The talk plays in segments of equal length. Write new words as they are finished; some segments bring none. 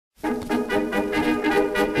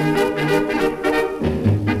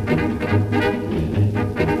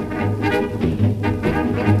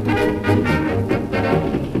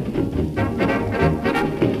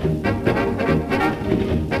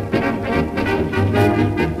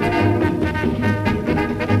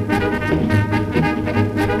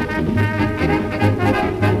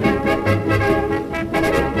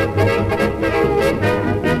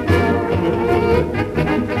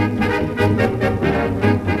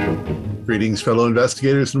Greetings, fellow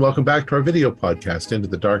investigators, and welcome back to our video podcast, Into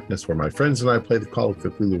the Darkness, where my friends and I play the Call of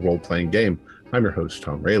Cthulhu role-playing game. I'm your host,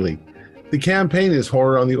 Tom Rayleigh. The campaign is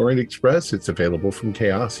Horror on the Orient Express. It's available from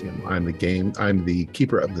Chaosium. I'm the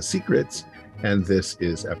keeper of the secrets, and this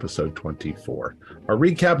is episode 24. Our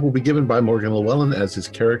recap will be given by Morgan Llewellyn as his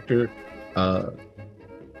character.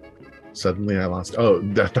 Suddenly I lost.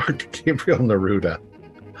 Dr. Gabriel Neruda.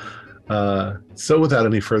 So without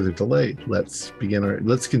any further delay, let's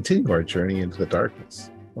continue our journey into the darkness.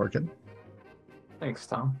 Morgan. Thanks,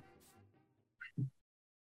 Tom.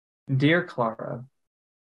 Dear Clara,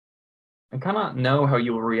 I cannot know how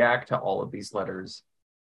you will react to all of these letters.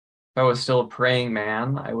 If I was still a praying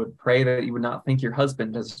man, I would pray that you would not think your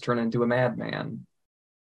husband has turned into a madman.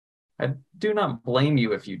 I do not blame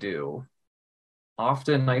you if you do.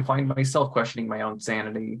 Often I find myself questioning my own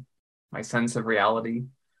sanity, my sense of reality,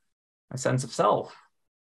 my sense of self.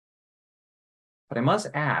 But I must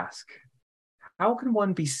ask, how can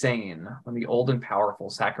one be sane when the old and powerful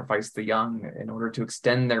sacrifice the young in order to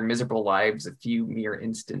extend their miserable lives a few mere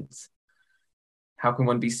instants? How can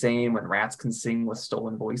one be sane when rats can sing with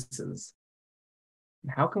stolen voices?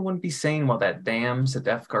 And how can one be sane while that damned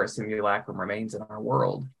Sedefkar simulacrum remains in our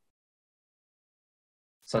world?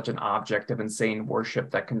 Such an object of insane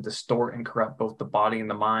worship that can distort and corrupt both the body and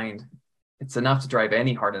the mind. It's enough to drive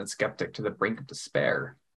any hardened skeptic to the brink of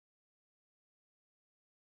despair.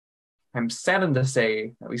 I'm saddened to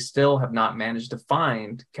say that we still have not managed to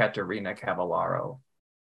find Katerina Cavallaro,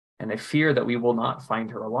 and I fear that we will not find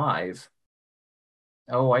her alive.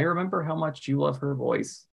 Oh, I remember how much you love her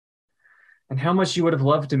voice, and how much you would have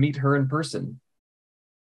loved to meet her in person.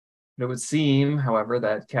 It would seem, however,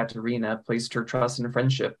 that Katerina placed her trust and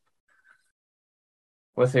friendship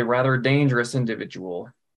with a rather dangerous individual.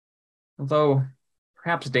 Although,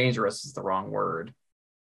 perhaps dangerous is the wrong word.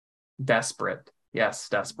 Desperate. Yes,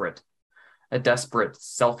 desperate. A desperate,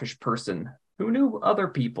 selfish person who knew other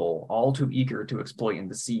people all too eager to exploit and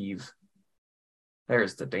deceive.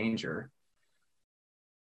 There's the danger.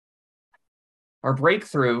 Our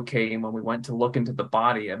breakthrough came when we went to look into the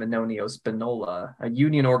body of Anonio Spinola, a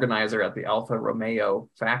union organizer at the Alfa Romeo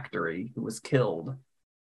factory who was killed.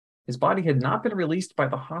 His body had not been released by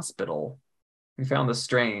the hospital. We found this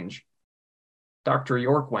strange. Dr.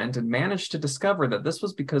 York went and managed to discover that this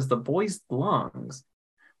was because the boy's lungs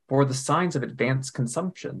bore the signs of advanced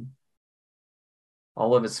consumption.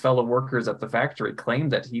 All of his fellow workers at the factory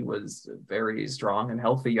claimed that he was a very strong and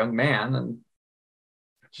healthy young man, and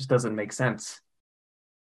it just doesn't make sense.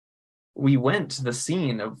 We went to the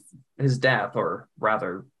scene of his death, or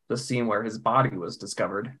rather, the scene where his body was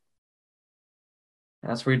discovered.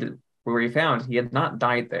 That's where we found he had not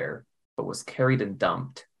died there, but was carried and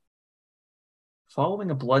dumped.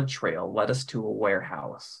 Following a blood trail led us to a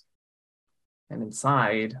warehouse. And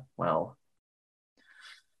inside, well,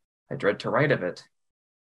 I dread to write of it.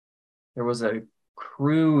 There was a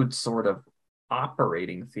crude sort of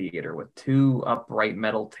operating theater with two upright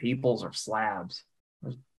metal tables or slabs.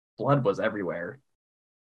 Blood was everywhere.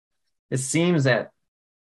 It seems that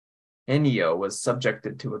Ennio was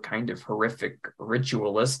subjected to a kind of horrific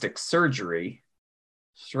ritualistic surgery.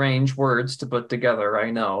 Strange words to put together,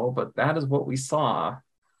 I know, but that is what we saw.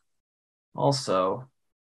 Also,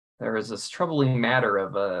 there is this troubling matter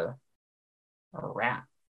of a rat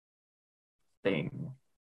thing.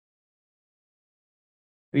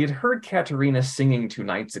 We had heard Katerina singing 2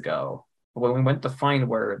 nights ago, but when we went to find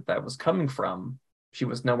where that was coming from, she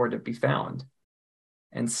was nowhere to be found.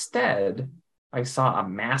 Instead, I saw a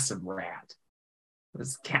massive rat. It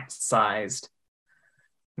was cat-sized.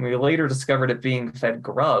 We later discovered it being fed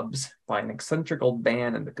grubs by an eccentric old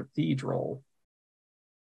man in the cathedral.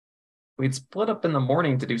 We'd split up in the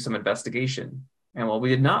morning to do some investigation, and while we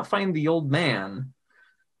did not find the old man,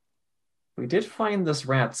 we did find this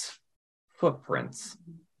rat's footprints,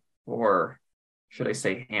 or should I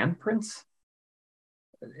say handprints?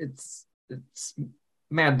 It's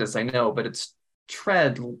madness, I know, but it's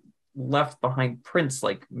tread left behind prints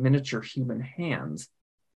like miniature human hands.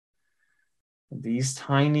 These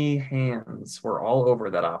tiny hands were all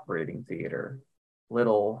over that operating theater.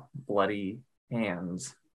 Little, bloody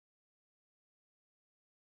hands.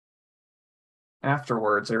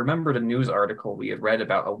 Afterwards, I remembered a news article we had read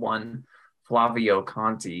about a one Flavio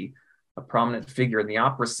Conti, a prominent figure in the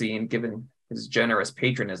opera scene given his generous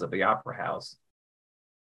patronage of the opera house.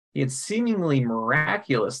 He had seemingly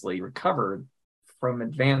miraculously recovered from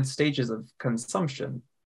advanced stages of consumption.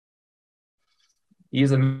 He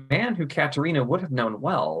is a man who Katerina would have known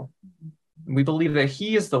well. We believe that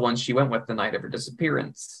he is the one she went with the night of her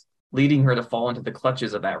disappearance, leading her to fall into the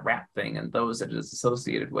clutches of that rat thing and those that it is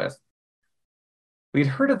associated with. We'd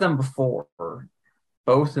heard of them before,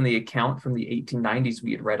 both in the account from the 1890s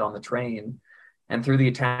we had read on the train, and through the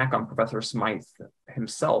attack on Professor Smythe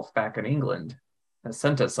himself back in England, that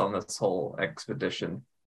sent us on this whole expedition.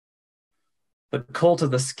 The cult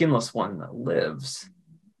of the Skinless One lives.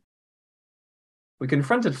 We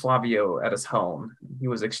confronted Flavio at his home. He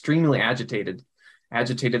was extremely agitated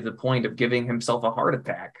to the point of giving himself a heart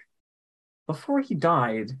attack. Before he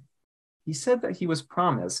died, he said that he was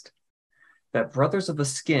promised that brothers of the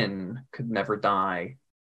skin could never die.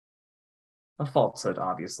 A falsehood,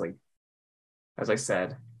 obviously. As I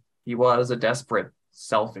said, he was a desperate,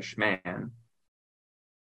 selfish man.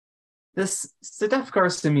 This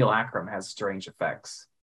Sedefkar simulacrum has strange effects.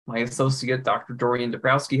 My associate, Dr. Dorian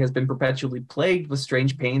Dabrowski, has been perpetually plagued with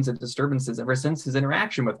strange pains and disturbances ever since his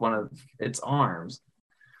interaction with one of its arms.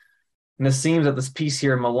 And it seems that this piece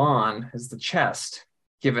here in Milan is the chest,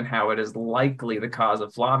 given how it is likely the cause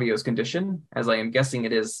of Flavio's condition, as I am guessing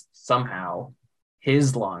it is somehow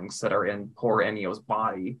his lungs that are in poor Ennio's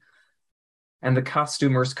body, and the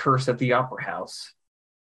costumer's curse at the opera house.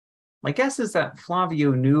 My guess is that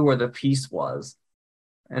Flavio knew where the piece was,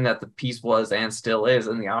 and that the piece was and still is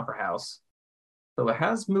in the opera house. Though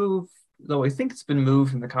I think it's been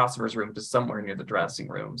moved from the costumer's room to somewhere near the dressing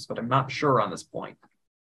rooms, but I'm not sure on this point.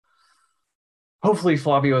 Hopefully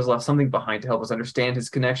Flavio has left something behind to help us understand his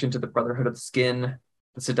connection to the Brotherhood of the Skin,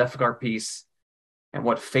 the Sedefkar piece, and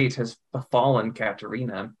what fate has befallen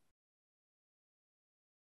Katerina.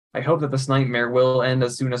 I hope that this nightmare will end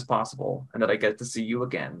as soon as possible, and that I get to see you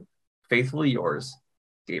again. Faithfully yours,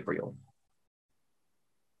 Gabriel.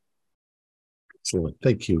 Excellent.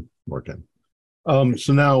 Thank you, Morgan.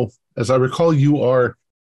 So now, as I recall, you are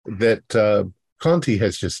that Conti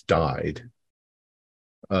has just died.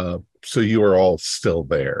 So you are all still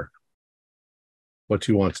there. What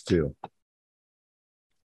do you want to do?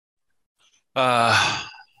 Yeah,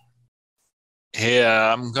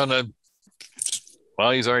 I'm gonna.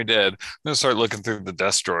 Well, he's already dead. I'm gonna start looking through the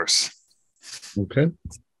desk drawers. Okay.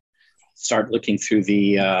 Start looking through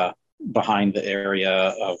the behind the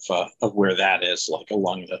area of where that is, like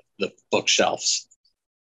along the bookshelves.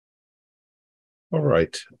 All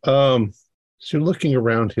right. So you're looking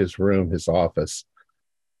around his room, his office.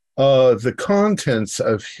 The contents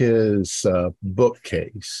of his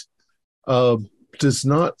bookcase does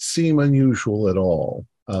not seem unusual at all.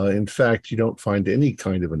 In fact, you don't find any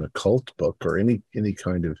kind of an occult book or any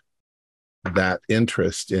kind of that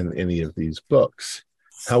interest in any of these books.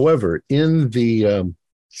 However, in the I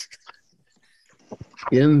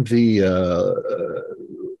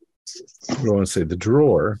want to say the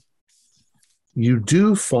drawer, you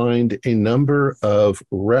do find a number of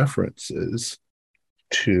references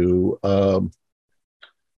to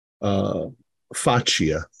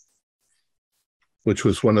Faccia, which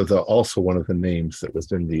was also one of the names that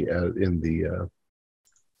was in the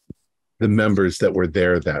members that were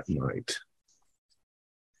there that night.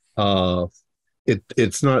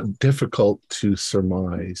 It's not difficult to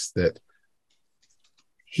surmise that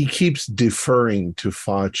he keeps deferring to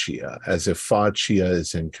Faccia as if Faccia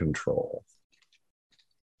is in control.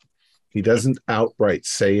 He doesn't outright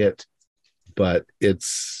say it, but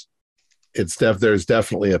there's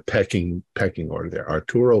definitely a pecking order there.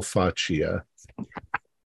 Arturo Faccia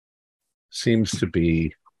seems to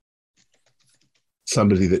be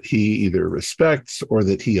somebody that he either respects or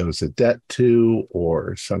that he owes a debt to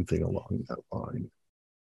or something along that line.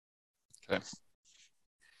 Okay.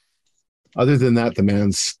 Other than that, the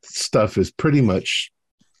man's stuff is pretty much,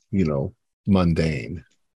 mundane.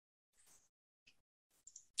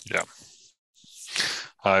 Yeah.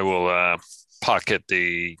 I will pocket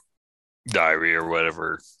the diary or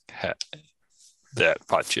whatever that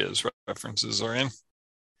Faccia's references are in.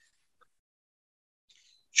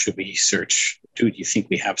 Should we search? Do you think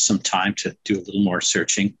we have some time to do a little more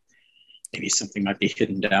searching? Maybe something might be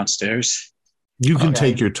hidden downstairs. You can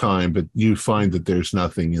take your time, but you find that there's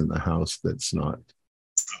nothing in the house that's not.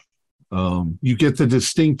 You get the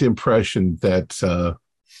distinct impression that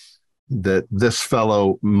this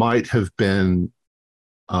fellow might have been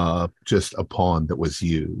just a pawn that was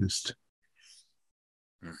used.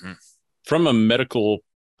 Mm-hmm. From a medical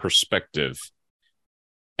perspective,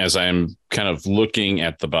 as I'm kind of looking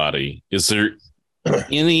at the body, is there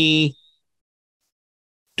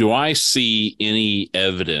do I see any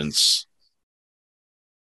evidence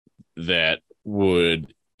that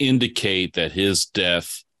would indicate that his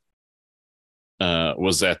death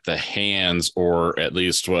was at the hands, or at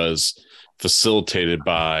least was facilitated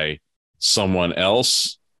by someone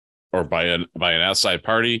else or by an outside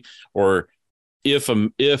party? Or if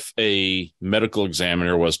a medical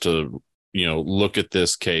examiner was to look at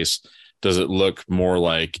this case, does it look more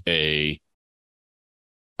like a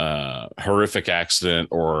horrific accident,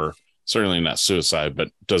 or certainly not suicide, but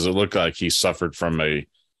does it look like he suffered from a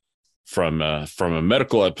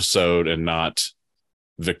medical episode and not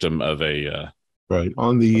victim of a right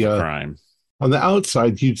on the crime? On the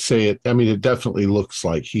outside, you'd say it. I mean, it definitely looks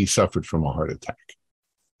like he suffered from a heart attack.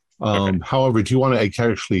 Okay. However, do you want to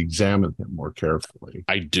actually examine him more carefully?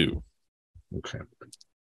 I do. Okay.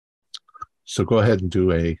 So go ahead and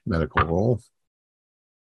do a medical roll.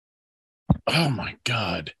 Oh my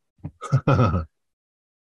God. I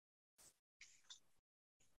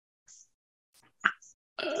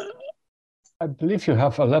believe you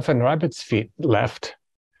have 11 rabbit's feet left.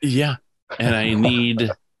 Yeah, and I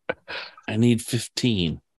need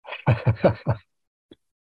 15. I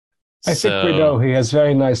think we know he has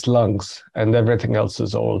very nice lungs, and everything else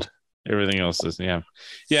is old. Everything else is, yeah.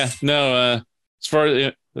 No. As far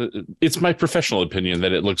as it's my professional opinion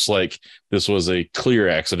that it looks like this was a clear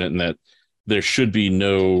accident, and that there should be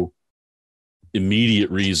no immediate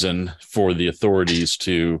reason for the authorities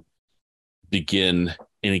to begin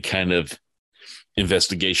any kind of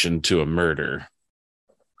investigation to a murder.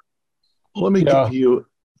 Let me give you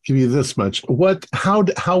this much.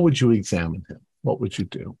 How would you examine him? What would you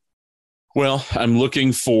do? Well, I'm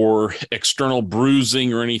looking for external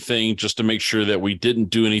bruising or anything, just to make sure that we didn't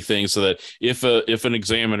do anything, so that if an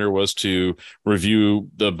examiner was to review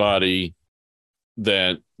the body,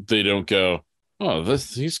 that they don't go, oh,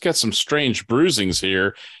 he's got some strange bruisings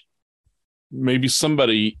here. Maybe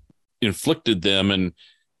somebody inflicted them and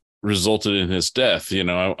resulted in his death.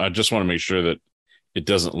 I just want to make sure that it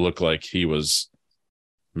doesn't look like he was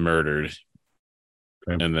murdered.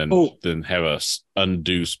 Okay. And then have a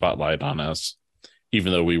undue spotlight on us,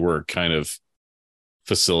 even though we were kind of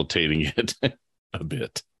facilitating it a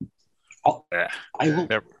bit. I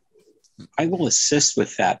will assist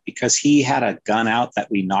with that, because he had a gun out that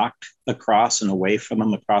we knocked across and away from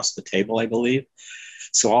him across the table, I believe.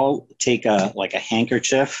 So I'll take a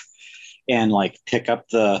handkerchief and pick up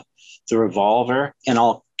the revolver, and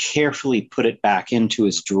I'll carefully put it back into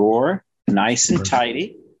his drawer, nice and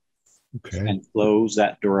tidy. Okay. And close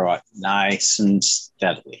that door up nice and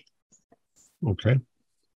steadily. Okay.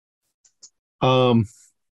 So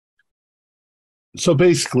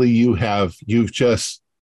basically you've just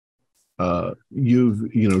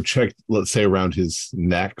checked, let's say, around his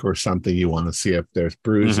neck or something. You want to see if there's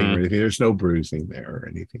bruising or anything. There's no bruising there or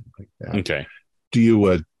anything like that. Okay. Do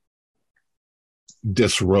you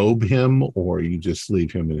disrobe him, or you just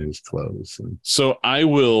leave him in his clothes? So I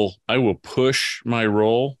will push my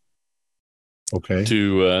roll. Okay.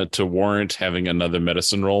 To warrant having another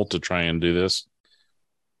medicine roll to try and do this,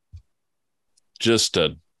 just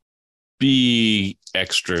to be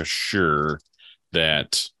extra sure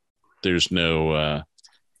that there's no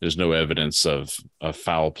evidence of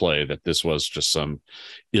foul play, that this was just some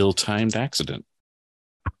ill-timed accident.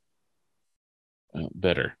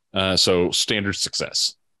 Better. So standard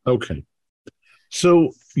success. Okay.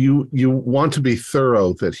 So you want to be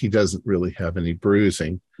thorough that he doesn't really have any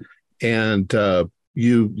bruising. And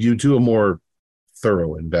you do a more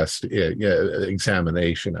thorough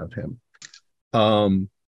examination of him.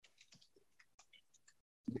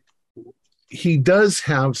 He does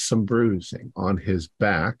have some bruising on his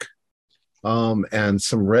back, and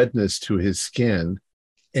some redness to his skin.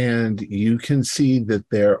 And you can see that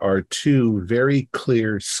there are two very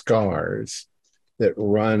clear scars that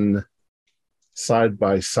run side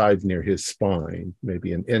by side near his spine,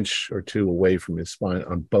 maybe an inch or two away from his spine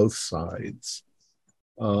on both sides.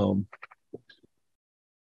 Did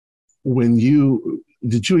you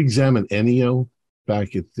examine Ennio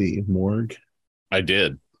back at the morgue? I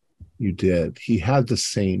did. You did. He had the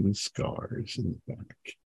same scars in the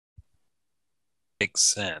back.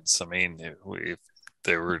 Makes sense. I mean, if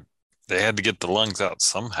they had to get the lungs out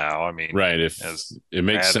somehow. I mean, right. If it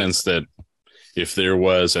makes sense that if there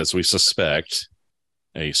was, as we suspect,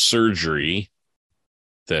 a surgery,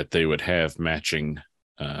 that they would have matching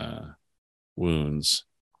wounds.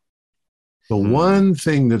 The one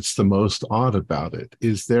thing that's the most odd about it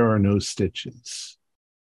is there are no stitches.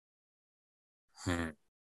 The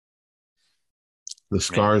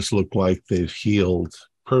scars look like they've healed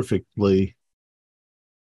perfectly,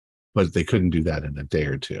 but they couldn't do that in a day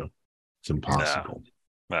or two. It's impossible.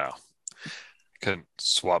 No. Couldn't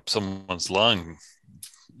swap someone's lung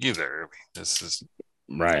either. I mean, this is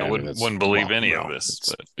right. I wouldn't believe any of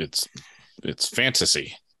this. It's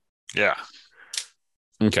fantasy. Yeah.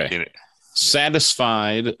 Okay.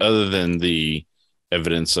 Satisfied, other than the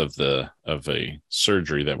evidence of a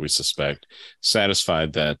surgery that we suspect,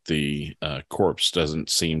 satisfied that the corpse doesn't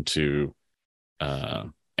seem to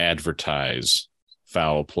advertise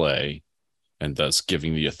foul play, and thus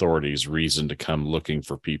giving the authorities reason to come looking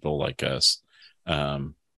for people like us.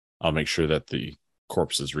 I'll make sure that the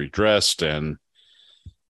corpse is redressed and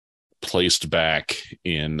placed back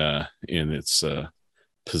in its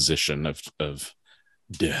position of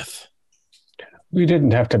death. We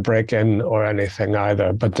didn't have to break in or anything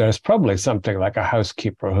either, but there's probably something like a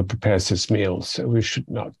housekeeper who prepares his meals, so we should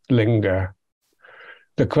not linger.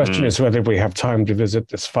 The question is whether we have time to visit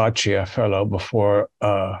this Faccia fellow before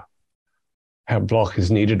Herr Bloch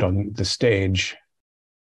is needed on the stage.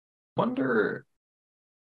 I wonder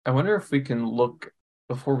if we can look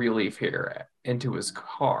before we leave here into his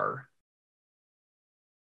car,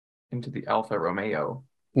 into the Alfa Romeo.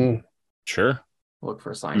 Sure. Look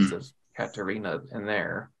for signs of Katerina in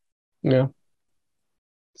there. Yeah.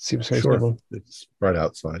 Seems reasonable. Sure. It's right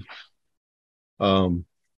outside.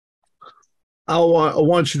 I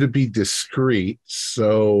want you to be discreet.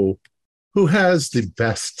 So, who has the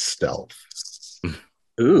best stealth?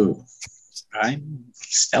 Ooh, I'm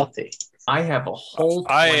stealthy. I have a whole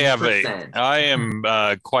 20%. I am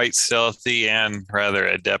quite stealthy and rather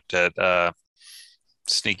adept at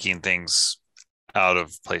sneaking things out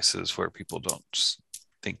of places where people don't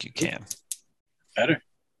think you can. Better.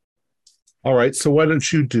 All right. So why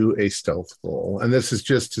don't you do a stealth roll? And this is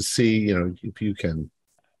just to see, if you can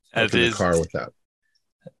open the car with that.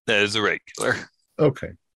 That is a regular. Okay.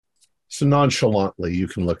 So nonchalantly, you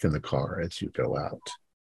can look in the car as you go out.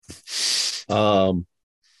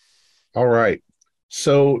 All right.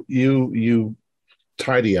 So you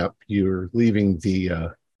tidy up. You're leaving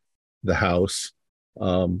the house.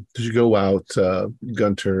 As you go out,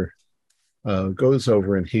 Gunter goes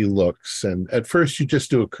over and he looks. And at first, you just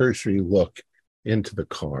do a cursory look into the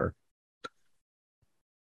car.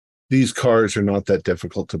 These cars are not that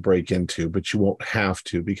difficult to break into, but you won't have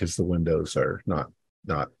to because the windows are not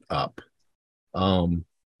up.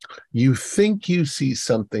 You think you see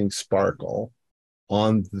something sparkle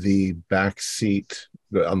on the back seat,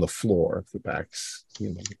 on the floor of the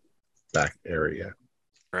back area.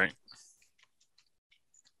 Right.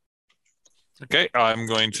 Okay, I'm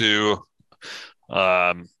going to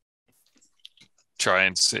try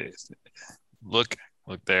and see. Look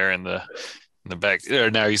there in the back. Or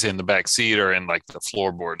now you say in the back seat or in like the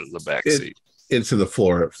floorboard of the back seat? It's in the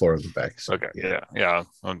floor of the back seat. Okay, yeah.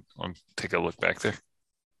 I'll take a look back there.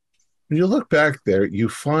 When you look back there, you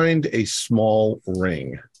find a small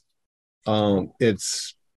ring.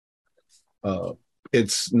 It's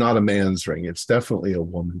not a man's ring. It's definitely a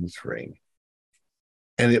woman's ring.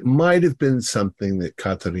 And it might have been something that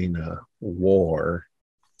Katerina wore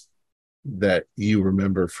that you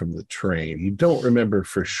remember from the train. You don't remember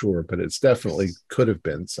for sure, but it's definitely could have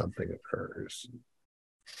been something of hers.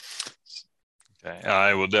 Okay,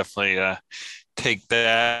 I will definitely take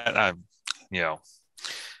that.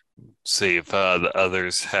 See if the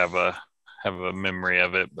others have a memory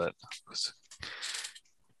of it, but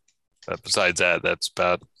besides that, that's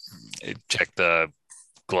about it. Check the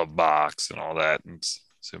glove box and all that, and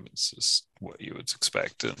assume it's just what you would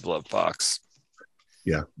expect in a glove box.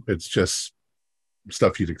 Yeah, it's just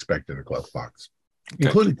stuff you'd expect in a glove box, okay.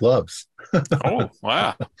 Including gloves. Oh,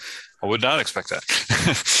 wow. I would not expect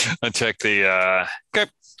that. I'll check the okay.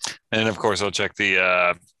 And of course I'll check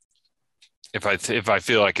the if I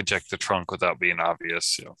feel I can check the trunk without being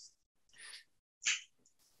obvious.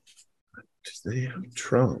 They have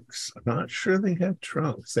trunks. I'm not sure they have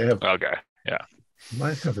trunks. They have okay, yeah.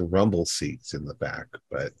 Might have rumble seats in the back,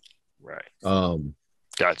 but right.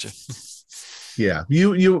 Gotcha. Yeah,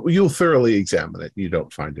 you'll thoroughly examine it. You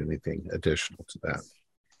don't find anything additional to that.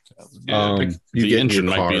 The engine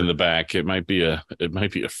might be in the back. It might be a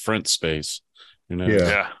front space.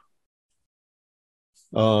 Yeah.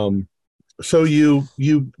 So you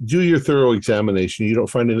do your thorough examination. You don't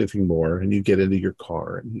find anything more, and you get into your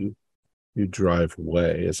car and you drive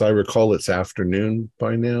away. As I recall, it's afternoon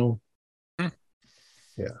by now.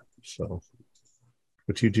 Yeah. So,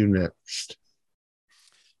 what do you do next?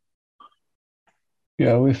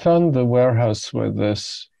 Yeah, we found the warehouse where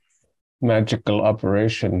this magical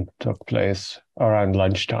operation took place around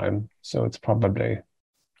lunchtime. So it's probably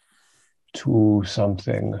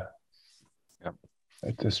 2-something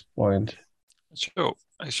at this point.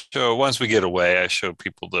 I show once we get away, I show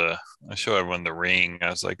everyone the ring. I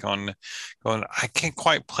was like going, I can't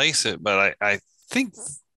quite place it, but I think,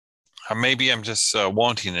 or maybe I'm just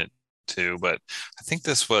wanting it to, but I think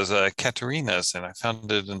this was Katerina's, and I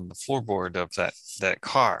found it in the floorboard of that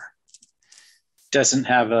car. Doesn't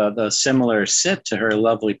have the similar scent to her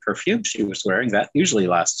lovely perfume she was wearing. That usually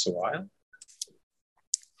lasts a while.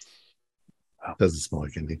 Doesn't smell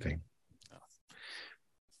like anything.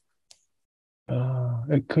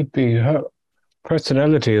 It could be her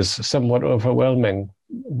personality is somewhat overwhelming,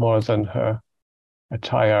 more than her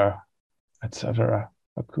attire, etc.,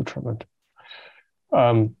 accoutrement.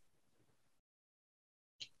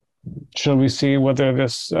 Shall we see whether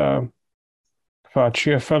this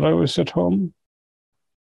Faccia fellow is at home?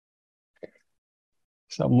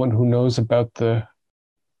 Someone who knows about the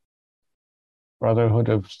Brotherhood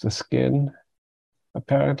of the Skin,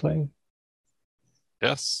 apparently.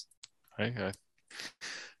 Yes. I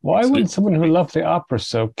Why would someone who loved the opera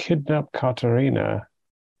so kidnap Katerina?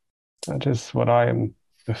 That is what I am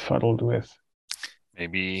befuddled with.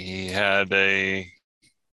 Maybe he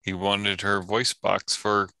wanted her voice box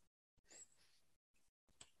for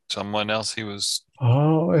someone else he was.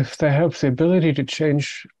 Oh, if they have the ability to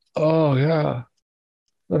change. Oh, yeah.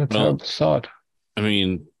 What a terrible thought. I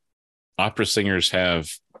mean, opera singers have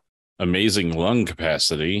amazing lung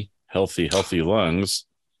capacity, healthy lungs.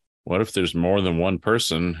 What if there's more than one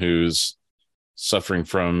person who's suffering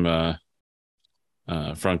from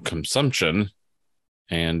consumption,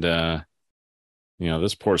 and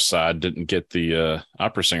this poor sod didn't get the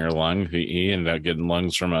opera singer lung. He ended up getting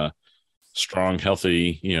lungs from a strong,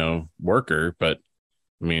 healthy, worker. But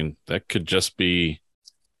I mean, that could just be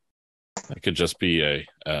a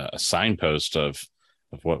signpost of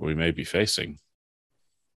what we may be facing.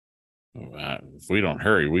 If we don't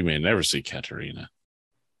hurry, we may never see Katerina.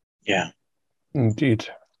 Yeah, indeed.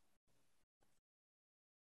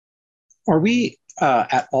 Are we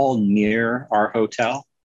at all near our hotel?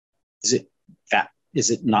 Is it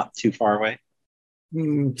not too far away?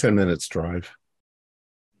 10 minutes drive.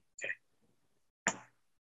 Okay.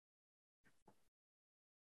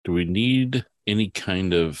 Do we need any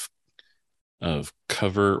kind of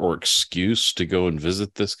cover or excuse to go and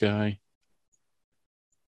visit this guy?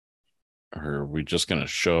 Or are we just going to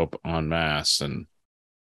show up en masse and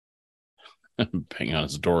bang on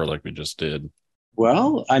his door like we just did?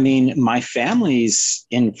 Well, I mean, my family's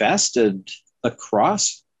invested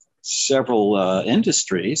across several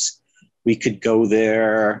industries. We could go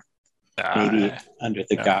there maybe under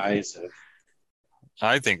the guise of...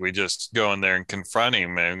 I think we just go in there and confront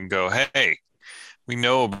him and go, hey, we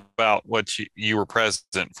know about what you were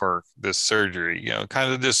present for this surgery.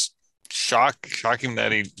 Kind of just shock him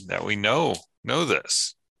that we know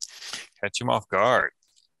this. Catch him off guard.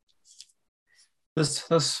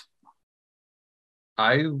 This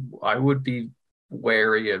I would be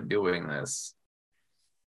wary of doing this.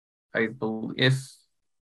 I believe if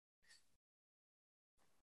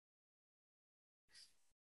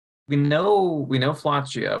we know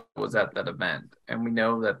Flaccia was at that event, and we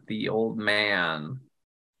know that the old man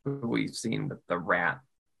who we've seen with the rat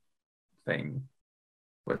thing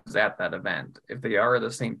was at that event. If they are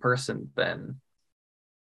the same person, then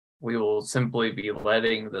we will simply be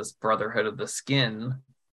letting this Brotherhood of the Skin,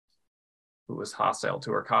 who was hostile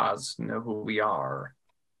to our cause, know who we are.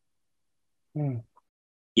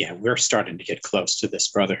 Yeah, we're starting to get close to this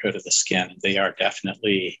Brotherhood of the Skin. They are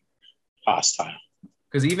definitely hostile.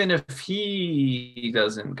 Because even if he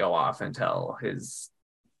doesn't go off and tell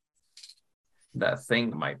that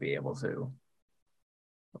thing might be able to.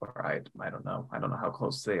 Or I don't know. I don't know how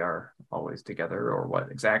close they are always together or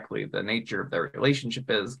what exactly the nature of their relationship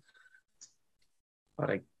is.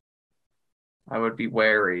 But I would be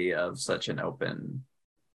wary of such an open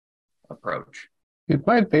approach. It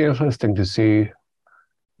might be interesting to see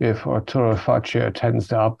if Arturo Faccia attends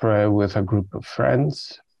the opera with a group of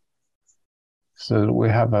friends, so that we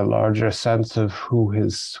have a larger sense of who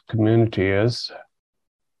his community is.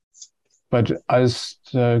 But as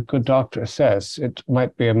the good doctor says, it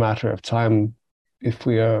might be a matter of time if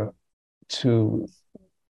we are to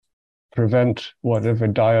prevent whatever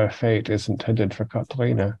dire fate is intended for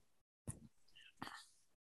Katerina.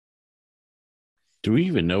 Do we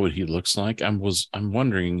even know what he looks like? I'm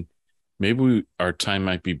wondering, maybe our time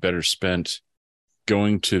might be better spent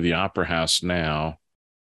going to the opera house now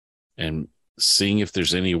and seeing if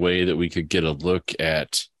there's any way that we could get a look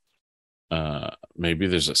at maybe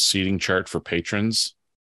there's a seating chart for patrons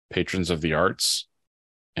of the arts,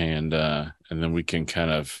 and then we can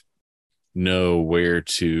kind of know where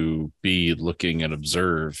to be looking and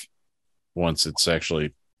observe once it's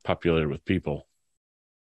actually populated with people.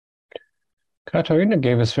 Katerina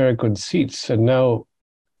gave us very good seats, and now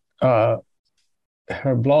Herr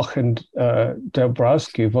Bloch and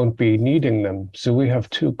Dabrowski won't be needing them, so we have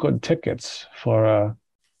two good tickets for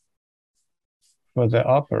the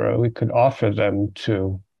opera. We could offer them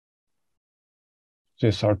to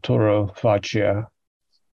this Arturo Faccia,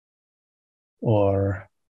 or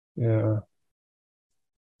I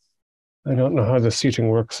don't know how the seating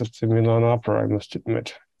works at the Milan Opera, I must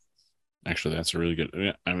admit. Actually, that's a really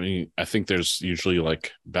good. I mean, I think there's usually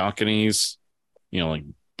like balconies, like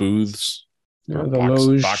booths, or the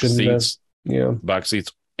loge box and seats, yeah. box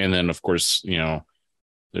seats, and then of course,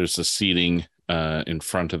 there's the seating in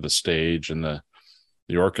front of the stage and the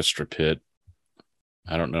orchestra pit.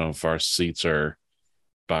 I don't know if our seats are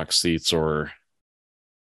box seats, or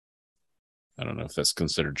I don't know if that's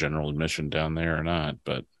considered general admission down there or not,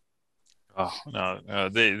 but Oh no,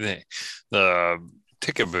 the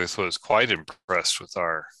ticket booth was quite impressed with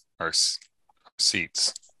our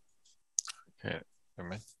seats.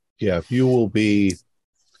 Yeah, you will be,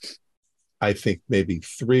 I think, maybe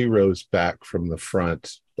 3 rows back from the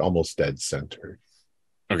front, almost dead center.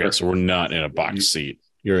 okay, so we're not in a box seat.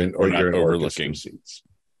 You're in overlooking seats,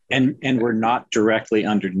 and we're not directly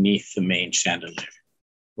underneath the main chandelier.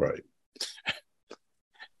 Right.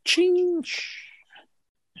 Ching.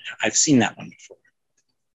 I've seen that one before.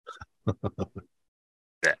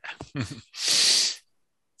 Yeah.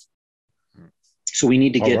 So we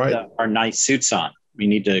need to get right. our nice suits on. We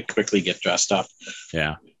need to quickly get dressed up.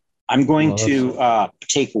 Yeah. I'm going to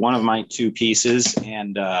take one of my 2 pieces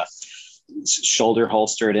and shoulder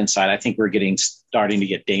holster it inside. I think we're starting to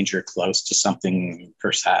get danger close to something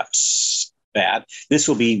perhaps bad. This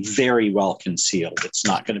will be very well concealed. It's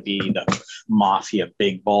not going to be the mafia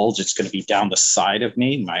big bulge. It's going to be down the side of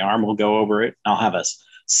me. My arm will go over it. I'll have a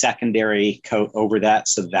secondary coat over that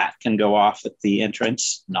so that can go off at the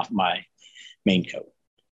entrance, not my main coat.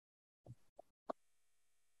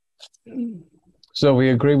 So we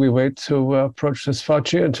agree we wait to approach this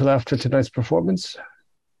Faccia until after tonight's performance?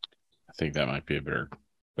 I think that might be a better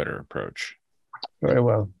approach. Very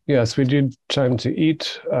well. Yes, we need time to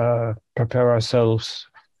eat, prepare ourselves,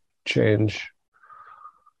 change.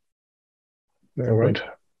 All right.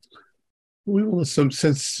 We will assume,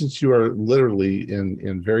 since you are literally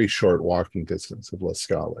in very short walking distance of La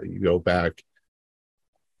Scala, you go back,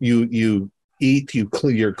 you eat,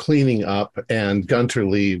 you're cleaning up, and Gunter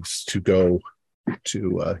leaves to go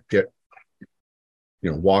to get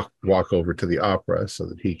walk over to the opera so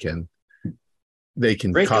that they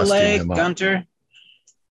can break a costume leg, him up. Gunter.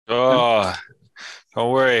 Oh,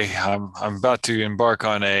 don't worry. I'm about to embark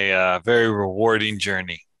on a very rewarding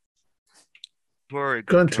journey. Worry,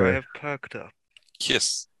 Gunter. I have packed up.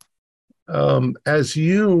 Yes. As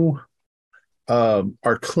you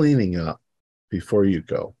are cleaning up before you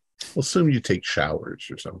go, we'll assume you take showers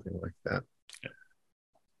or something like that.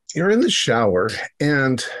 You're in the shower,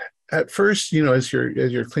 and at first, as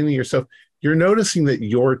you're cleaning yourself, you're noticing that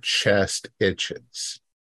your chest itches.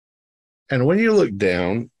 And when you look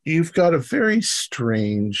down, you've got a very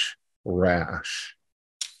strange rash.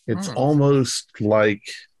 It's almost like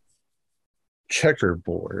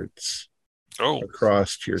checkerboards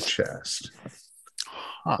across your chest.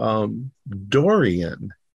 Dorian,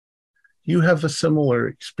 you have a similar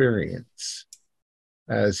experience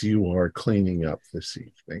as you are cleaning up this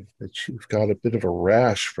evening, that you've got a bit of a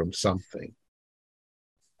rash from something.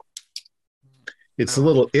 It's a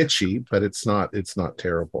little itchy, but it's not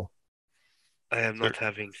terrible. I am not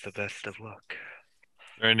having the best of luck.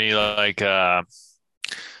 Are there any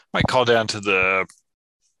might call down to the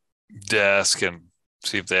desk and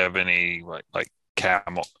see if they have any like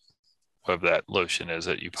camel, whatever that lotion is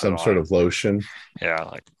that you put some on. Sort of lotion. Yeah,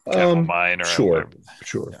 like chamomile or sure. whatever.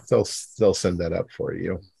 Sure. Yeah. They'll send that up for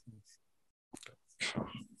you.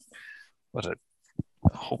 But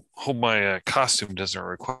hope my costume doesn't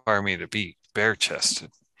require me to be bare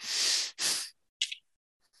chested.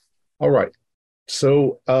 All right.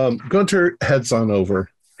 So Gunter heads on over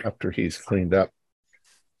after he's cleaned up.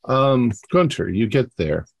 Gunter, you get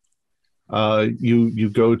there. You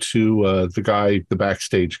go to the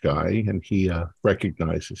backstage guy, and he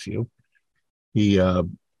recognizes you. He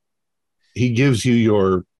gives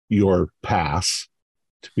you your pass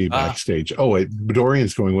to be backstage. Oh wait,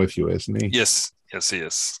 Dorian's going with you, isn't he? Yes, he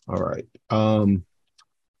is. All right.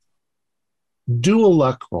 Do a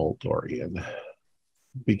luck roll, Dorian,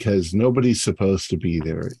 because nobody's supposed to be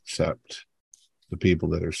there except the people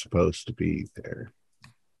that are supposed to be there.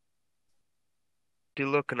 Do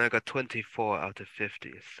look, and I got 24 out of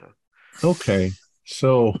 50. So okay,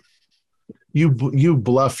 so you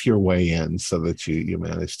bluff your way in so that you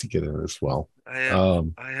manage to get in as well. I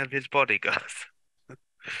have his bodyguards.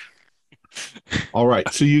 All right,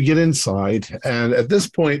 so you get inside, and at this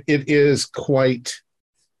point, it is quite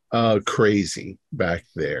crazy back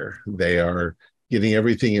there. They are getting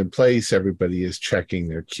everything in place. Everybody is checking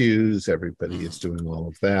their cues. Everybody is doing all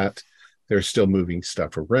of that. They're still moving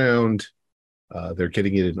stuff around. They're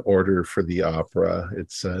getting it in order for the opera.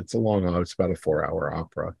 It's a long, it's about a 4-hour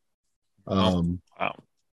opera. Wow.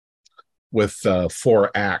 with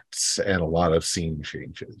 4 acts and a lot of scene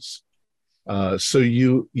changes. So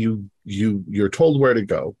you're told where to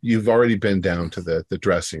go. You've already been down to the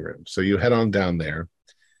dressing room, so you head on down there,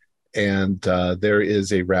 and there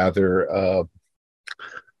is a rather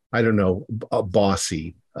I don't know, a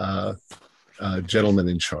bossy gentleman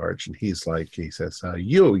in charge, and he says,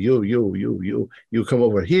 you come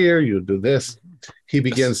over here, you do this. He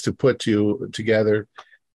begins to put you together.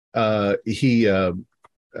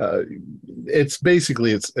 It's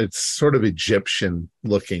basically it's sort of Egyptian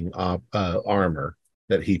looking armor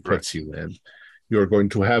that he puts you in. You're going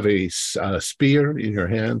to have a spear in your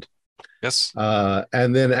hand. Yes.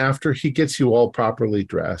 And then after he gets you all properly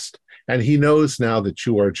dressed, and he knows now that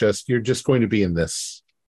you're just going to be in this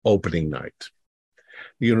opening night.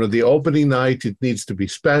 You know, the opening night, it needs to be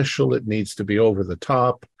special. It needs to be over the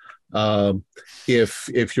top.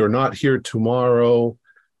 If you're not here tomorrow,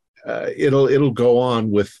 it'll go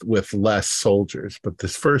on with less soldiers. But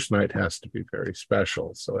this first night has to be very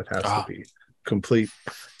special. So it has to be complete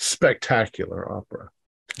spectacular opera.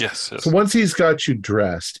 Yes. So once he's got you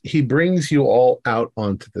dressed, he brings you all out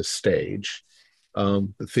onto the stage.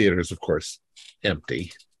 The theater is, of course,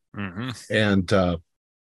 empty. Mm-hmm. And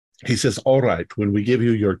he says, all right, when we give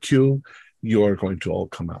you your cue, you're going to all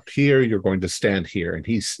come out here. You're going to stand here. And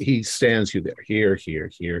he stands you there, here,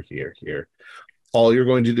 here, here, here, here. All you're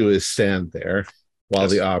going to do is stand there while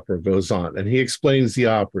the opera goes on. And he explains the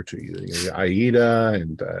opera to you, the Aida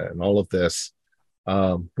and all of this,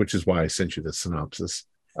 which is why I sent you the synopsis.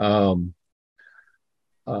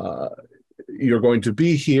 You're going to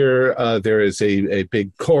be here. There is a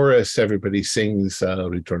big chorus. Everybody sings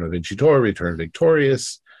Ritorno Vincitore, Return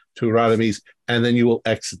Victorious to Radames, and then you will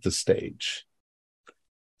exit the stage.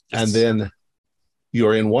 Yes. And then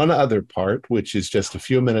you're in one other part, which is just a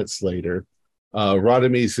few minutes later.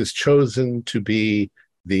 Radames is chosen to be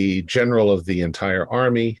the general of the entire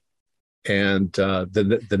army, and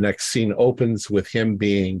the next scene opens with him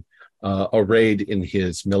being arrayed in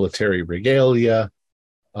his military regalia.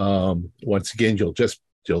 Once again,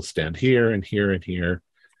 you'll stand here and here and here.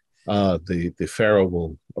 The pharaoh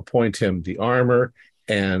will appoint him the armor,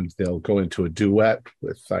 and they'll go into a duet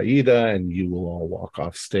with Aida, and you will all walk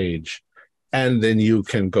off stage, and then you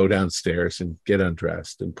can go downstairs and get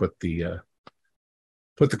undressed and put the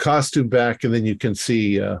costume back, and then you can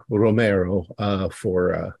see Romero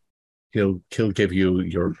for he'll give you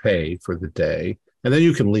your pay for the day, and then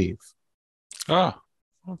you can leave. Oh,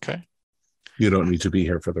 okay. You don't need to be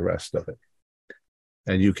here for the rest of it.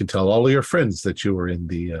 And you can tell all of your friends that you were in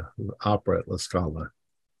the opera at La Scala.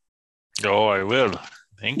 Oh, I will.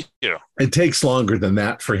 Thank you. It takes longer than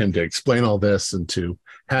that for him to explain all this, and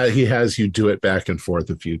he has you do it back and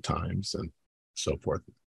forth a few times and so forth.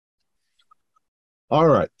 All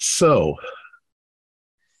right, so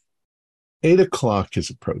 8:00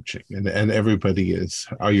 is approaching, and everybody is.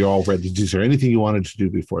 Are you all ready? Is there anything you wanted to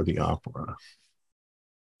do before the opera?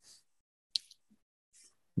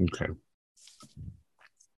 Okay.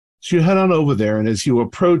 So you head on over there, and as you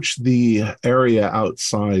approach the area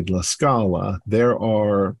outside La Scala, there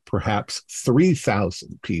are perhaps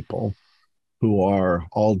 3,000 people who are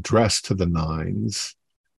all dressed to the nines,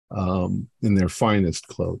 in their finest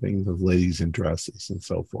clothing, the ladies in dresses and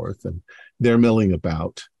so forth, and they're milling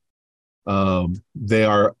about. They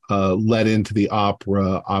are led into the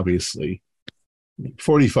opera, obviously,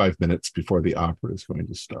 45 minutes before the opera is going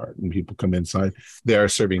to start, and people come inside. They are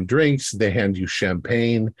serving drinks. They hand you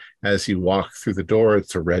champagne as you walk through the door.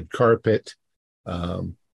 It's a red carpet.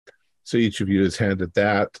 So each of you is handed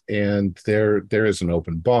that, and there is an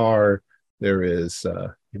open bar. There is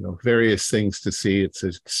various things to see. It's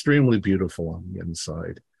extremely beautiful on the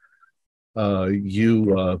inside.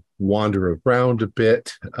 You wander around a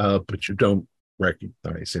bit, but you don't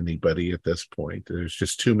recognize anybody at this point. There's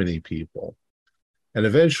just too many people. And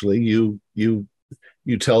eventually you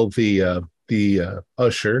tell the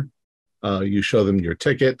usher, you show them your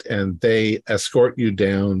ticket, and they escort you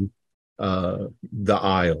down the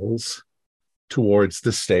aisles towards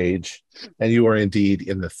the stage, and you are indeed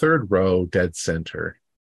in the third row, dead center.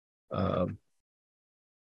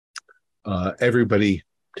 Everybody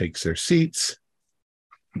takes their seats.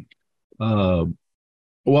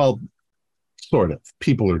 Well, sort of.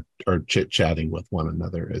 People are chit-chatting with one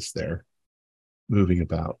another as they're moving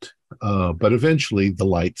about. But eventually the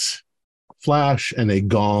lights flash and a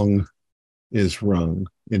gong is rung,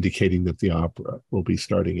 indicating that the opera will be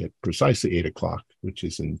starting at precisely 8:00, which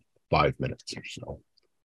is in 5 minutes or so.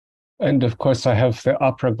 And of course, I have the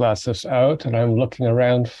opera glasses out, and I'm looking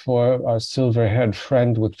around for our silver-haired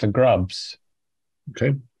friend with the grubs.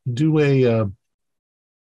 Okay, do a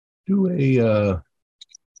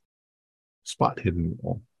spot hidden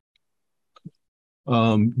roll.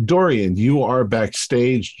 Dorian, you are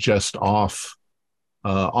backstage just off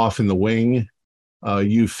in the wing.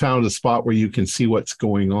 You found a spot where you can see what's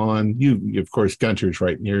going on. You of course, Gunter's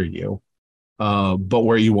right near you, but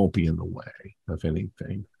where you won't be in the way of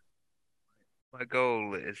anything. My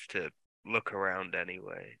goal is to look around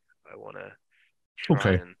anyway. I want to try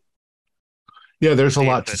Okay. and Yeah, there's a see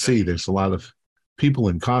lot if to there's see. any- There's a lot of people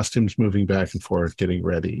in costumes moving back and forth, getting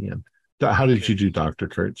ready. And how did you do, Dr.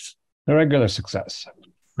 Kurtz? A regular success.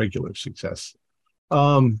 Regular success.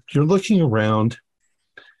 You're looking around,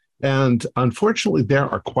 and unfortunately, there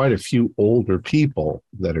are quite a few older people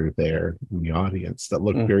that are there in the audience that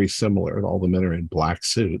look very similar. All the men are in black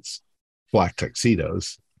suits, black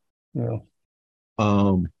tuxedos. Yeah.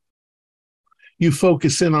 You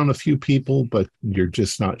focus in on a few people, but you're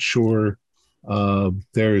just not sure.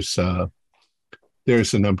 There's a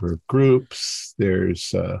number of groups.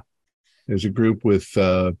 There's a group with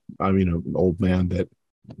an old man that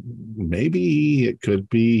maybe it could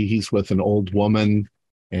be he's with an old woman,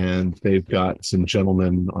 and they've got some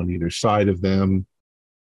gentlemen on either side of them,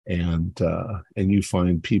 and you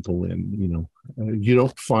find people in, you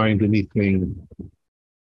don't find anything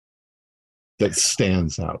that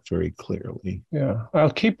stands out very clearly. Yeah,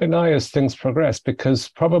 I'll keep an eye as things progress, because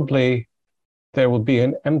probably there will be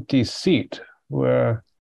an empty seat where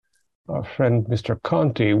our friend Mr.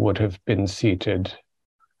 Conti would have been seated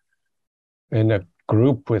in a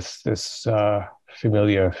group with this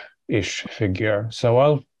familiar-ish figure. So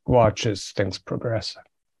I'll watch as things progress.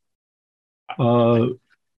 Go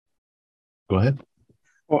ahead.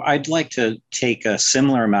 Well, I'd like to take a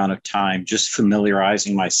similar amount of time just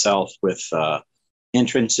familiarizing myself with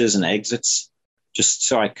entrances and exits, just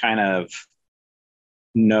so I kind of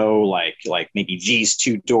know, like maybe these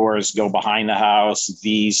two doors go behind the house,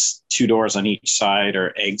 these two doors on each side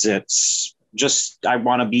are exits. Just, I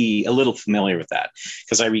want to be a little familiar with that,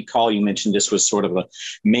 because I recall you mentioned this was sort of a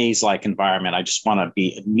maze-like environment. I just want to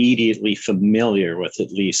be immediately familiar with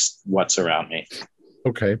at least what's around me.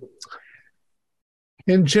 Okay.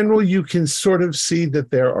 In general, you can sort of see that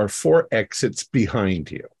there are 4 exits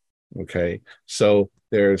behind you. Okay. So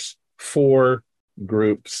there's 4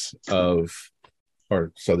 groups of,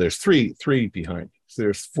 so there's three behind you. So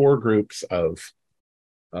there's 4 groups of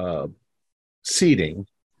seating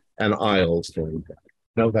and aisles going back.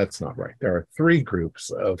 No, that's not right. There are 3 groups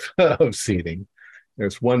of seating.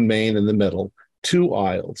 There's 1 main in the middle, 2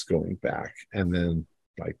 aisles going back, and then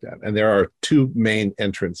like that. And there are 2 main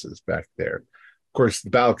entrances back there. Of course, the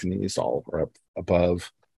balconies all are up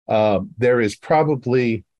above. There is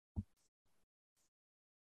probably,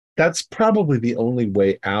 that's probably the only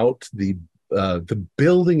way out. The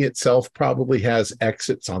building itself probably has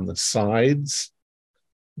exits on the sides,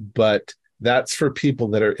 but that's for people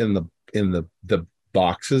that are in the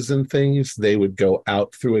boxes and things. They would go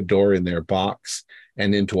out through a door in their box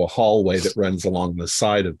and into a hallway that runs along the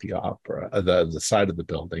side of the the side of the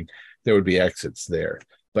building. There would be exits there.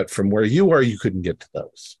 But from where you are, you couldn't get to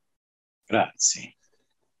those. Grazie.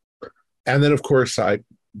 And then, of course,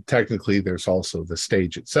 technically there's also the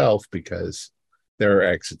stage itself, because there are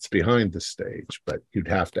exits behind the stage, but you'd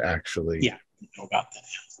have to actually know about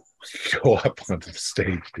that. Go up onto the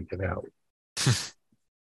stage to get out.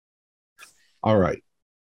 All right.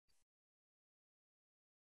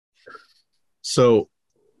 So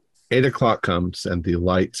 8 o'clock comes and the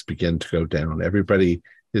lights begin to go down. Everybody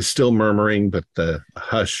is still murmuring, but the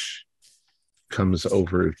hush comes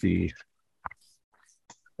over the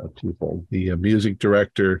people. The music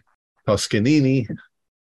director, Toscanini,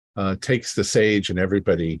 takes the stage, and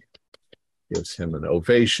everybody gives him an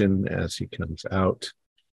ovation as he comes out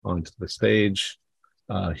onto the stage.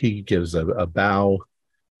 He gives a bow.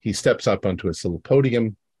 He steps up onto his little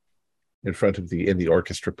podium in front of in the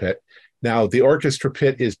orchestra pit. Now, the orchestra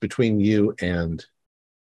pit is between you and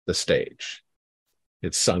the stage.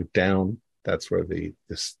 It's sunk down. That's where the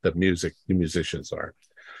musicians are.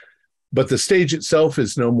 But the stage itself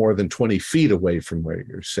is no more than 20 feet away from where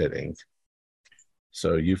you're sitting.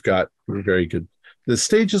 So you've got very good. The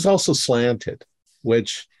stage is also slanted,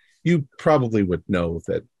 which you probably would know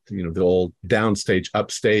that, the old downstage,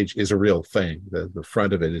 upstage is a real thing. The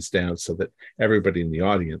front of it is down so that everybody in the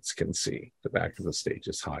audience can see. The back of the stage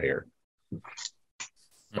is higher.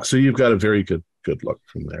 So you've got a very good look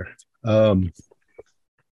from there.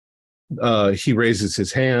 He raises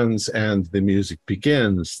his hands and the music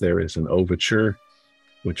begins. There is an overture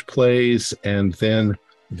which plays, and then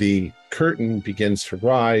the curtain begins to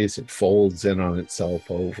rise. It folds in on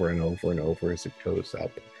itself over and over and over as it goes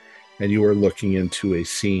up. And you are looking into a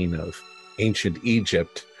scene of ancient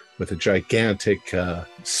Egypt with a gigantic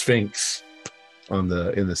sphinx in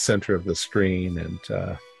the center of the screen, and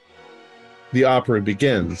the opera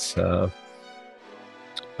begins.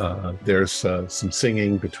 There's some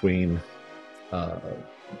singing between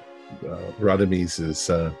Radames is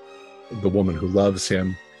the woman who loves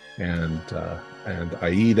him, and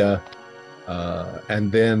Aida,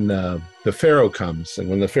 and then the pharaoh comes, and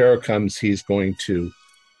when the pharaoh comes, he's going to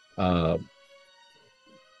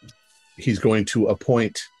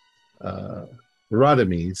appoint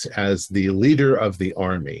Radames as the leader of the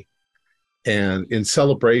army. And in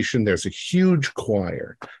celebration, there's a huge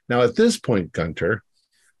choir. Now, at this point, Gunter,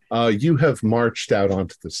 you have marched out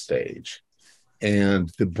onto the stage,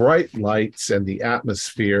 and the bright lights and the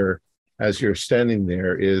atmosphere as you're standing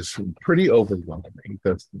there is pretty overwhelming.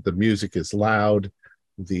 The music is loud,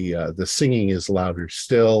 the singing is louder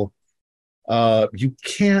still. You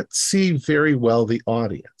can't see very well the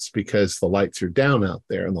audience because the lights are down out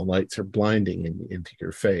there and the lights are blinding into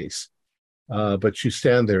your face. But you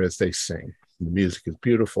stand there as they sing. The music is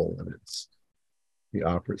beautiful, and the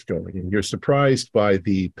opera's going, and you're surprised by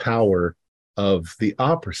the power of the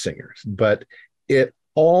opera singers. But it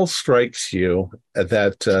all strikes you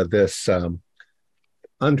that this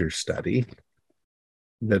understudy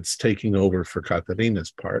that's taking over for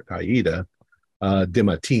Catarina's part, Aida,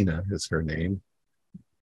 Dimatina is her name.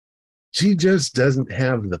 She just doesn't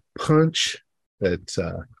have the punch that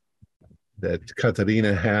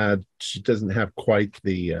Catarina had. She doesn't have quite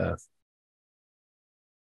the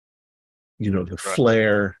the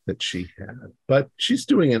flair that she had, but she's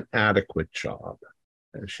doing an adequate job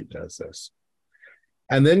as she does this.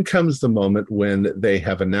 And then comes the moment when they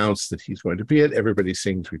have announced that he's going to be it. Everybody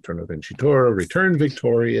sings Ritorno Vincitore, Return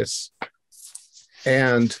Victorious.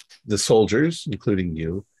 And the soldiers, including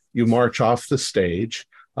you march off the stage.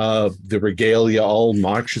 The regalia all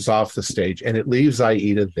marches off the stage, and it leaves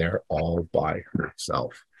Aida there all by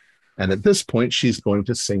herself. And at this point, she's going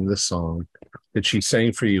to sing the song that she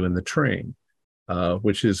sang for you in the train,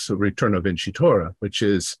 which is Ritorno Vincitore, which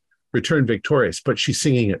is Return Victorious, but she's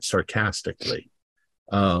singing it sarcastically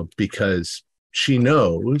because she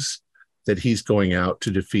knows that he's going out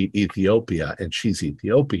to defeat Ethiopia, and she's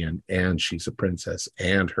Ethiopian, and she's a princess,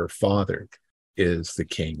 and her father is the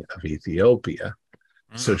king of Ethiopia.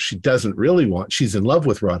 So she doesn't really she's in love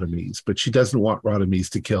with Radames, but she doesn't want Radames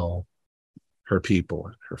to kill her people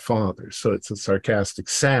and her father. So it's a sarcastic,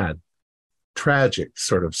 sad, tragic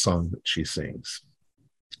sort of song that she sings.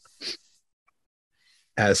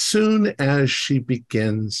 As soon as she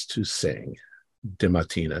begins to sing,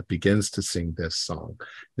 Dimatina begins to sing this song.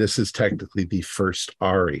 This is technically the first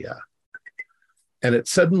aria. And it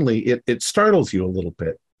startles you a little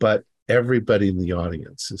bit, but everybody in the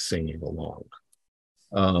audience is singing along.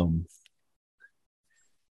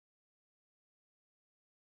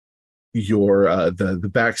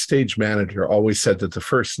 The backstage manager always said that the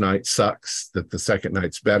first night sucks, that the second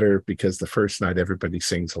night's better, because the first night everybody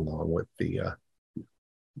sings along with the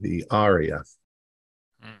aria.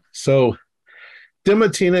 So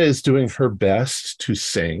Dimatina is doing her best to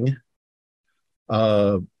sing.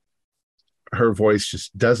 Her voice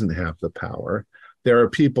just doesn't have the power. There are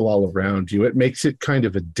people all around you. It makes it kind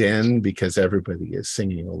of a den because everybody is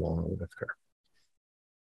singing along with her.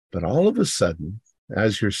 But all of a sudden,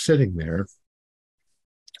 as you're sitting there,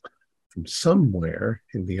 from somewhere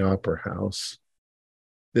in the opera house,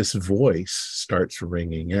 this voice starts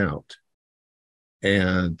ringing out.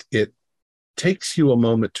 And it takes you a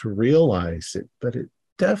moment to realize it, but it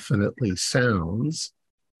definitely sounds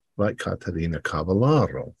like Caterina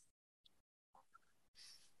Cavallaro.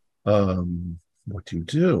 What do you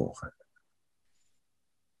do?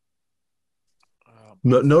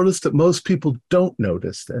 Notice that most people don't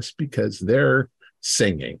notice this because they're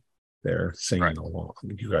singing. They're singing along.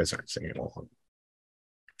 You guys aren't singing along.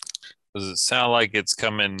 Does it sound like it's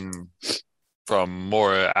coming from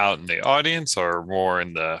more out in the audience or more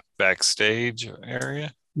in the backstage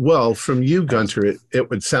area? Well, from you, Gunter, it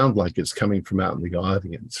would sound like it's coming from out in the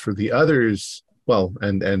audience. For the others, well,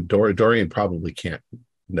 and Dorian probably can't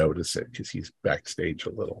notice it because he's backstage a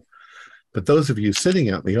little. But those of you sitting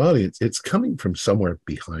out in the audience, it's coming from somewhere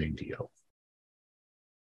behind you.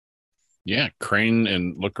 Yeah, crane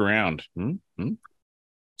and look around. Mm-hmm.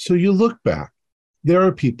 So you look back. There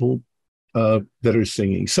are people that are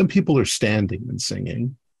singing. Some people are standing and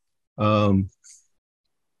singing. Look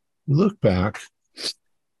back,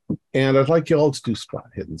 and I'd like you all to do spot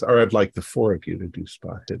hiddens, or I'd like the four of you to do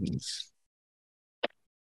spot hiddens.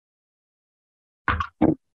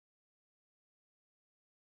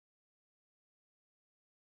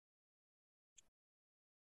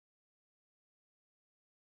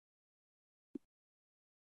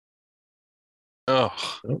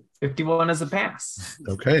 Oh, 51 is a pass.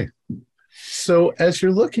 Okay. So as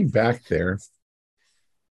you're looking back there,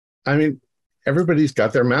 I mean, everybody's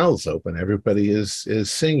got their mouths open. Everybody is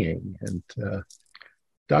singing. And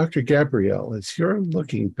Dr. Gabrielle, as you're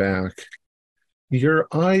looking back, your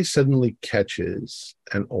eye suddenly catches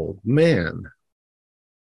an old man.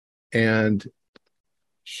 And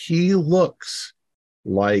he looks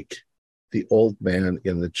like the old man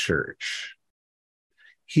in the church.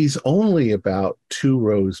 He's only about 2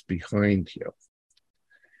 rows behind you.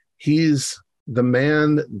 He's the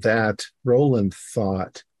man that Roland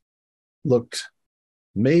thought looked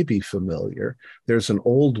maybe familiar. There's an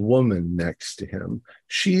old woman next to him.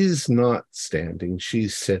 She's not standing,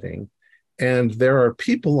 she's sitting. And there are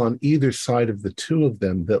people on either side of the two of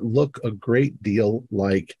them that look a great deal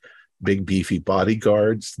like big beefy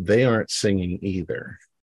bodyguards. They aren't singing either.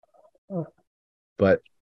 But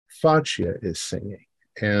Faccia is singing.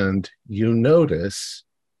 And you notice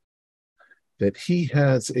that he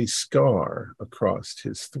has a scar across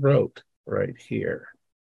his throat right here.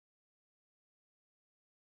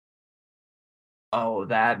 Oh,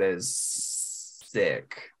 that is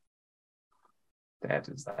sick. That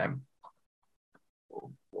is them.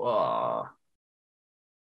 Whoa.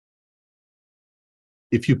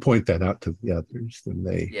 If you point that out to the others, then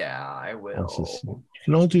they Yeah, I will. also see. You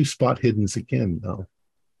can all do spot hiddens again, though.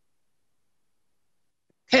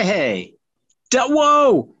 Hey,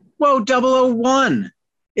 whoa, 001.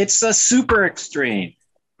 It's a super extreme.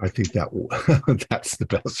 I think that that's the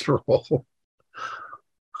best roll.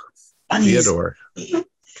 Bunnies. Theodore,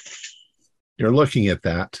 you're looking at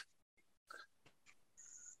that.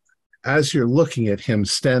 As you're looking at him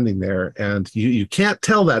standing there, and you can't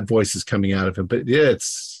tell that voice is coming out of him, but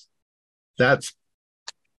that's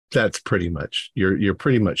pretty much, you're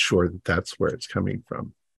pretty much sure that that's where it's coming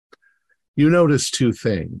from. You notice 2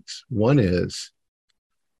 things. One is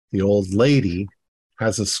the old lady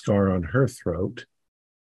has a scar on her throat.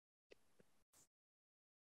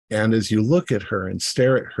 And as you look at her and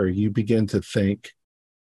stare at her, you begin to think,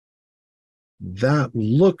 that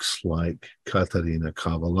looks like Caterina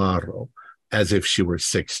Cavallaro, as if she were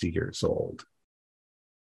 60 years old.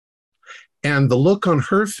 And the look on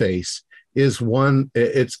her face is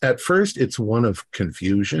at first it's one of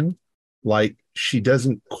confusion, like she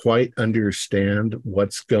doesn't quite understand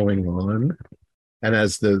what's going on. And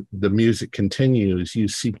as the music continues, you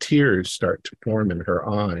see tears start to form in her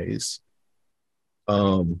eyes.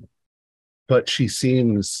 But she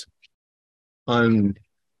seems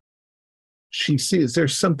she sees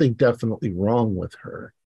there's something definitely wrong with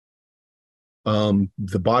her.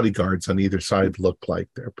 The bodyguards on either side look like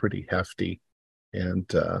they're pretty hefty and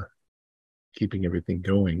keeping everything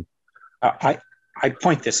going. I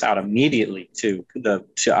point this out immediately to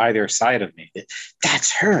either side of me.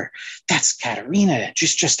 That's her. That's Katerina.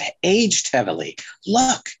 Just aged heavily.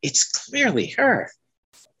 Look, it's clearly her.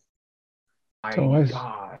 My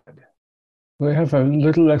God. We have a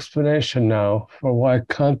little explanation now for why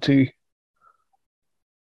Conti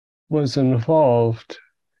was involved.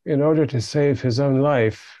 In order to save his own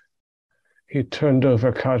life, he turned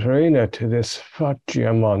over Katerina to this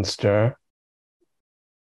Faccia monster,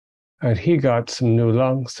 and he got some new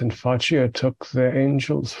lungs, and Faccia took the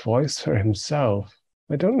angel's voice for himself.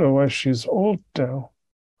 I don't know why she's old now.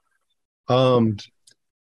 And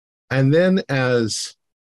then as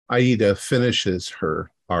Aida finishes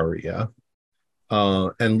her aria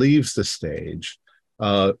and leaves the stage,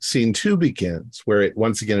 scene 2 begins, where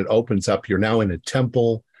once again it opens up. You're now in a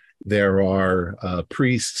temple. There are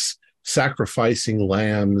priests sacrificing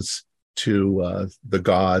lambs to the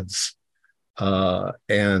gods,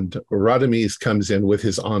 and Radames comes in with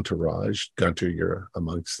his entourage. Gunter, you're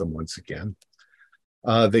amongst them once again.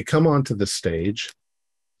 They come onto the stage,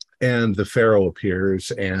 and the pharaoh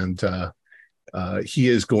appears, and he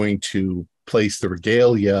is going to place the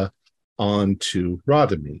regalia onto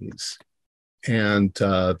Radames. And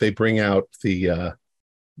they bring out the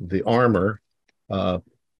armor,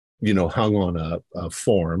 hung on a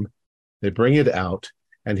form. They bring it out,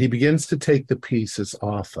 and he begins to take the pieces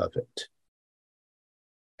off of it.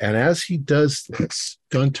 And as he does this,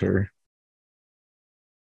 Gunter,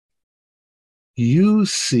 you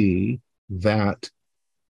see that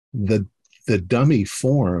the dummy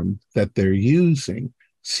form that they're using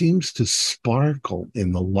seems to sparkle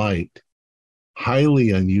in the light,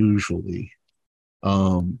 highly unusually.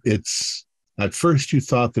 It's at first you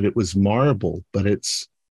thought that it was marble, but it's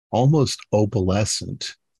almost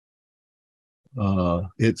opalescent.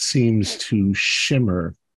 It seems to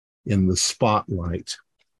shimmer in the spotlight.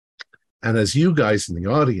 And as you guys in the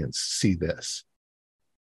audience see this,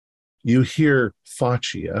 you hear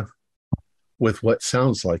Faccia with what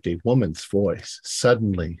sounds like a woman's voice.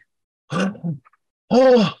 Suddenly,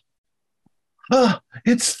 oh,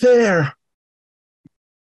 it's there.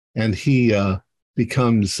 And he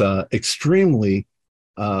becomes extremely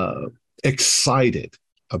excited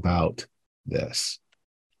about this.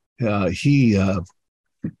 He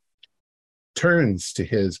turns to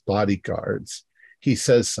his bodyguards. He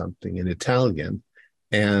says something in Italian,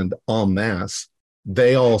 and en masse,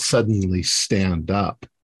 they all suddenly stand up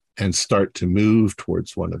and start to move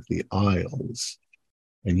towards one of the aisles.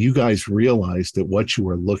 And you guys realize that what you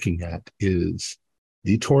are looking at is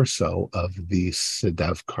the torso of the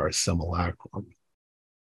Sedevkar simulacrum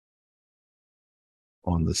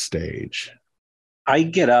on the stage. I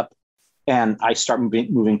get up and I start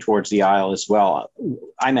moving towards the aisle as well.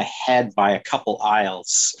 I'm ahead by a couple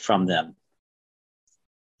aisles from them.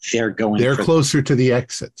 They're closer to the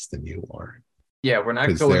exits than you are. Yeah, we're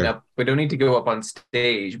not going up. We don't need to go up on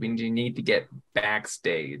stage. We need to get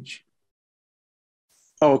backstage.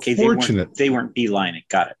 Oh, okay. They weren't beelining.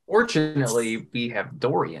 Got it. Fortunately, we have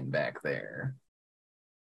Dorian back there.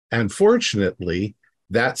 And fortunately,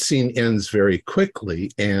 that scene ends very quickly.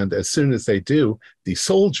 And as soon as they do, the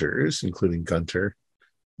soldiers, including Gunter,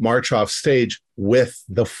 march off stage with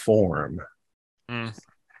the form. Mm.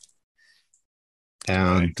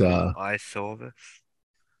 And I saw this.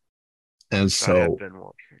 And so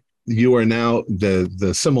you are now,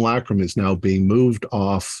 the simulacrum is now being moved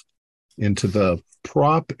off into the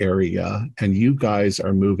prop area, and you guys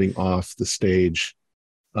are moving off the stage.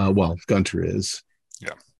 Well, Gunter is.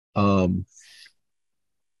 Yeah.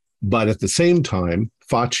 But at the same time,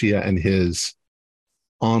 Faccia and his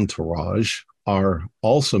entourage are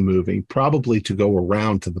also moving, probably to go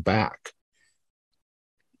around to the back.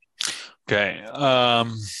 Okay. All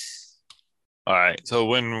right. So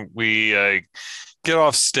when we get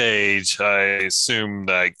off stage, I assume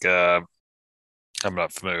like I'm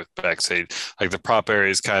not familiar with backstage. Like the prop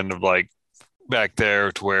area is kind of like back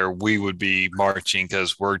there to where we would be marching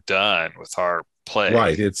because we're done with our play.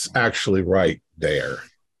 Right. It's actually right there.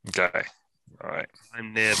 Okay. All right.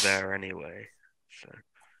 I'm near there anyway. So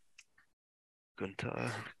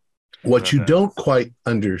Gunter. What you don't quite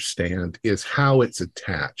understand is how it's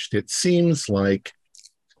attached. It seems like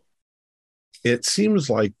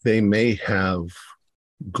they may have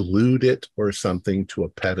glued it or something to a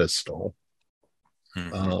pedestal.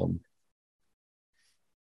 Mm-hmm.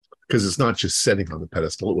 Because it's not just sitting on the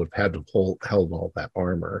pedestal. It would have had to held all that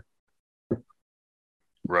armor.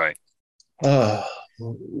 Right.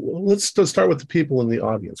 Let's start with the people in the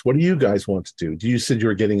audience. What do you guys want to do? You said you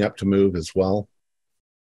were getting up to move as well?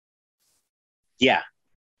 Yeah.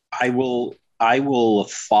 I will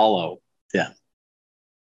follow them.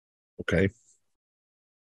 Okay.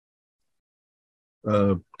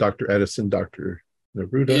 Dr. Edison, Dr.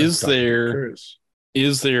 Neruda.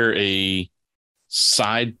 Is there a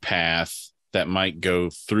side path that might go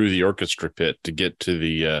through the orchestra pit to get to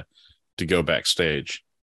the to go backstage?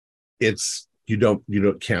 It's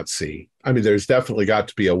you can't see. I mean, there's definitely got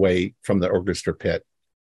to be a way from the orchestra pit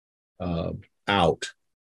out.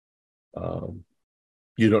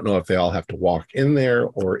 You don't know if they all have to walk in there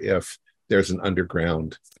or if there's an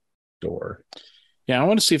underground door. Yeah, I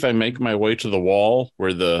want to see if I make my way to the wall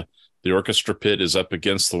where the orchestra pit is up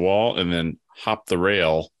against the wall, and then hop the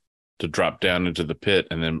rail to drop down into the pit,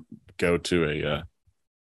 and then go to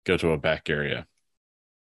a back area.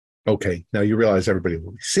 Okay, now you realize everybody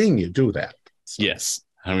will be seeing you do that. So. Yes,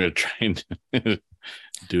 I'm going to try and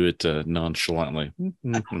do it nonchalantly.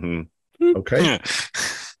 Okay.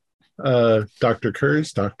 Dr.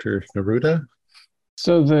 Kurz, Dr. Neruda.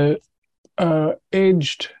 So the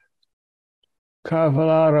aged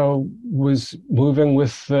Cavallaro was moving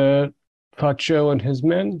with Faccio and his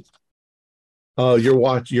men.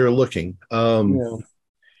 You're looking. Yeah.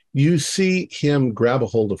 You see him grab a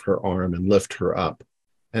hold of her arm and lift her up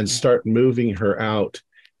and start moving her out.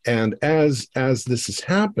 And as this is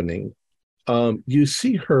happening, you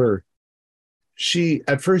see her.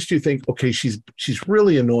 At first you think, okay, she's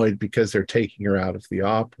really annoyed because they're taking her out of the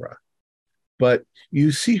opera. But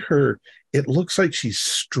you see her, it looks like she's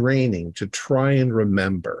straining to try and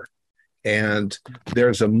remember. And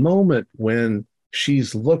there's a moment when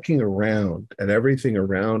she's looking around at everything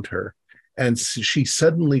around her, and she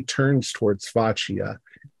suddenly turns towards Faccia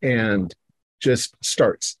and just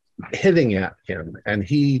starts hitting at him. And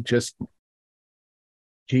he just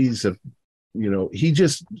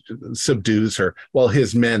subdues her while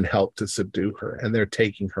his men help to subdue her, and they're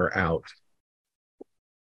taking her out.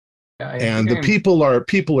 And the people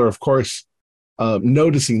are of course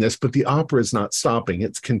noticing this, but the opera is not stopping;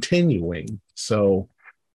 it's continuing. So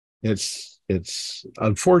it's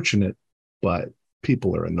unfortunate but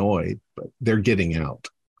people are annoyed, but they're getting out.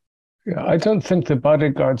 Yeah, I don't think the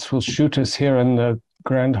bodyguards will shoot us here in the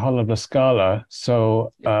Grand Hall of La Scala.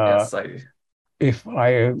 So Yes, if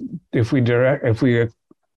we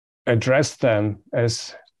address them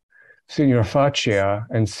as Signor Faccia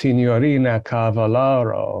and Signorina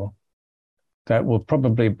Cavallaro, that will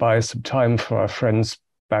probably buy some time for our friends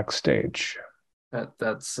backstage.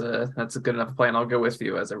 that's a good enough plan. I'll go with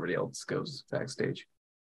you as everybody else goes backstage.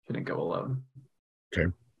 Shouldn't go alone.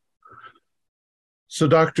 Okay. So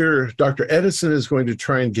Dr. Edison is going to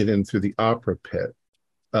try and get in through the opera pit.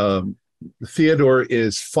 Theodore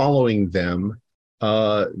is following them.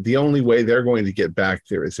 The only way they're going to get back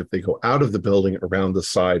there is if they go out of the building around the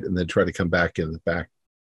side and then try to come back in the back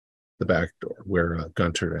door where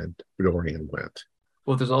Gunter and Orient went.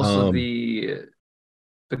 Well, there's also the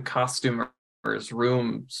costumer's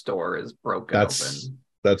room store is broken open.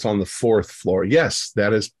 That's on the 4th floor. Yes,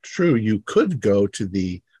 that is true. You could go to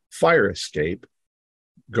the fire escape,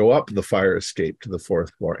 go up the fire escape to the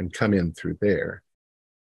 4th floor and come in through there.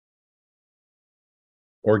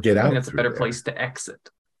 Or get out. I think that's a better place to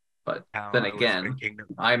exit. But then again,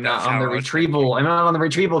 I'm not on the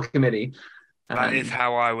retrieval committee. That is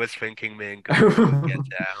how I was thinking me and Gunter get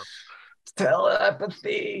down.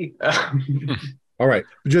 Telepathy. All right.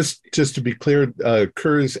 Just to be clear,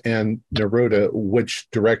 Kurz and Neruda, which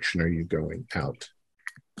direction are you going out?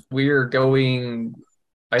 We're going,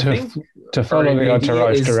 I think, to follow the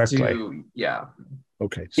entourage directly. Yeah.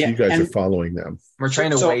 Okay. So you guys are following them. We're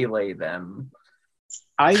trying to waylay them.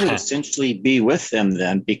 I would essentially be with them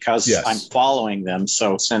then because I'm following them.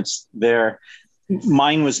 So since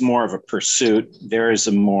mine was more of a pursuit, there is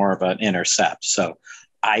more of an intercept. So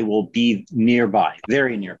I will be nearby,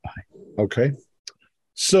 very nearby. Okay.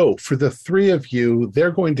 So for the 3 of you,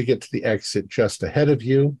 they're going to get to the exit just ahead of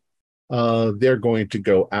you. They're going to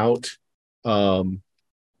go out.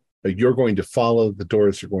 You're going to follow. The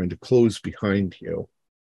doors are going to close behind you.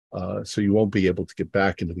 So you won't be able to get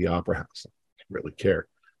back into the opera house. I don't really care.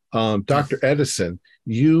 Dr. Edison,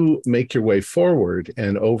 you make your way forward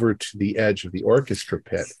and over to the edge of the orchestra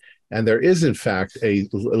pit. And there is, in fact, a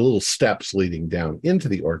little steps leading down into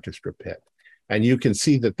the orchestra pit. And you can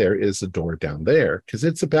see that there is a door down there because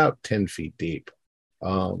it's about 10 feet deep.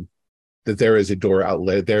 That there is a door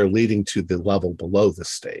outlet there leading to the level below the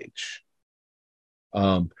stage.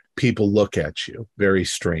 People look at you very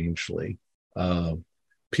strangely.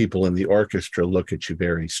 People in the orchestra look at you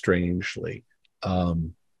very strangely.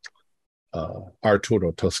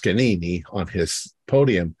 Arturo Toscanini on his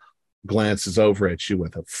podium glances over at you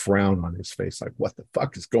with a frown on his face, like, what the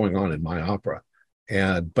fuck is going on in my opera?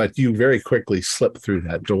 But you very quickly slip through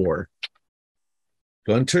that door.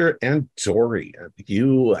 Gunter and Dorian,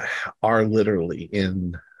 you are literally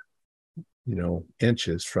in,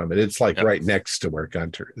 inches from it. It's like right next to where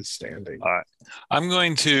Gunter is standing. All right. I'm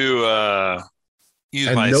going to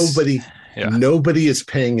use nobody is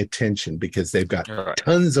paying attention because they've got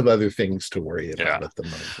tons of other things to worry about at the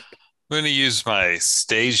moment. I'm going to use my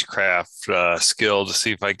stagecraft skill to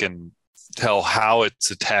see if I can tell how it's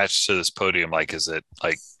attached to this podium. Like, is it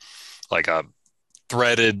like a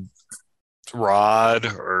threaded rod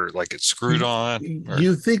or like it's screwed on?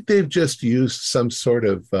 You think they've just used some sort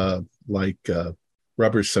of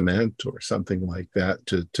rubber cement or something like that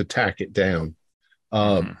to tack it down.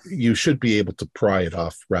 You should be able to pry it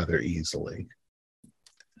off rather easily.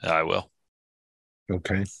 I will.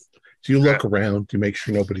 Okay. So you look around, you make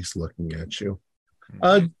sure nobody's looking at you.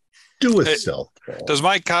 Do a stealth roll. Does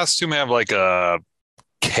my costume have like a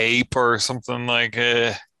cape or something like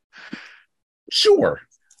it? Sure.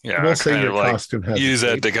 Yeah, we'll say your costume has use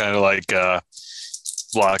that to kind of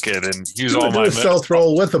block it and use all my stealth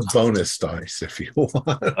roll with a bonus dice if you want.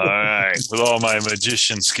 All right, with all my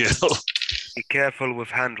magician skill. Be careful with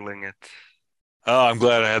handling it. Oh, I'm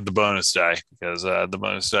glad I had the bonus die because the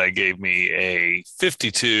bonus die gave me a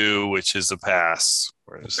 52, which is a pass.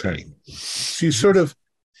 Okay. So you sort of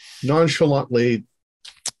nonchalantly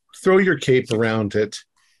throw your cape around it,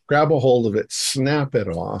 grab a hold of it, snap it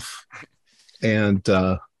off, and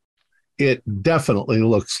it definitely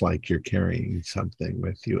looks like you're carrying something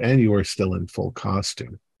with you, and you are still in full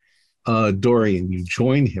costume. Dorian, you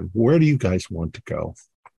join him. Where do you guys want to go?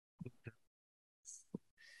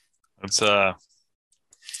 Let's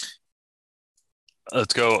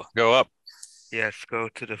go up. Yes, go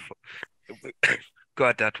to the go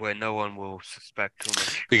out that way. No one will suspect too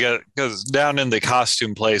much. Because down in the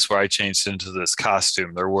costume place where I changed into this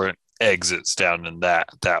costume, there weren't exits down in that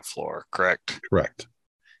floor. Correct.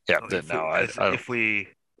 Yeah. So if we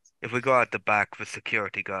go out the back, the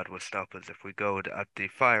security guard will stop us. If we go at the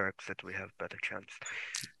fire exit, we have better chance.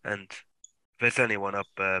 And there's anyone up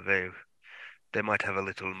there, they might have a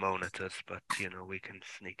little moan at us, but we can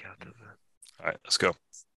sneak out of there. All right, let's go.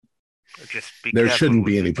 Just be There careful shouldn't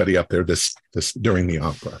be with it. anybody up there this during the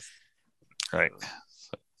opera. All right.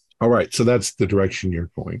 All right, so that's the direction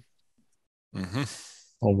you're going. Mm-hmm.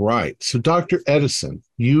 All right, so Dr. Edison,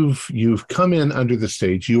 you've come in under the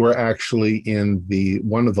stage. You are actually in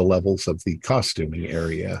one of the levels of the costuming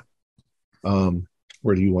area.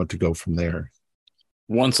 Where do you want to go from there?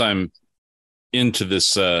 Once I'm into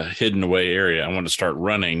this hidden away area, I want to start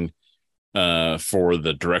running for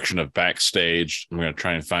the direction of backstage. I'm going to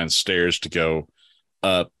try and find stairs to go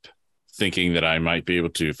up, thinking that I might be able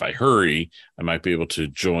to, if I hurry, I might be able to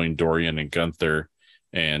join Dorian and Gunther,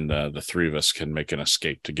 and the three of us can make an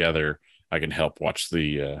escape together. I can help watch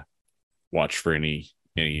for anybody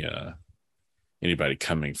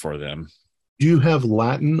coming for them. Do you have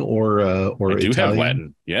Latin or I do Italian? have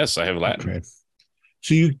Latin. Yes, I have Latin. Okay.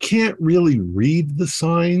 So you can't really read the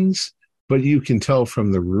signs, but you can tell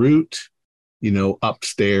from the route,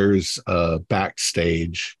 upstairs,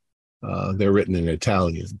 backstage. They're written in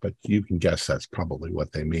Italian, but you can guess that's probably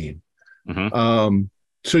what they mean. Mm-hmm.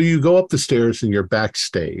 So you go up the stairs and you're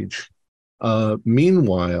backstage.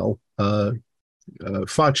 Meanwhile,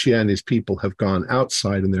 Faccia and his people have gone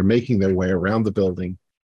outside and they're making their way around the building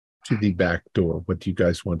to the back door. What do you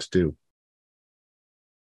guys want to do?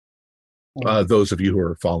 Those of you who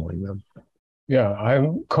are following them. Yeah,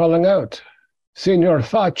 I'm calling out, Signor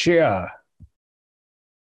Faccia.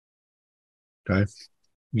 Okay.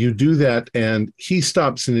 You do that, and he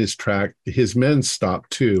stops in his track. His men stop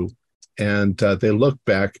too, and they look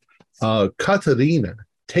back. Caterina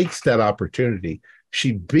takes that opportunity.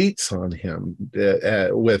 She beats on him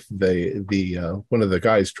with the one of the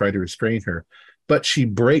guys trying to restrain her, but she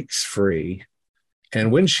breaks free. And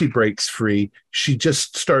when she breaks free, she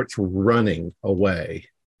just starts running away.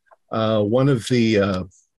 One of the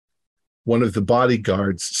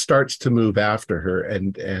bodyguards starts to move after her,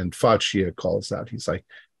 and Faccia calls out. He's like,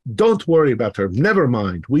 "Don't worry about her. Never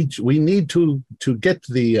mind. We need to get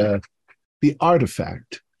the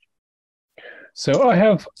artifact." So I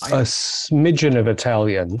have a smidgen of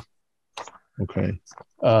Italian. Okay.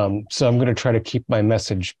 So I'm going to try to keep my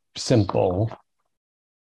message simple.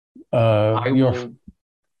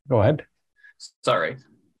 Go ahead. Sorry.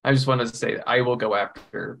 I just wanted to say that I will go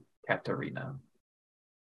after Katerina.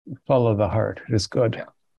 Follow the heart. It is good.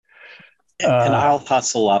 Yeah. And I'll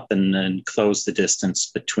hustle up and close the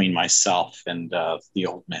distance between myself and the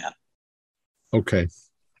old man. Okay.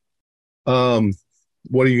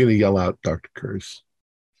 What are you going to yell out, Dr. Kurz?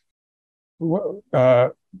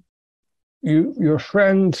 Your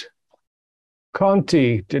friend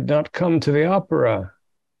Conti did not come to the opera.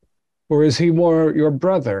 Or is he more your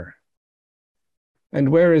brother? And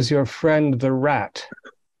where is your friend the rat?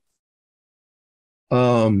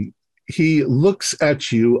 He looks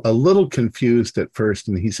at you a little confused at first,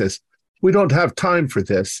 and he says, "We don't have time for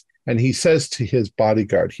this." And he says to his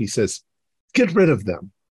bodyguard, he says, "Get rid of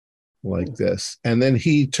them," like this. And then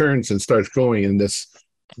he turns and starts going, and this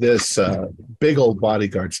big old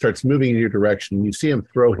bodyguard starts moving in your direction. And you see him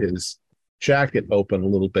throw his jacket open a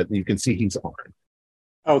little bit, and you can see he's armed.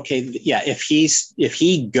 Okay, yeah. If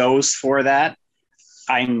he goes for that,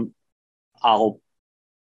 I'll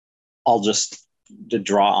just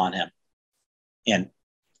draw on him and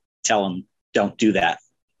tell him don't do that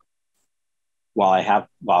while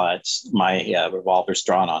it's my revolver's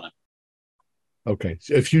drawn on him. Okay,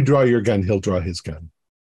 so if you draw your gun, he'll draw his gun.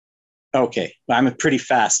 Okay, I'm a pretty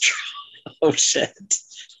fast. Oh shit.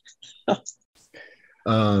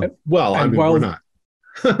 We're not.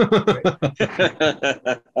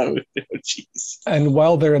 Oh, geez. And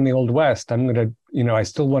while they're in the Old West, I'm going to, I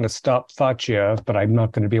still want to stop Faccia, but I'm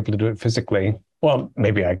not going to be able to do it physically. Well,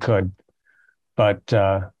 maybe I could, but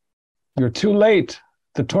you're too late.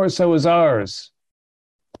 The torso is ours.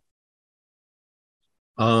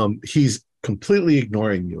 He's completely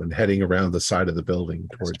ignoring you and heading around the side of the building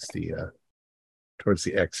towards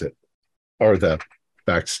the exit or the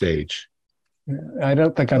backstage. I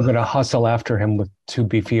don't think I'm going to hustle after him with two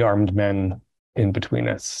beefy armed men in between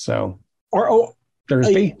us. So,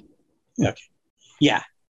 Thursby. Okay. Yeah.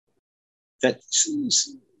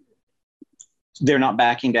 They're not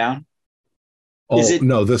backing down.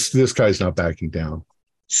 No, this guy's not backing down.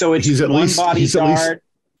 So it's he's at one least, bodyguard.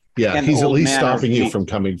 He's at least stopping you from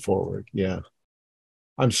coming forward. Yeah.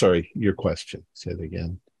 I'm sorry. Your question. Say it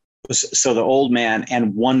again. So the old man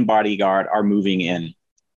and one bodyguard are moving in.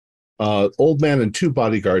 Old man and two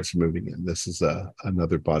bodyguards are moving in. This is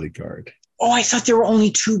another bodyguard. Oh, I thought there were only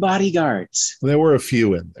two bodyguards. There were a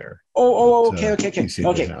few in there.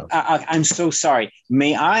 Okay. I'm so sorry.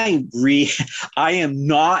 May I I am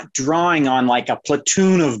not drawing on like a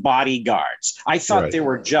platoon of bodyguards. I thought there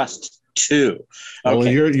were just two. Okay. Well,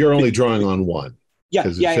 you're only drawing on one. Yeah,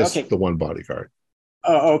 because it's just the one bodyguard.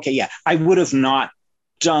 Okay, yeah. I would have not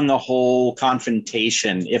done the whole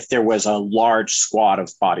confrontation if there was a large squad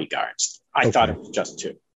of bodyguards. I thought it was just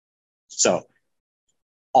two. So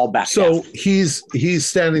I'll back down. So he's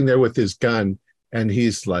standing there with his gun and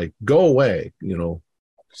he's like, go away,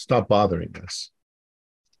 stop bothering us.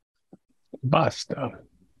 Basta.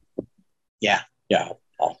 Yeah.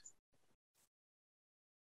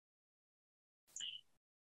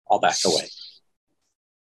 I'll back away.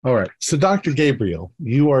 All right. So Dr. Gabriel,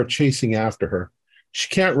 you are chasing after her. She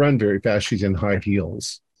can't run very fast. She's in high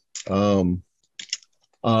heels.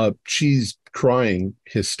 She's crying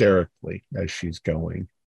hysterically as she's going.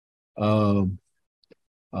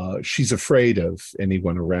 She's afraid of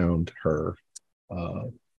anyone around her,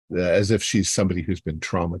 as if she's somebody who's been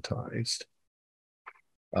traumatized.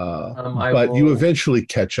 But you eventually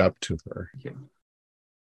catch up to her. Yeah.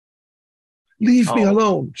 Leave me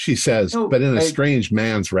alone, she says, but in a strange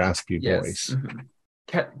man's raspy voice.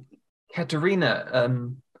 Mm-hmm. Katerina,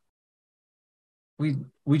 we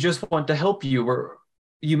just want to help you.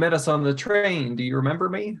 You met us on the train. Do you remember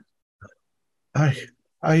me? I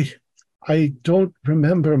don't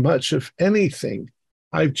remember much of anything.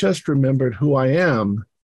 I've just remembered who I am.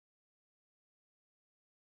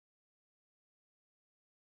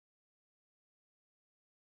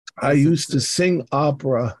 I used to sing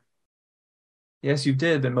opera. Yes, you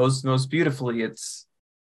did, and most beautifully. It's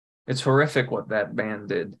horrific what that band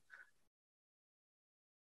did.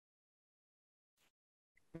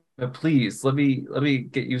 But please, let me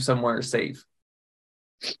get you somewhere safe.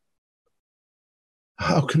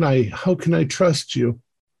 How can I trust you?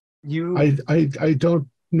 I don't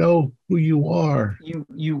know who you are.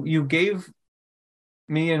 You gave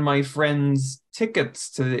me and my friends tickets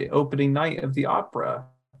to the opening night of the opera.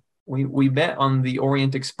 We met on the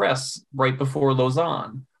Orient Express right before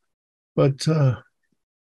Lausanne. But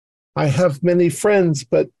I have many friends,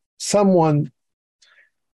 but someone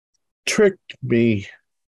tricked me.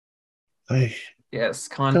 Yes,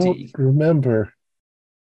 Conti. Don't remember.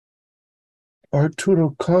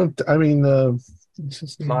 Arturo Conti.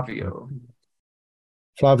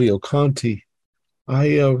 Flavio Conti.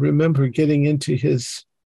 I remember getting into his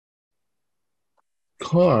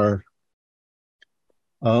car.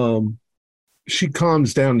 She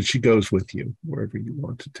calms down and she goes with you wherever you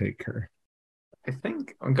want to take her. I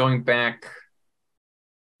think I'm going back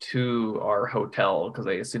to our hotel because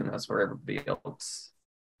I assume that's where everybody else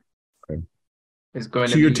is going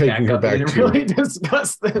to be. So you're taking her back. We didn't really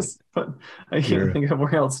discuss this, but I can't think of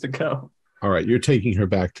where else to go. All right, you're taking her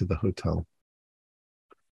back to the hotel.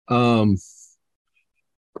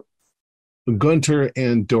 Gunter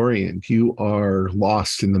and Dorian, you are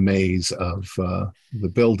lost in the maze of the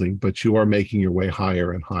building, but you are making your way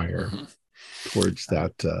higher and higher towards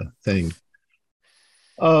that thing.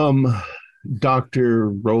 Dr.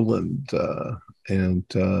 Roland and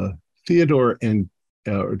Theodore and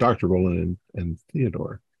Dr. Roland and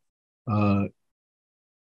Theodore,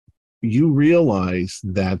 you realize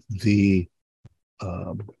that the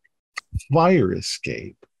fire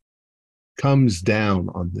escape comes down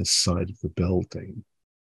on this side of the building.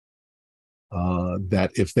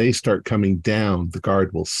 That if they start coming down, the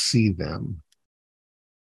guard will see them,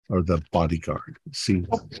 or the bodyguard will see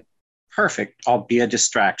them. Perfect. I'll be a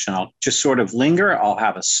distraction. I'll just sort of linger. I'll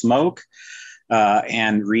have a smoke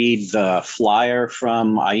and read the flyer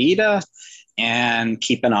from Aida and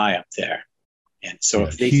keep an eye up there. And so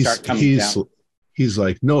if they start coming down, he's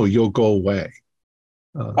like, "No, you'll go away."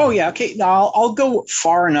 Okay. I'll go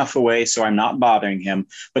far enough away so I'm not bothering him,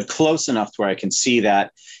 but close enough to where I can see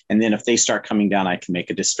that. And then if they start coming down, I can make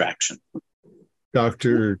a distraction.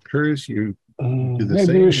 Dr. Kurz, you do the maybe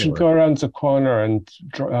same? We should go around the corner and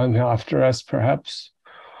draw after us, perhaps.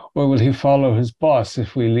 Or will he follow his boss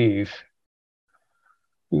if we leave?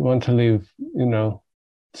 We want to leave,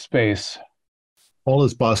 space. All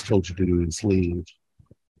his boss told you to do is leave.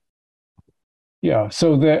 Yeah,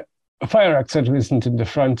 so the fire exit isn't in the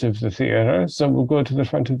front of the theater, so we'll go to the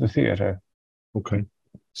front of the theater. Okay.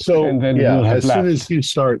 So and then we'll have as soon as you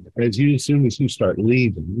start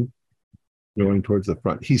leaving, going towards the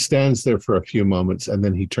front, he stands there for a few moments and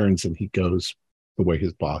then he turns and he goes the way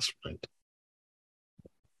his boss went.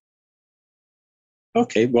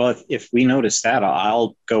 Okay, well, if we notice that,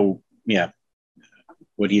 I'll go. Yeah.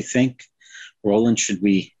 What do you think, Roland? Should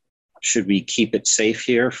we keep it safe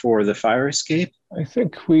here for the fire escape? I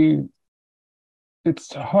think we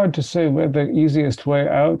it's hard to say where the easiest way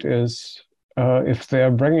out is if they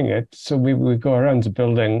are bringing it. So we go around the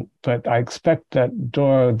building, but I expect that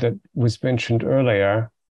door that was mentioned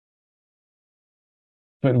earlier.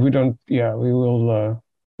 But we don't. Yeah, we will.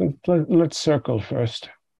 Let's circle first.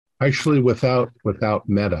 Actually, without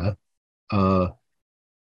meta,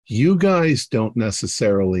 you guys don't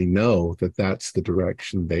necessarily know that that's the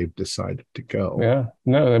direction they've decided to go. Yeah,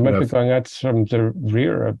 no, they might be going out from the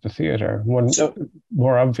rear of the theater.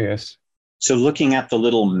 More obvious. So looking at the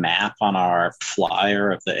little map on our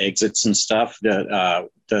flyer of the exits and stuff,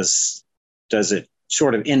 does it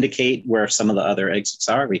sort of indicate where some of the other exits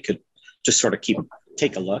are? We could just sort of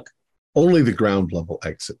take a look. Only the ground level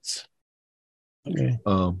exits. Okay.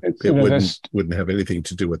 It wouldn't have anything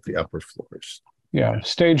to do with the upper floors. Yeah,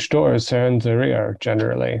 stage doors are in the rear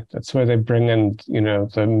generally. That's where they bring in,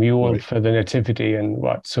 the mule for the nativity and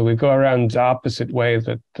what. So we go around the opposite way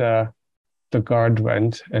that the guard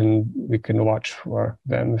went, and we can watch for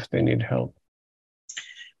them if they need help.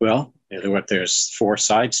 Well, there's 4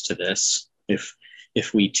 sides to this. If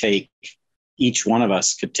we each one of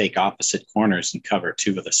us could take opposite corners and cover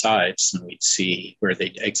 2 of the sides, and we'd see where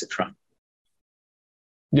they'd exit from.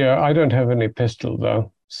 Yeah, I don't have any pistol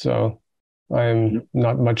though, so I'm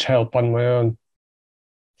not much help on my own.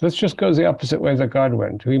 Let's just go the opposite way the guard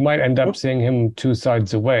went. We might end up seeing him 2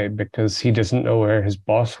 sides away because he doesn't know where his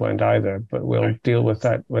boss went either, but we'll deal with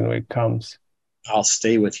that when it comes. I'll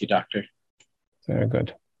stay with you, Doctor. Very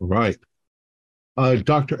good. Right.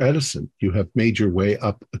 Dr. Edison, you have made your way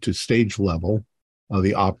up to stage level.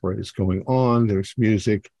 The opera is going on. There's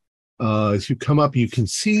music. As you come up, you can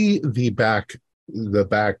see the back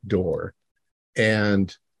door,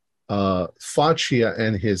 and Faccia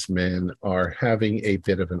and his men are having a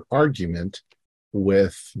bit of an argument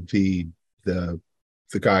with the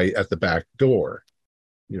guy at the back door.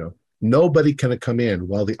 Nobody can come in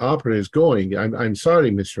while the opera is going. I'm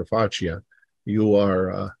sorry, Mr. Faccia, you are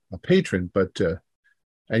a patron, but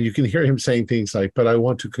and you can hear him saying things like, "But I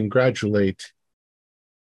want to congratulate,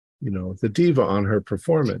 the diva on her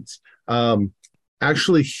performance."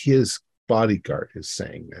 Actually, his bodyguard is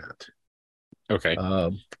saying that. Okay.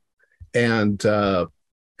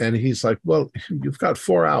 And he's like, "Well, you've got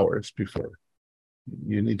 4 hours before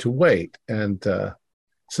you need to wait." And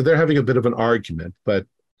so they're having a bit of an argument, but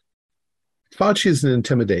Fauci isn't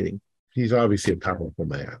intimidating. He's obviously a powerful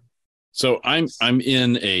man. So I'm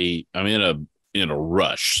in a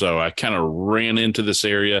rush. So I kind of ran into this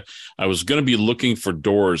area. I was going to be looking for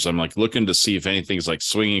doors. I'm like looking to see if anything's like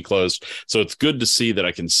swinging closed. So it's good to see that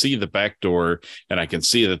I can see the back door, and I can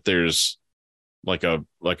see that there's like a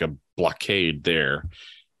blockade there.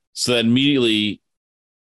 So that immediately,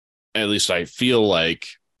 at least I feel like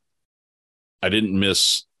I didn't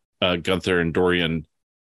miss Gunther and Dorian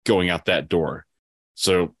going out that door.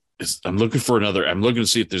 So I'm looking to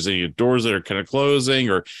see if there's any doors that are kind of closing,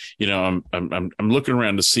 or I'm looking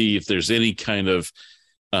around to see if there's any kind of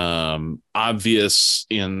obvious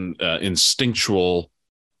instinctual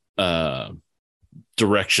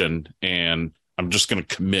direction, and I'm just going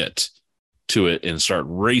to commit to it and start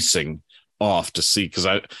racing off to see, because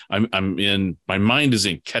I'm in, my mind is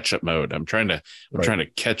in catch-up mode. I'm trying to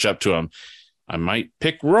catch up to him. I might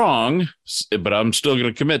pick wrong, but I'm still going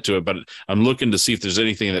to commit to it. But I'm looking to see if there's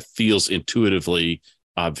anything that feels intuitively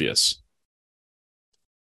obvious.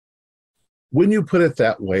 When you put it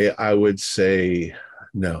that way, I would say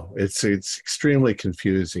no. It's extremely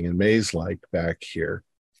confusing and maze-like back here.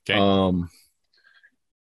 Okay.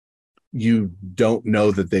 You don't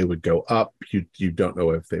know that they would go up. You don't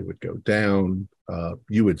know if they would go down.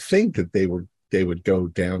 You would think that they would go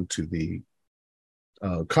down to the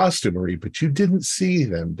costumery, but you didn't see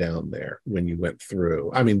them down there when you went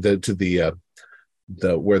through. I mean, to the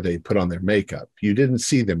where they put on their makeup. You didn't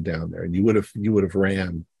see them down there, and you would have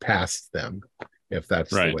ran past them if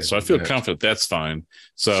that's right. The way so I feel confident that's fine.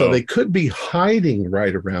 So they could be hiding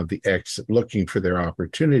right around the exit, looking for their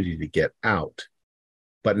opportunity to get out.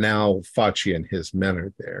 But now Faccia and his men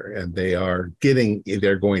are there, and they're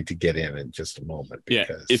going to get in just a moment.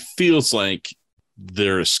 Because it feels like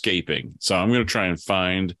they're escaping. So I'm going to try and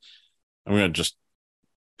I'm going to just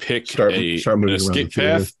pick an escape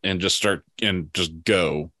path and just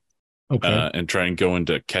go. Okay. And try and go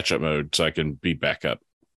into catch-up mode so I can be back up.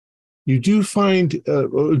 You do find,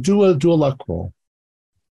 do a luck roll.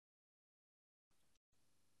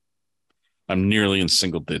 I'm nearly in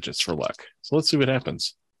single digits for luck. So let's see what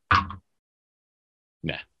happens.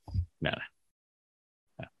 Nah.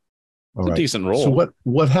 It's a decent roll. So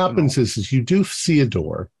what happens is you do see a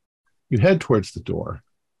door. You head towards the door,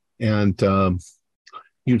 and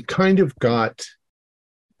you've kind of got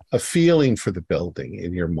a feeling for the building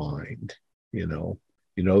in your mind.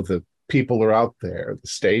 The people are out there, the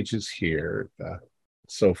stage is here,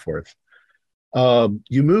 so forth.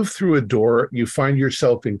 You move through a door, you find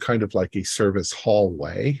yourself in kind of like a service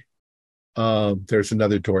hallway. There's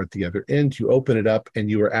another door at the other end. You open it up, and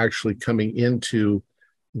you are actually coming into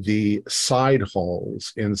the side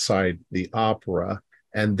halls inside the opera,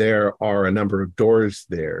 and there are a number of doors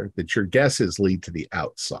there that your guesses lead to the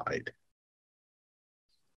outside.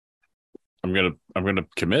 I'm gonna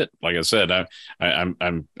commit. Like I said,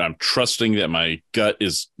 I'm trusting that my gut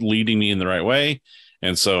is leading me in the right way,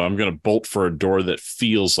 and so I'm gonna bolt for a door that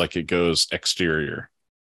feels like it goes exterior.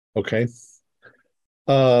 Okay.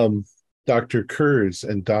 Dr. Kurz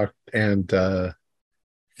and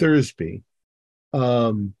Thursby,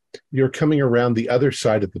 you're coming around the other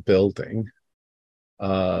side of the building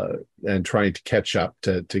and trying to catch up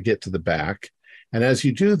to get to the back. And as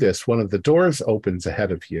you do this, one of the doors opens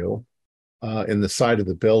ahead of you in the side of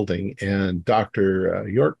the building, and Dr.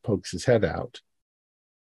 York pokes his head out.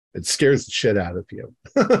 It scares the shit out of you.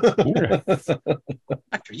 Dr.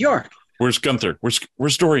 York. Where's Gunther?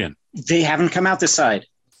 Where's Dorian? They haven't come out this side.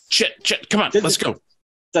 Shit, come on, let's go.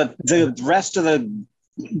 The rest of the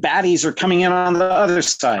baddies are coming in on the other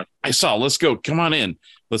side. Let's go. Come on in.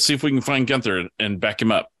 Let's see if we can find Gunther and back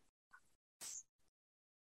him up.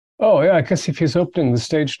 Oh, yeah, I guess if he's opening the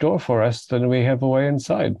stage door for us, then we have a way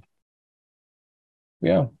inside.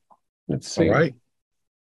 Yeah, let's see. All right.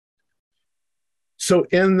 So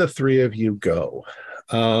in the three of you go.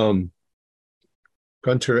 Gunter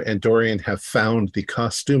and Dorian have found the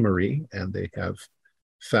costumery, and they have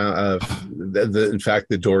found, in fact,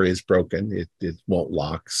 the door is broken. It won't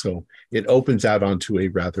lock. So it opens out onto a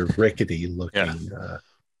rather rickety looking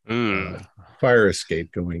fire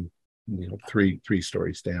escape going, three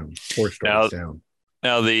stories down, 4 stories down.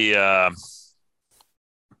 Now the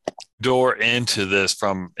door into this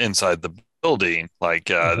from inside the building, like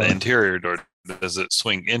the interior door, does it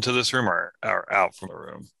swing into this room or out from the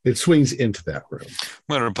room? It swings into that room.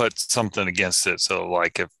 I'm going to put something against it, so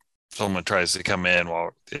like if someone tries to come in,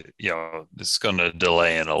 it's going to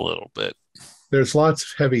delay in a little bit. There's lots of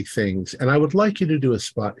heavy things, and I would like you to do a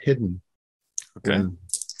spot hidden. Okay.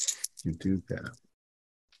 You do that.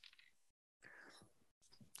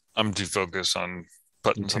 I'm too focused on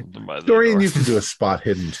putting something by the Dorian, door. you can do a spot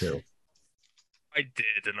hidden too. I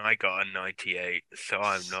did, and I got a 98, so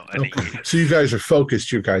I'm not any use. So you guys are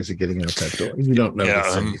focused. You guys are getting out that door. You don't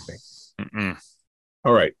notice anything.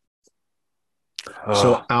 All right.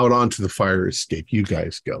 So out onto the fire escape, you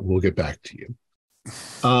guys go. We'll get back to you.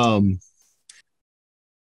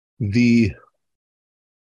 The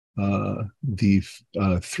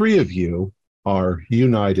three of you are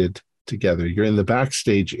united together. You're in the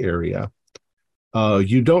backstage area.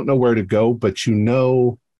 You don't know where to go, but you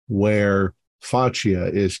know where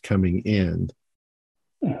Faccia is coming in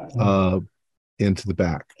into the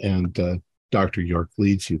back, and Dr. York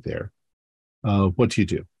leads you there. What do you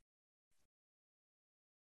do?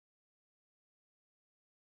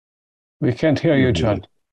 We can't hear you, John.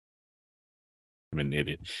 I'm an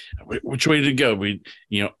idiot. Which way to go?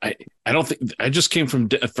 I don't think I just came from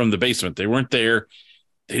the basement. They weren't there.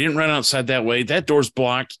 They didn't run outside that way. That door's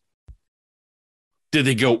blocked. Did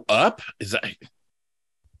they go up? Is that?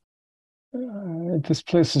 This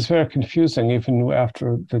place is very confusing, even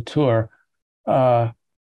after the tour. I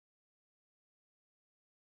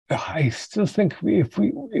still think if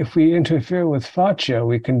we interfere with Faccia,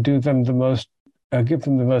 we can do them give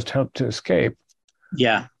them the most help to escape.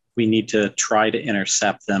 Yeah, we need to try to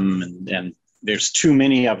intercept them, and there's too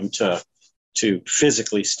many of them to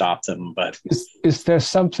physically stop them. But is there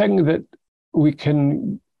something that we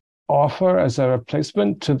can offer as a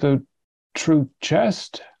replacement to the true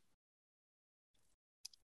chest?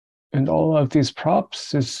 And all of these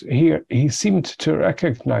props he seemed to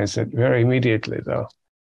recognize it very immediately, though.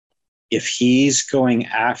 If he's going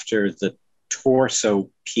after the torso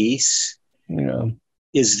piece,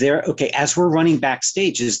 is there as we're running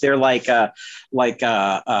backstage, is there like a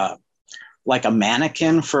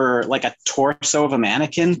mannequin for like a torso of a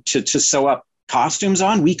mannequin to sew up costumes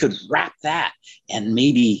on? We could wrap that and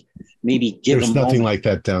maybe give There's them nothing like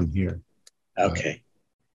that down here. Okay.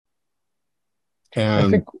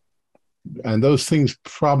 And those things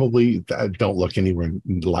probably don't look anywhere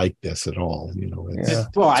like this at all.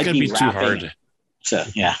 Well, it's going to be too hard. So,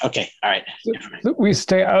 yeah. Okay. All right. We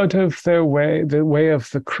stay out of their way, the way of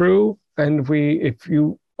the crew. And if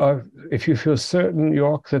you feel certain,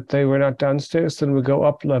 York, that they were not downstairs, then we go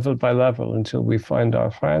up level by level until we find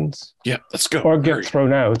our friends. Yeah, let's go. Or get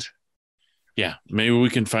thrown out. Yeah, maybe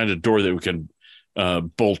we can find a door that we can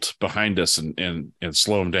bolt behind us and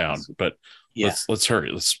slow them down. But let's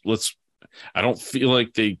hurry. Let's. I don't feel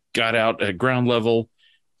like they got out at ground level.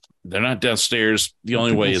 They're not downstairs. The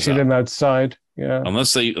only way is see up. them outside. Yeah.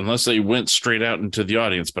 Unless they went straight out into the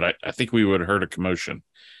audience, but I think we would have heard a commotion.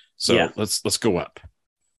 So let's go up.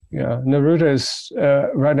 Yeah, Neruda's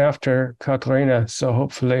right after Katerina, so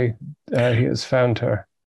hopefully he has found her.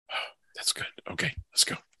 That's good. Okay, let's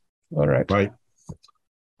go. All right. Right.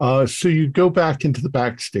 So you go back into the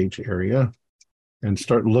backstage area and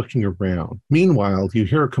start looking around. Meanwhile, you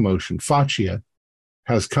hear a commotion. Faccia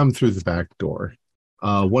has come through the back door.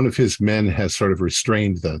 One of his men has sort of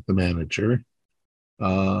restrained the manager.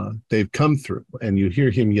 They've come through, and you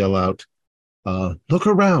hear him yell out, look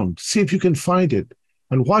around, see if you can find it.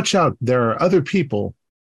 And watch out, there are other people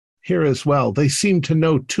here as well. They seem to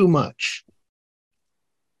know too much.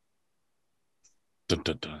 Dun,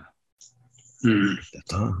 dun, dun.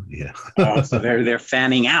 Yeah. So they're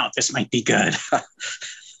fanning out. This might be good.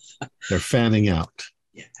 They're fanning out.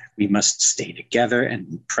 Yeah, we must stay together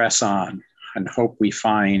and press on and hope we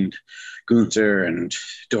find Gunther and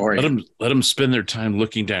Dorian. Let them spend their time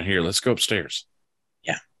looking down here. Let's go upstairs.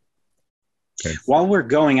 Yeah. Okay. While we're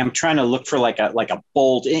going, I'm trying to look for like a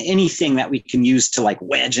bolt, anything that we can use to like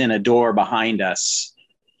wedge in a door behind us.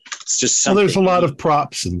 It's just something. Well, there's a lot of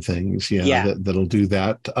props and things, that'll do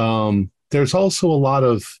that. There's also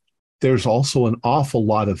an awful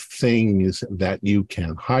lot of things that you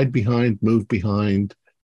can hide behind, move behind,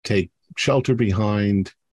 take shelter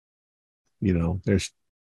behind.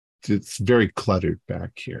 It's very cluttered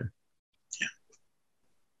back here.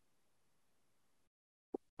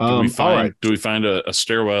 Do we find a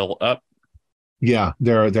stairwell up? Yeah,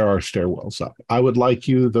 there are stairwells up. I would like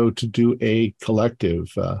you though to do a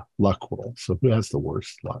collective luck roll. So who has the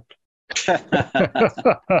worst luck?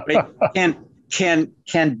 Wait, can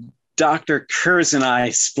Dr. Kurz and I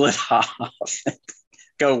split off and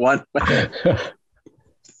go one way?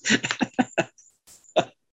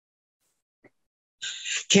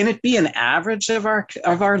 Can it be an average of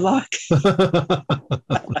our luck?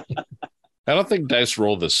 I don't think dice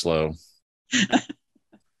roll this slow.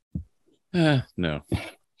 No.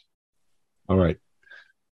 All right.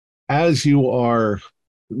 As you are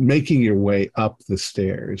making your way up the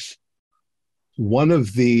stairs, one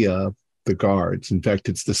of the guards, in fact,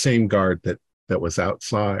 it's the same guard that was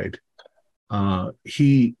outside,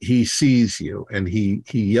 he sees you and he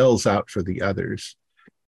yells out for the others.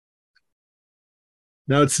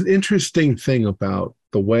 Now, it's an interesting thing about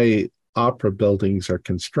the way opera buildings are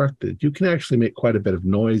constructed. You can actually make quite a bit of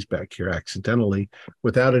noise back here accidentally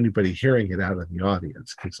without anybody hearing it out in the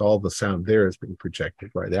audience, because all the sound there is being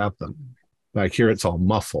projected right at them. Back here, it's all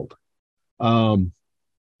muffled.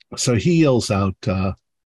 So he yells out, there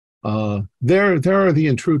are the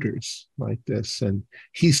intruders, like this, and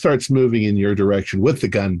he starts moving in your direction with the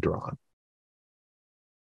gun drawn.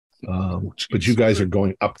 But you guys are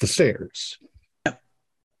going up the stairs.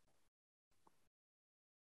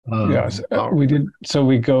 Yes, we did. So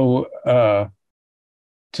we go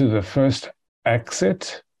to the first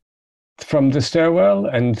exit from the stairwell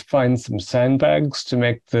and find some sandbags to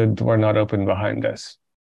make the door not open behind us.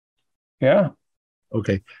 Yeah.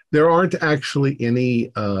 Okay. There aren't actually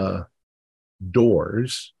any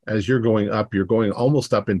doors. As you're going up, you're going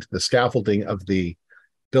almost up into the scaffolding of the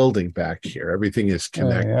building back here. Everything is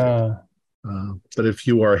connected. But if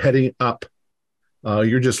you are heading up,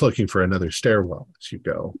 you're just looking for another stairwell as you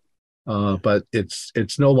go. But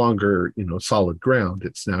it's no longer, solid ground.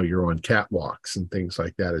 It's now you're on catwalks and things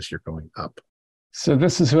like that as you're going up. So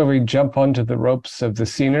this is where we jump onto the ropes of the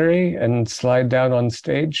scenery and slide down on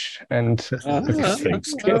stage and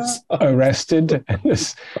get arrested. And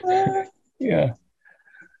this, yeah.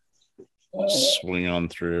 Swing on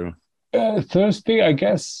through. Thursday, I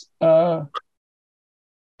guess. They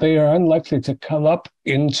are unlikely to come up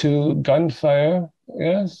into gunfire,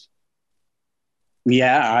 yes?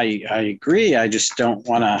 Yeah, I agree. I just don't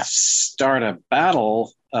want to start a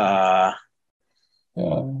battle. Yeah,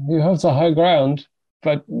 you have the high ground,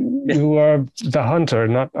 but you are the hunter,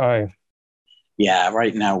 not I. Yeah,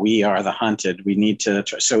 right now we are the hunted. We need to.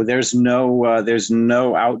 So there's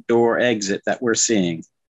no outdoor exit that we're seeing.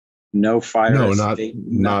 No fire. No,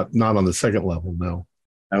 not on the second level. No.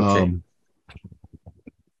 Okay.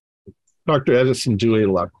 Dr. Edison, do a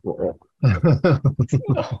luck roll. I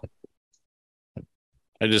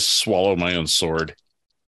just swallow my own sword.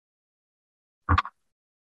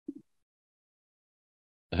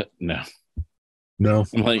 No.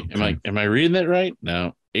 Am I reading that right?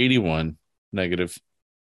 No. 81 negative.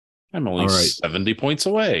 I'm only 70 points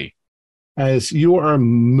away. As you are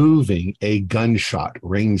moving, a gunshot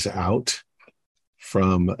rings out,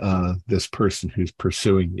 from this person who's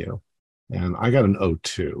pursuing you. And I got an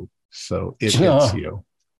O2, so it hits you.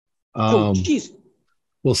 Jeez.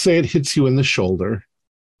 We'll say it hits you in the shoulder,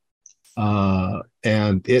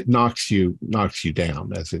 and it knocks you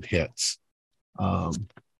down as it hits.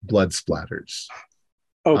 Blood splatters.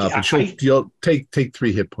 Okay, but you'll take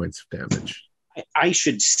 3 hit points of damage. I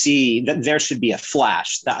should see that there should be a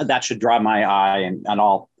flash that should draw my eye, and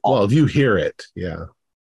all. Well, you hear it, yeah.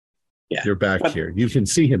 You're back but, here. You can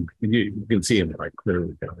see him. You can see him like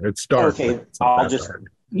clearly down there. It's dark. Okay, it's I'll just. Dark.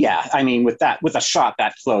 Yeah, I mean, with a shot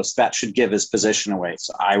that close, that should give his position away.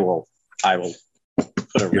 So I will put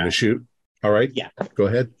a. You're gonna shoot. All right. Yeah. Go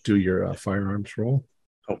ahead. Do your firearms roll.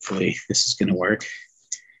 Hopefully, this is gonna work.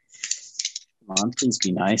 Come on, please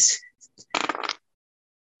be nice.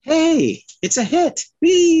 Hey, it's a hit.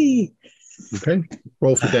 Whee! Okay.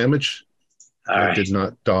 Roll for damage. All right. Did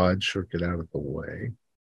not dodge or get out of the way.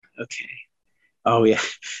 Okay. Oh, yeah.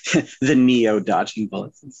 The Neo dodging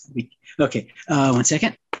bullets. Okay. 1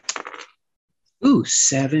 second. Ooh,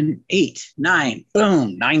 7, 8, 9.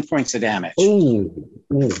 Boom. 9 points of damage. Oh.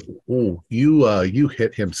 You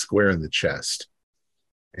hit him square in the chest.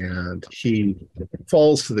 And he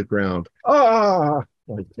falls to the ground.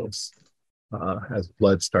 Like this. As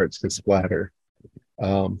blood starts to splatter.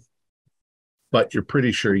 But you're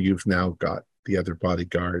pretty sure you've now got the other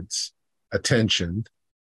bodyguards' attention,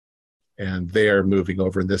 and they are moving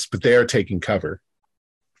over in this, but they are taking cover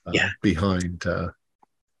behind.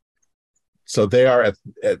 So they are at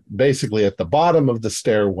basically at the bottom of the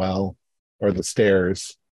stairwell or the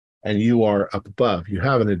stairs, and you are up above. You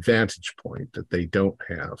have an advantage point that they don't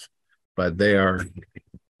have, but they are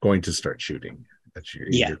going to start shooting.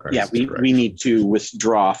 We need to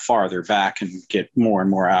withdraw farther back and get more and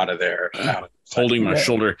more out of there. Holding my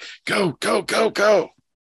shoulder. Go.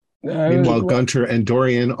 Meanwhile, Gunter and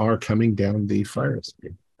Dorian are coming down the fire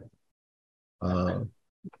escape,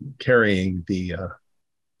 carrying the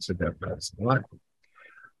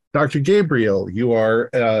Dr. Gabriel, you are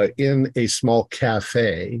in a small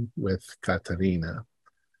cafe with Katarina.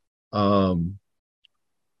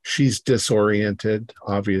 She's disoriented,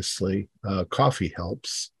 obviously. Coffee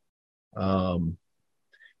helps.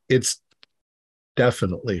 It's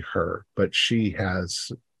definitely her, but she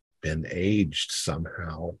has been aged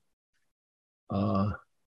somehow.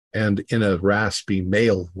 And in a raspy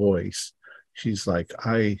male voice, she's like,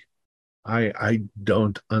 I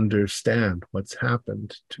don't understand what's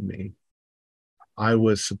happened to me. I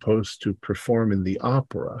was supposed to perform in the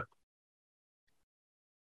opera.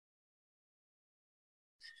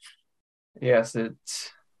 Yes, it's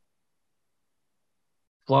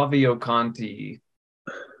Flavio Conti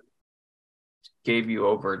gave you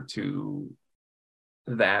over to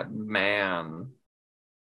that man.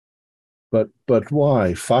 But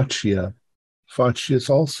why? Faccia is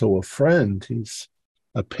also a friend. He's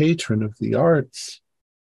a patron of the arts.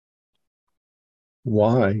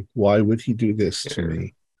 Why? Why would he do this to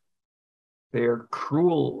me? They're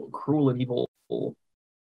cruel and evil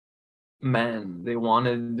men. They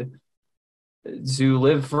wanted to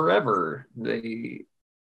live forever.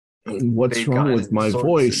 What's wrong with my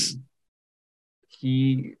voice?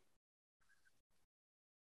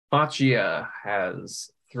 Faccia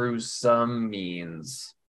has, through some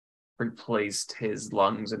means, replaced his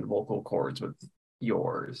lungs and vocal cords with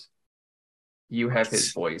yours. You have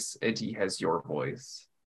his voice, and he has your voice.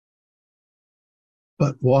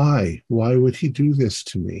 But why? Why would he do this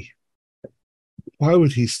to me? Why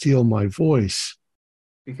would he steal my voice?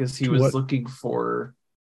 Because he was looking for,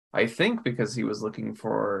 I think because he was looking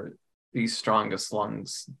for the strongest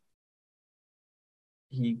lungs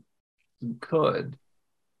he could,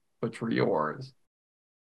 which were yours.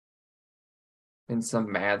 In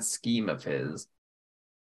some mad scheme of his.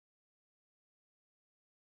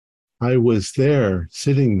 I was there,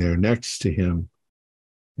 sitting there next to him,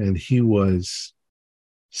 and he was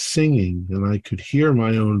singing, and I could hear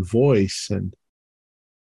my own voice, and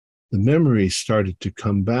the memories started to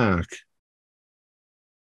come back.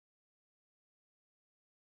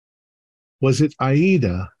 Was it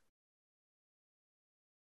Aida?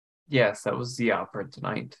 Yes, that was the opera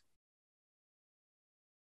tonight.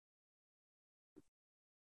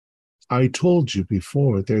 I told you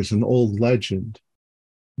before, there's an old legend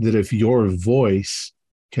that if your voice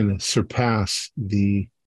can surpass the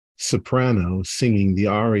soprano singing the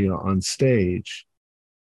aria on stage,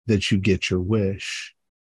 that you get your wish.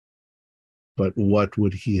 But what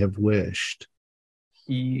would he have wished?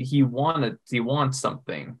 He wants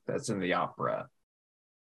something that's in the opera.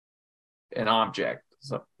 An object.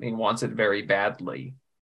 So he wants it very badly.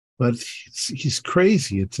 But he's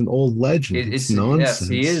crazy. It's an old legend. It's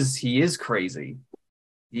nonsense. Yes, he is crazy.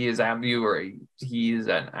 He is he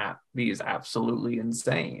is absolutely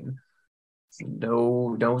insane.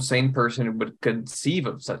 No sane person would conceive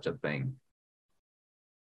of such a thing.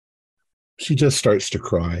 She just starts to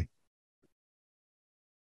cry.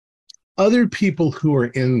 Other people who are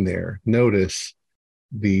in there notice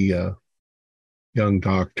the young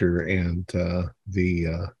doctor and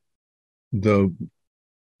the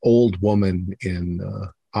old woman in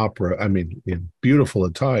in beautiful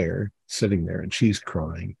attire sitting there, and she's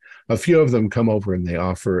crying. A few of them come over and they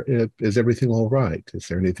offer, is everything all right? Is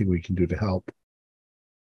there anything we can do to help?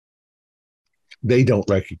 They don't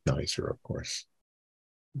recognize her, of course.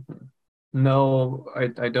 No,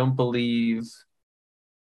 I don't believe.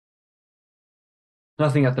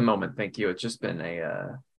 Nothing at the moment, thank you. It's just been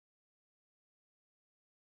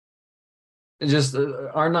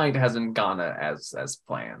our night hasn't gone as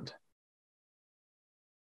planned.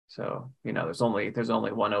 So, there's only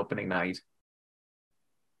one opening night.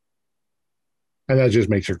 And that just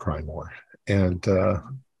makes her cry more. And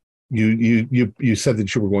you said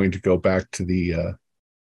that you were going to go back to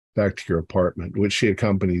your apartment, which she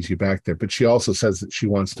accompanies you back there, but she also says that she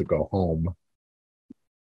wants to go home.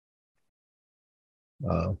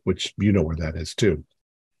 Which you know where that is too.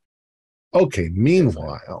 Okay,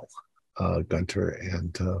 meanwhile, Gunter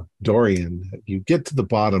and Dorian, you get to the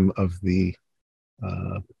bottom of the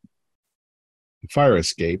fire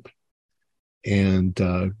escape, and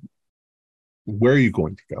where are you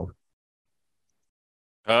going to go?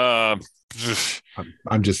 I'm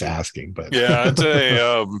just asking, but yeah, I'd say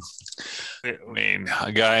a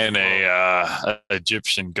guy in a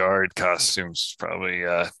Egyptian guard costumes probably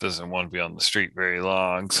doesn't want to be on the street very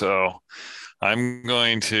long. So I'm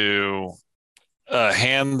going to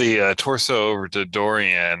hand the torso over to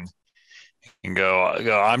Dorian and go,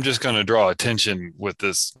 I'm just going to draw attention with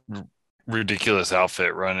this ridiculous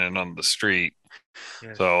outfit running on the street.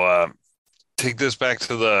 Yes. So take this back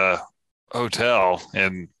to the hotel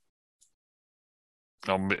and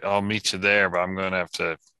I'll meet you there, but I'm going to have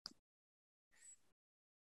to,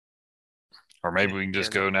 or maybe we can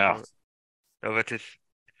just go now. No, but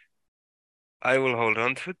I will hold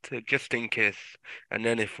on to it just in case, and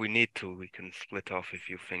then if we need to, we can split off if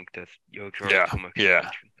you think that you're drawing too much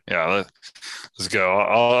attention. Yeah. Let's go.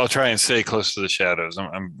 I'll try and stay close to the shadows.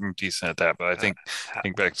 I'm decent at that, but I think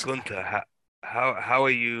back to Gunther. How are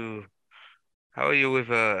you? How are you with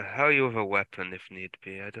a weapon if need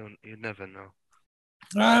be? You never know.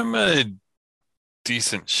 I'm a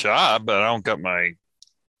decent shot, but I don't got my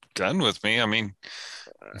gun with me. I mean,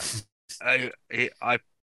 I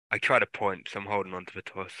try to point, so I'm holding onto the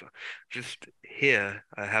torso. Just here,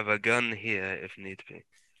 I have a gun here if need be.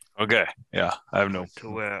 Okay, yeah, I have no.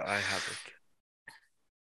 To where I have it.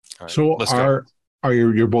 All right, so are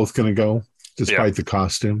you're both going to go despite the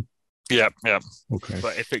costume? Yep. Okay.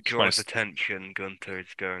 But if it draws attention, Gunther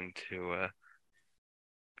is going to.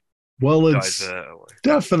 Well, it's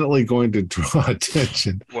definitely going to draw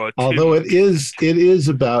attention. Although it is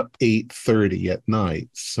about 8:30 at night,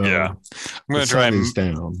 so yeah, I'm going to try and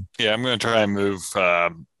down. Yeah, I'm going to try and move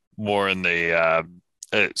more in the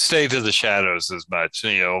stay to the shadows as much.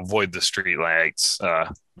 Avoid the street lights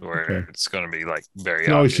where it's going to be like very.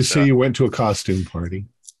 No, I should say you went to a costume party.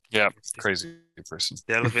 Yeah, crazy person.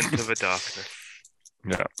 Delve into the darkness.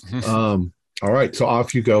 Yeah. All right, so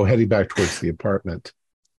off you go, heading back towards the apartment.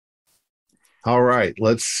 All right,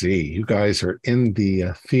 let's see. You guys are in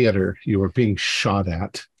the theater. You are being shot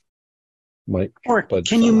at. Mike,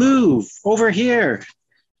 can you move over here?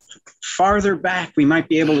 Farther back, we might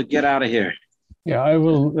be able to get out of here. Yeah, I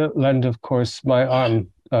will lend, of course, my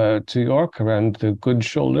arm to York around the good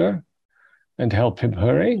shoulder and help him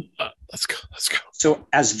hurry. Let's go. So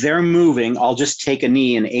as they're moving, I'll just take a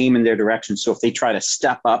knee and aim in their direction. So if they try to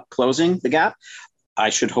step up, closing the gap,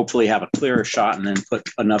 I should hopefully have a clearer shot and then put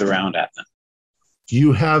another round at them.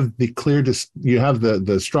 You have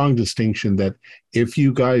the strong distinction that if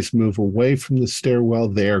you guys move away from the stairwell,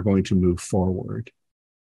 they are going to move forward.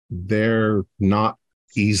 They're not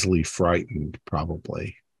easily frightened,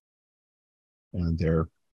 probably, and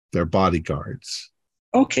they're bodyguards.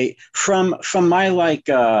 Okay, from my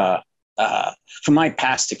from my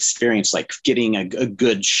past experience, like getting a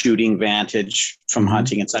good shooting vantage from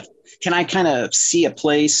hunting and such, can I kind of see a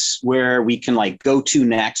place where we can like go to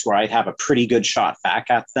next where I'd have a pretty good shot back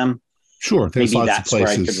at them? Sure. There's Maybe lots of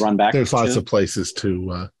places where I could run back. There's lots of places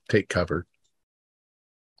to take cover.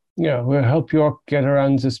 Yeah, we'll help York get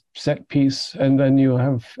around this set piece, and then you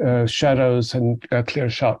have shadows and a clear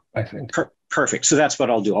shot, I think. Perfect. So that's what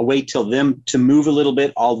I'll do. I'll wait till them to move a little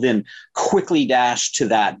bit. I'll then quickly dash to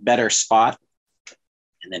that better spot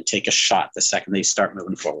and then take a shot the second they start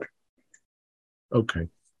moving forward. Okay.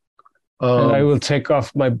 And I will take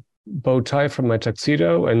off my bow tie from my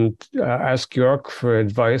tuxedo and ask York for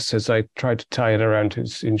advice as I try to tie it around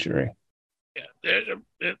his injury.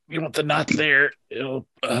 Yeah, you want the knot there? It'll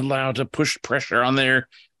allow to push pressure on there.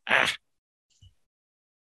 Ah.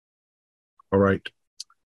 All right.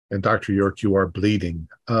 And Dr. York, you are bleeding.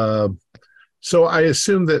 So I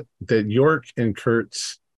assume that York and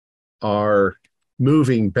Kurtz are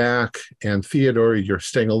moving back, and Theodore, you're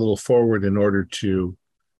staying a little forward in order to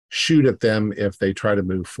shoot at them if they try to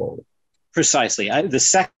move forward. Precisely. The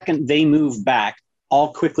second they move back,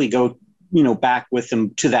 I'll quickly go, back with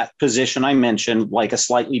them to that position I mentioned, like a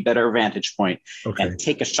slightly better vantage point, and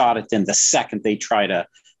take a shot at them the second they try to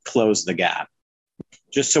close the gap,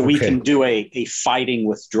 just so we can do a fighting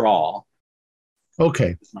withdrawal.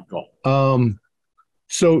 Okay. That's my goal.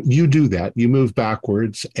 So you do that. You move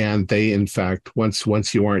backwards, and they, in fact, once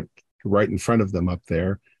you aren't right in front of them up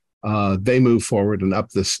there, they move forward and up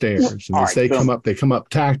the stairs. And as they come up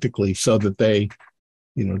tactically so that they,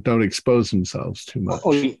 don't expose themselves too much.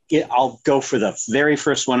 I'll go for the very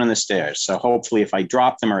first one on the stairs. So hopefully if I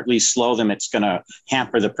drop them or at least slow them, it's going to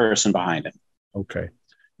hamper the person behind him. Okay.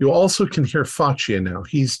 You also can hear Faccia now.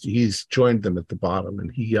 He's joined them at the bottom,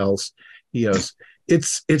 and he yells,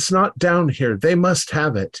 it's not down here. They must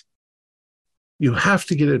have it. You have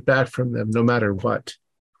to get it back from them no matter what.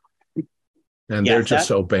 And they're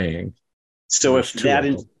just obeying. So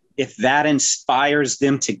if that inspires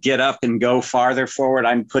them to get up and go farther forward,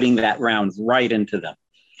 I'm putting that round right into them.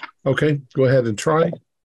 Okay, go ahead and try.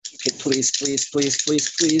 Okay, please.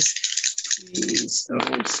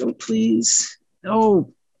 Oh, please.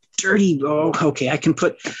 Oh, dirty. Oh, okay. I can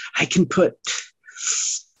put.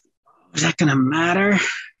 Is that gonna matter?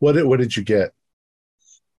 What did you get?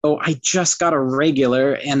 Oh, I just got a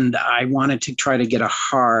regular, and I wanted to try to get a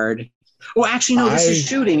hard. Oh, actually, no, this is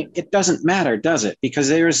shooting. It doesn't matter, does it? Because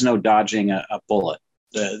there is no dodging a bullet.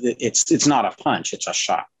 It's not a punch, it's a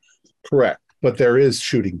shot. Correct. But there is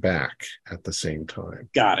shooting back at the same time.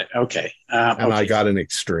 Got it. Okay. And I got an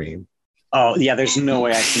extreme. Oh, yeah, there's no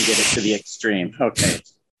way I can get it to the extreme. Okay.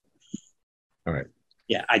 All right.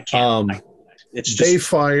 Yeah, I can't. They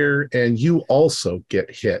fire, and you also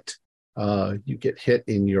get hit. You get hit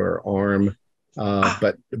in your arm.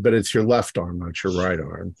 But it's your left arm, not your right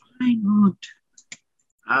arm. I won't.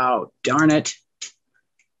 Oh, darn it.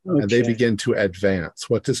 Okay. And they begin to advance.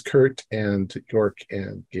 What does Kurt and York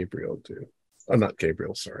and Gabriel do? Oh, not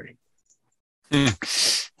Gabriel, sorry.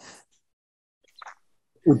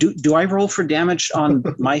 Do I roll for damage on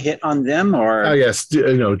my hit on them, or? Oh, yes.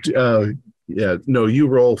 No, you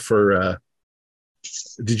roll for...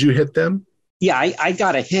 did you hit them? Yeah, I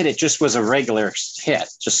got a hit. It just was a regular hit.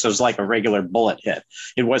 Just was like a regular bullet hit.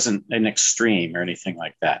 It wasn't an extreme or anything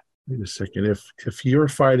like that. Wait a second. If you're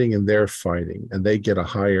fighting and they're fighting and they get a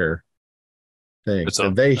higher thing,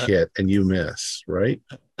 then they hit and you miss, right?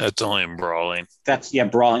 That's only in brawling.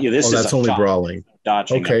 Brawling. Yeah, that's only brawling.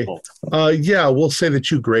 Dodging. Okay. Yeah, we'll say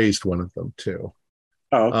that you grazed one of them too.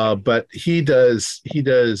 Oh, okay. But he does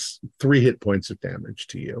 3 hit points of damage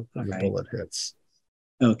to you when the bullet hits.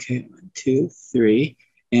 Okay, 1, 2, 3,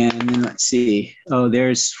 and then let's see. Oh,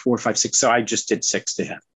 there's 4, 5, 6. So I just did 6 to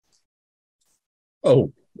him.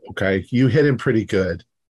 Oh, okay. You hit him pretty good.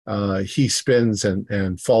 He spins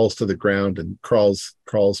and falls to the ground and crawls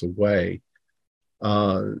away.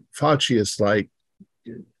 Faccia is like,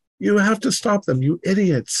 you have to stop them, you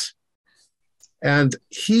idiots. And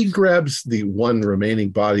he grabs the one remaining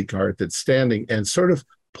bodyguard that's standing and sort of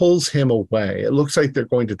pulls him away. It looks like they're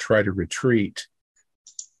going to try to retreat.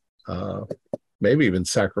 Maybe even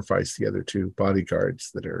sacrifice the other 2 bodyguards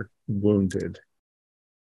that are wounded.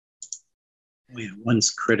 One's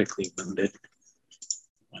critically wounded.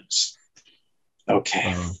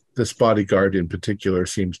 Okay. This bodyguard in particular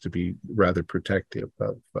seems to be rather protective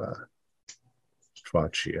of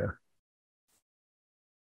Faccia.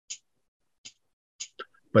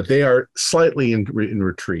 But they are slightly in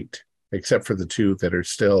retreat, except for the 2 that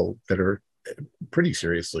are pretty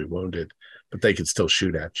seriously wounded, but they can still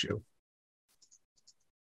shoot at you.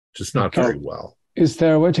 Just not very well. Is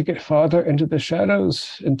there a way to get farther into the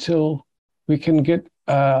shadows until we can get...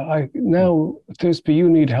 now, Thursby, you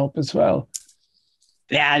need help as well.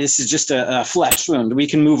 Yeah, this is just a flesh wound. We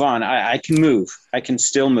can move on. I can move. I can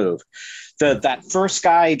still move. That first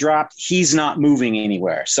guy dropped, he's not moving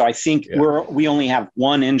anywhere. So I think we only have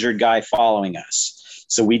one injured guy following us.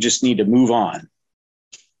 So we just need to move on.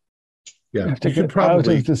 Yeah, we have to get out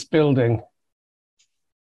of this building.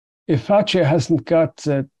 If Faccia hasn't got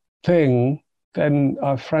the thing, then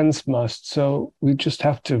our friends must. So we just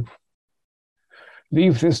have to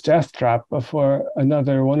leave this death trap before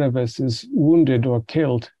another one of us is wounded or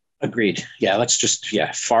killed. Agreed. Yeah, let's just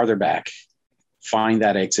farther back, find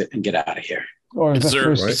that exit, and get out of here. Or Is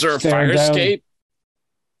there a fire escape?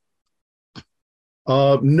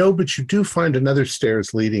 No, but you do find another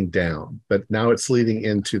stairs leading down, but now it's leading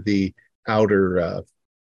into the outer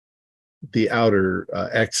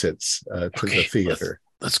exits to the theater.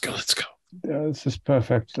 Let's go. Yeah, this is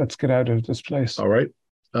perfect. Let's get out of this place. All right.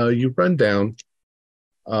 You run down.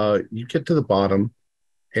 You get to the bottom,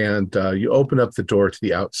 and you open up the door to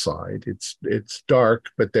the outside. It's dark,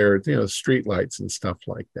 but there are street lights and stuff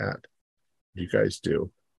like that. You guys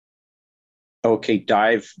do. Okay,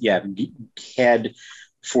 dive. Yeah, head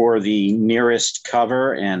for the nearest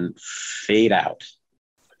cover and fade out.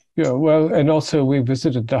 Yeah, well, and also we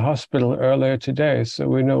visited the hospital earlier today, so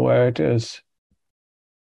we know where it is.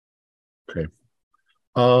 Okay.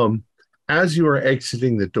 As you are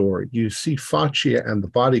exiting the door, you see Faccia and the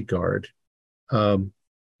bodyguard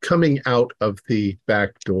coming out of the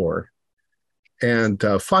back door. And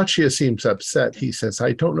Faccia seems upset. He says,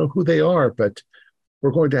 I don't know who they are, but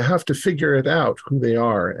we're going to have to figure it out who they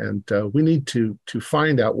are. And we need to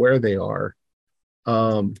find out where they are.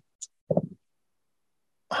 And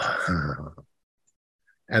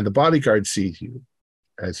the bodyguard sees you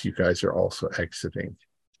as you guys are also exiting.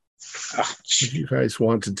 What do you guys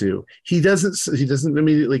want to do? He doesn't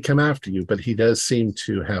immediately come after you, but he does seem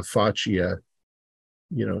to have Faccia,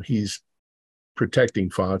 he's protecting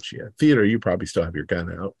Faccia. Theodore, you probably still have your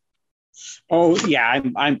gun out. Oh yeah,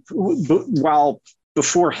 well,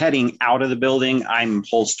 before heading out of the building, I'm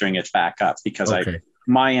holstering it back up because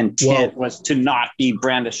my intent was to not be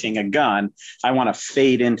brandishing a gun. I want to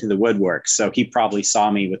fade into the woodwork. So he probably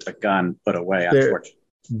saw me with the gun put away, unfortunately.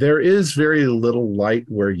 There is very little light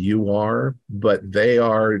where you are, but they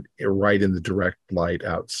are right in the direct light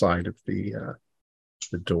outside of the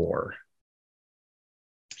door.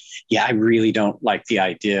 Yeah, I really don't like the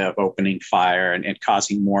idea of opening fire and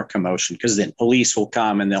causing more commotion, because then police will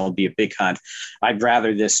come and there'll be a big hunt. I'd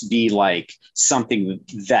rather this be like something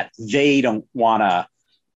that they don't want to,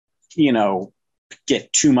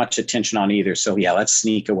 get too much attention on either. So yeah, let's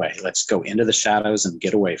sneak away. Let's go into the shadows and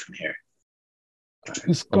get away from here.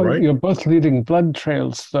 Right. You're both leading blood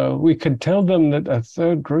trails, though. We could tell them that a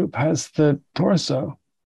third group has the torso.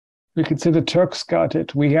 We could say the Turks got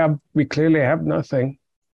it. We clearly have nothing.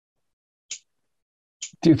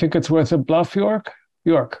 Do you think it's worth a bluff, York?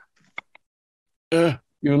 York, you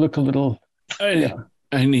look a little. I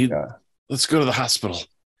need. Let's go to the hospital.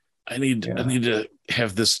 I need to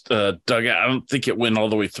have this dug out. I don't think it went all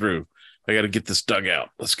the way through. I got to get this dug out.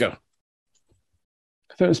 Let's go.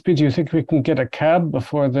 Thursby, do you think we can get a cab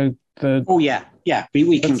before the? Oh yeah,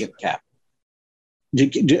 we can get a cab.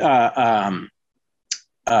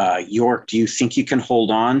 York, do you think you can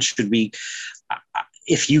hold on? Should we?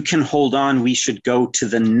 If you can hold on, we should go to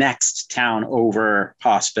the next town over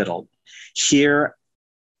hospital. Here,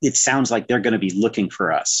 it sounds like they're going to be looking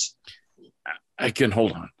for us. I can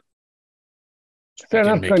hold on. They're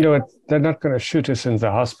not going to shoot us in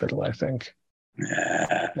the hospital, I think.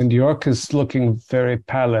 And York is looking very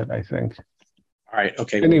pallid, I think. All right.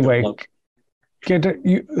 Okay. Anyway,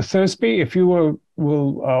 Thursby, if you will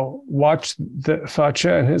watch the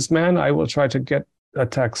Faccia and his man, I will try to get a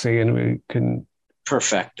taxi and we can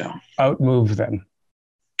perfecto outmove them.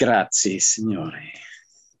 Grazie, signore.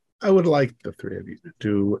 I would like the three of you to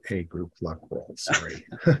do a group luck roll. Sorry.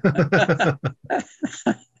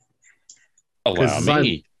 Allow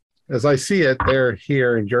me. As I see it, they're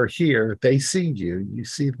here and you're here. They see you. You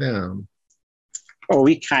see them. Oh,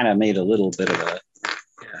 we kind of made a little bit of a...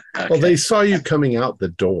 Okay. Well, they saw you coming out the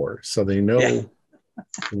door, so they know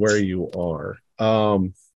where you are.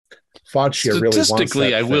 Faccia really wants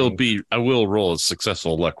statistically, I will roll a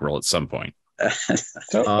successful luck roll at some point.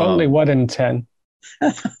 So only 1 in 10.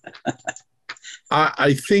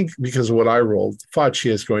 I think because of what I rolled,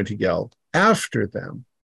 Faccia is going to yell after them.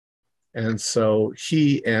 And so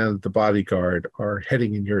he and the bodyguard are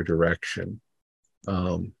heading in your direction.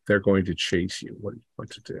 They're going to chase you. What do you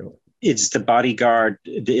want to do? Is the bodyguard,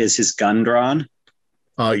 is his gun drawn?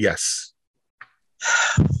 Yes.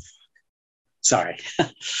 Sorry.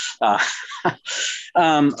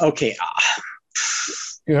 Okay.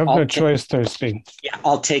 You have no choice, Thursby. Yeah,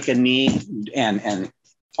 I'll take a knee and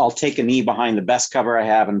I'll take a knee behind the best cover I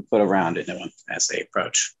have and put around it as they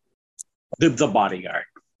approach. The bodyguard.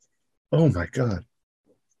 Oh my God.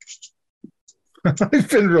 I've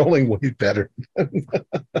been rolling way better.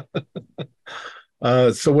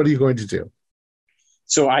 So what are you going to do?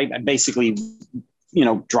 So I basically,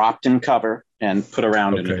 dropped in cover and put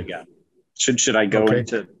around it again. Should I go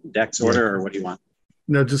into Dex order or what do you want?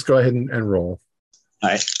 No, just go ahead and roll. All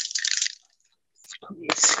right.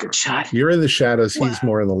 It's a good shot. You're in the shadows. He's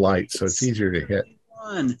more in the light, so it's easier to hit.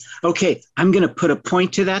 Okay, I'm going to put a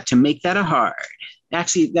point to that to make that a hard.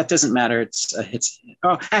 Actually, that doesn't matter. It's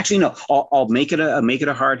oh, actually no. I'll make it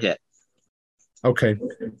a hard hit. Okay.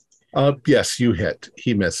 Yes, you hit.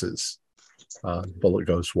 He misses. Bullet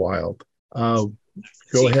goes wild. Go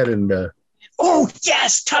ahead and. Oh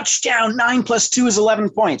yes, touchdown! 9 + 2 is 11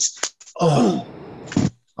 points. Oh.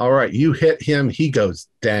 All right, you hit him. He goes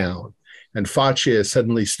down, and Faccia is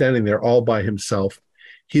suddenly standing there all by himself.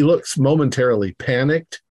 He looks momentarily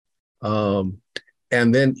panicked, and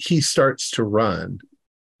then he starts to run.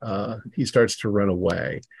 He starts to run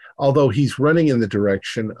away, although he's running in the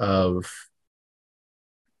direction of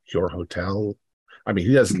your hotel. I mean,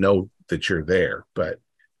 he doesn't know that you're there, but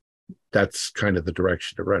that's kind of the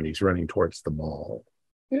direction to run. He's running towards the mall.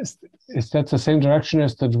 Is that the same direction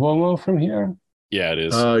as the Duomo from here? Yeah, it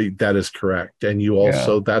is. That is correct. And you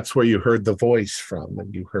also, that's where you heard the voice from,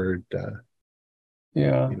 and you heard...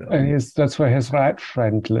 and that's where his rat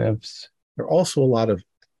friend lives. There are also a lot of,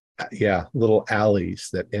 little alleys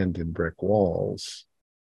that end in brick walls.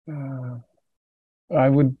 I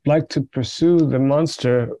would like to pursue the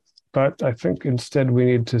monster, but I think instead we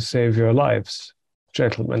need to save your lives,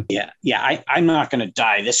 gentlemen. I'm not going to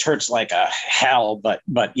die. This hurts like a hell, but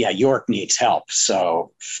York needs help,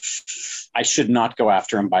 so I should not go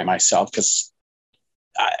after him by myself because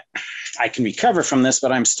I can recover from this,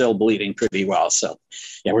 but I'm still bleeding pretty well. So,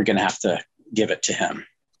 we're going to have to give it to him.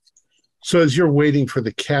 So as you're waiting for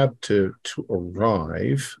the cab to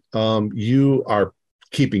arrive, you are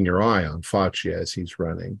keeping your eye on Faccia as he's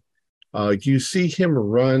running. You see him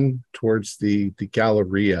run towards the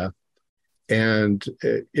Galleria, and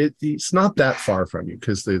it's not that far from you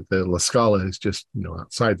because the La Scala is just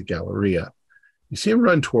outside the Galleria. You see him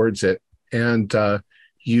run towards it, and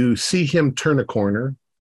you see him turn a corner,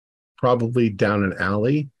 probably down an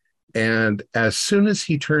alley. And as soon as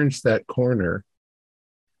he turns that corner,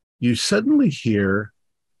 you suddenly hear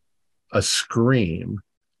a scream.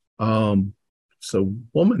 It's a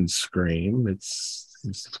woman's scream. It's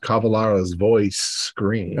Cavallaro's voice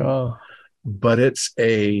scream. But it's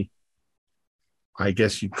I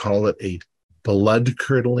guess you'd call it a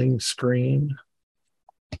blood-curdling scream.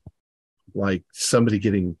 Like somebody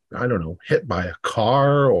getting, I don't know, hit by a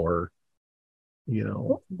car or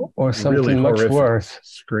something really much worse.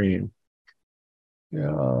 Scream.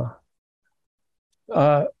 Yeah.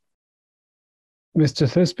 Mr.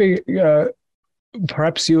 Thisbe,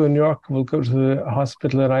 perhaps you and York will go to the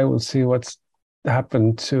hospital and I will see what's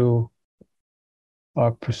happened to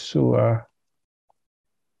our pursuer.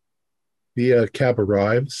 The cab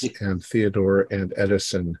arrives and Theodore and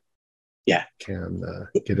Edison can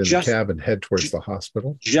get in the cab and head towards the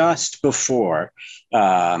hospital. Just before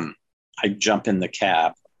I jump in the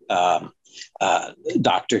cab,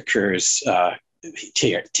 Dr. Kurz,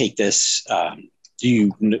 take this.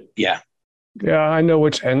 Yeah, I know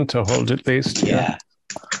which end to hold at least. Yeah.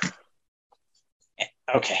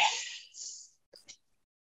 Okay.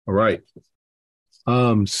 All right.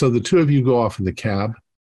 So the two of you go off in the cab.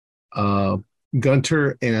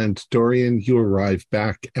 Gunter and Dorian, you arrive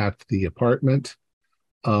back at the apartment.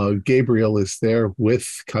 Gabriel is there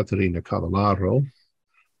with Caterina Cavallaro.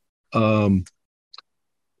 Dr.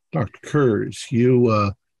 Kurz,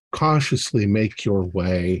 you cautiously make your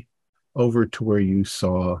way over to where you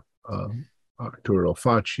saw Arturo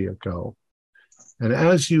Faccia go. And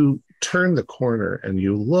as you turn the corner and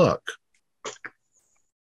you look,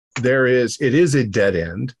 it is a dead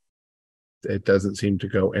end. It doesn't seem to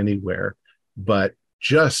go anywhere, but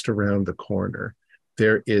just around the corner,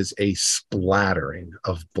 there is a splattering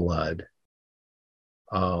of blood.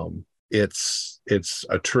 It's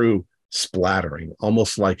a true splattering,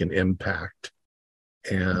 almost like an impact.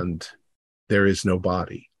 And there is no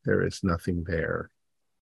body. There is nothing there.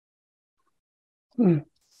 Yeah,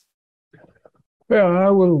 I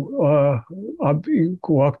will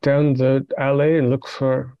walk down the alley and look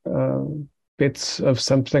for bits of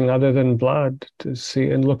something other than blood to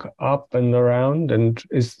see and look up and around. And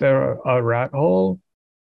is there a rat hole?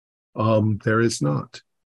 There is not.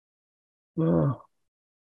 Oh.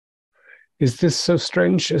 Is this so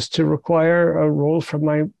strange as to require a roll for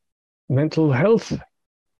my mental health?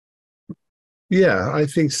 Yeah, I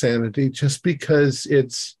think sanity, just because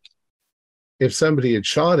if somebody had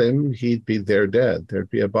shot him, he'd be there dead. There'd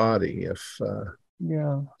be a body.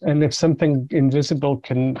 And if something invisible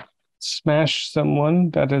can smash someone,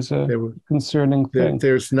 that is a concerning thing.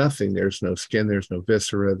 There's nothing. There's no skin. There's no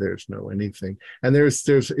viscera. There's no anything. And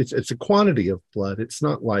it's a quantity of blood. It's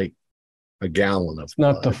not like a gallon of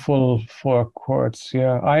blood. Not the full 4 quarts.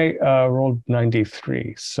 Yeah, I rolled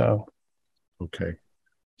 93. So Okay.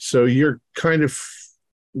 So you're kind of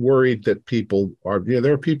worried that people are,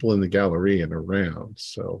 there are people in the gallery and around,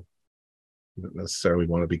 so you don't necessarily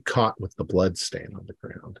want to be caught with the blood stain on the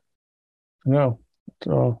ground. No.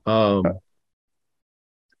 So,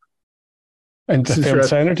 Since you're interference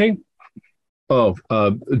sanity?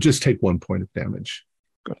 Just take 1 point of damage.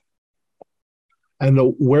 Good. And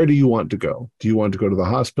where do you want to go? Do you want to go to the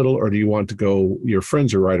hospital, or do you want to go? Your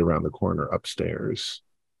friends are right around the corner upstairs.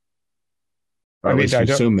 Or at least you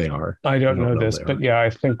assume they are. I don't know this, but yeah, I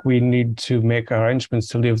think we need to make arrangements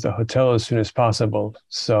to leave the hotel as soon as possible.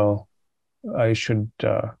 So I should,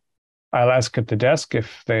 I'll ask at the desk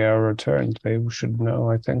if they are returned. They should know,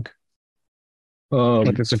 I think.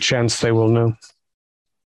 But there's a chance they will know.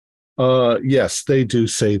 Yes, they do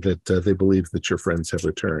say that they believe that your friends have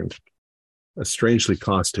returned. A strangely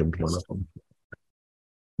costumed one of them.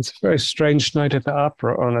 It's a very strange night at the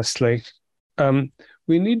opera, honestly.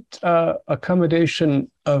 We need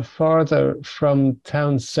accommodation farther from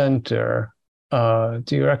town center. Do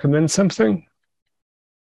you recommend something?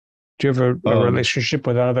 Do you have a relationship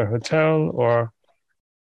with another hotel, or?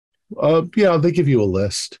 Yeah, they give you a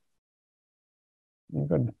list.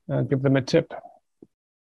 Good. I'll give them a tip.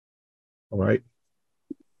 All right.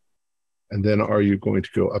 And then are you going to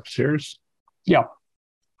go upstairs? Yeah.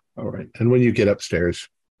 All right. And when you get upstairs,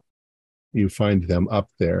 you find them up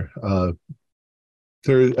there.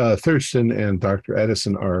 Thurston and Dr.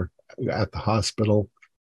 Edison are at the hospital.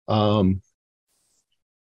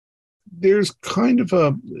 There's kind of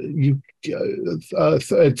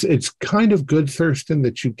it's kind of good, Thurston,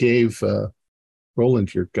 that you gave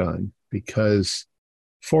Roland your gun, because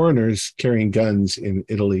foreigners carrying guns in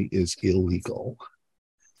Italy is illegal.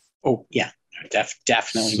 Oh yeah,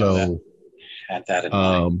 definitely so, know that. Had that in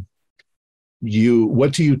mind.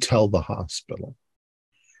 What do you tell the hospital?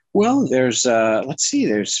 Well, there's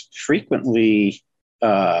there's frequently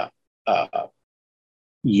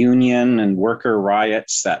union and worker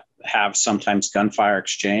riots that have sometimes gunfire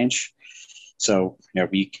exchange. So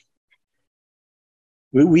we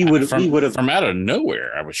would have from out of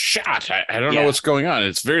nowhere. I was shot. I don't know what's going on.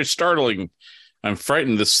 It's very startling. I'm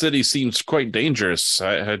frightened. The city seems quite dangerous.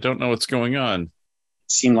 I don't know what's going on.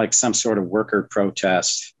 Seemed like some sort of worker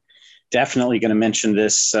protest. Definitely going to mention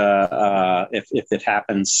this if it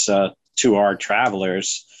happens to our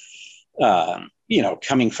travelers,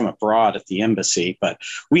 coming from abroad at the embassy. But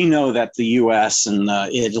we know that the U.S. and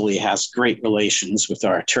Italy has great relations with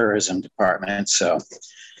our tourism department, so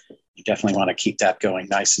you definitely want to keep that going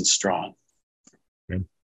nice and strong. Okay.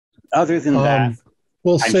 Other than that,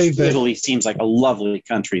 we'll say that Italy seems like a lovely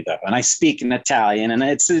country, though, and I speak in Italian, and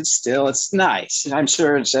it's nice. I'm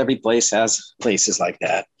sure every place has places like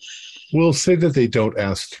that. We'll say that they don't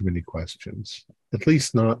ask too many questions, at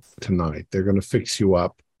least not tonight. They're going to fix you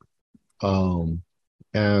up. And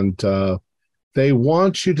they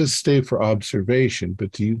want you to stay for observation,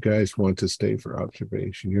 but do you guys want to stay for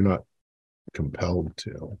observation? You're not compelled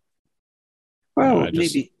to. Well,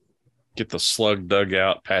 just maybe get the slug dug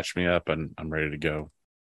out, patch me up, and I'm ready to go.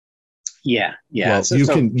 Yeah. Well,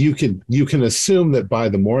 you can assume that by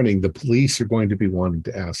the morning the police are going to be wanting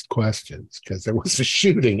to ask questions, because there was a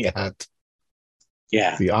shooting at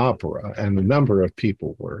the opera, and a number of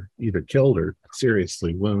people were either killed or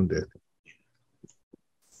seriously wounded.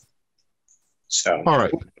 So, all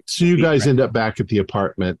right. So you guys end up back at the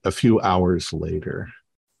apartment a few hours later.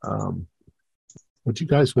 What do you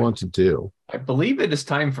guys want to do? I believe it is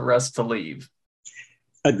time for us to leave.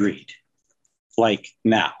 Agreed. Like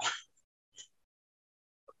now.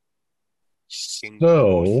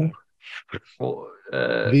 So,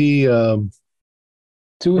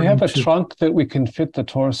 do we have a trunk that we can fit the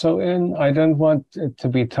torso in? I don't want it to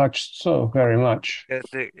be touched so very much.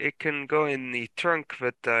 It can go in the trunk,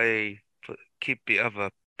 but I keep the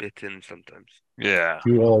other bit in sometimes. Yeah.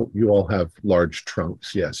 You all have large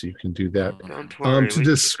trunks. Yes, you can do that. Don't worry. To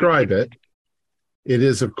describe it, it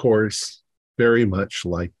is, of course, very much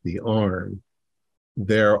like the arm.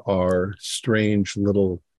 There are strange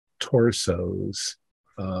little torsos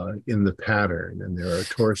in the pattern, and there are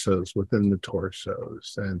torsos within the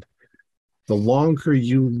torsos. And the longer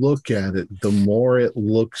you look at it, the more it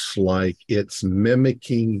looks like it's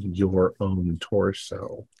mimicking your own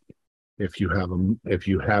torso. If you have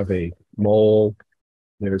a mole,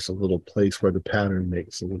 there's a little place where the pattern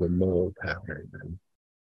makes a little mole pattern, and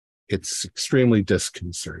it's extremely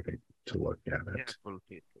disconcerting to look at it.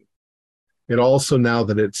 It also, now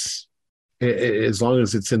that as long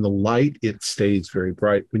as it's in the light, it stays very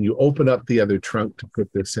bright. When you open up the other trunk to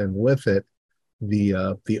put this in with it,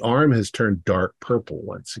 the arm has turned dark purple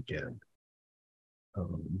once again.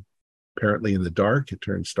 Apparently in the dark, it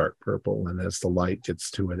turns dark purple, and as the light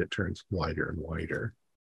gets to it, it turns wider and wider,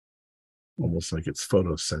 almost like it's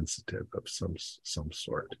photosensitive of some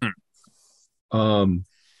sort.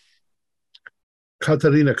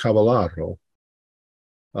 Caterina Cavallaro.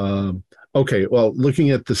 Okay, well,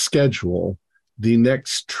 looking at the schedule, the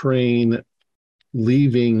next train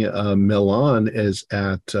leaving Milan is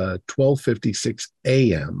at 12:56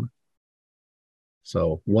 a.m.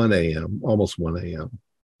 So 1 a.m., almost 1 a.m.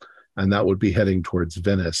 And that would be heading towards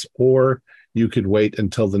Venice. Or you could wait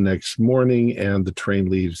until the next morning and the train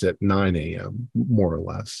leaves at 9 a.m., more or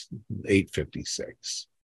less, 8:56.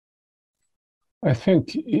 I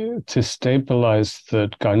think to stabilize the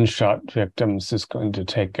gunshot victims is going to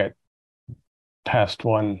take it past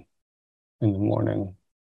 1 in the morning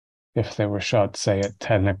if they were shot, say, at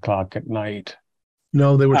 10 o'clock at night.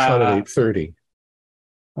 No, they were shot at 8:30.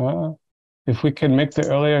 If we can make the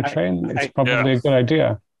earlier train, it's probably a good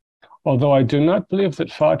idea. Although I do not believe that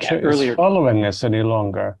Faccia is following us any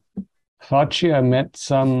longer. Faccia met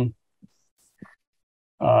some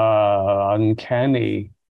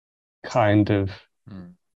uncanny kind of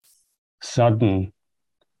sudden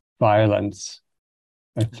violence.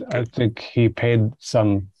 I think he paid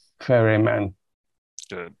some ferryman.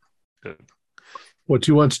 Good. What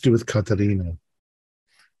do you want to do with Caterina?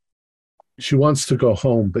 She wants to go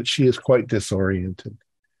home, but she is quite disoriented.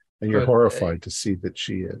 And you're horrified to see that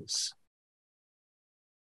she is.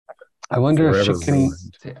 I wonder if she can.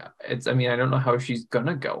 I don't know how she's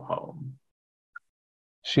gonna go home.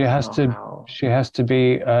 She has to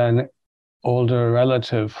be an older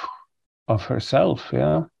relative of herself,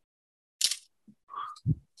 yeah.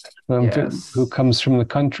 Who comes from the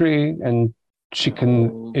country, and she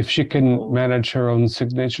can, if she can manage her own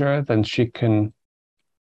signature, then she can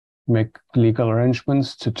make legal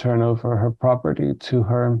arrangements to turn over her property to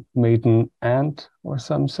her maiden aunt or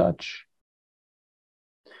some such.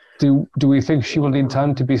 Do we think she will need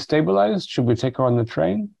time to be stabilized? Should we take her on the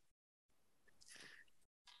train?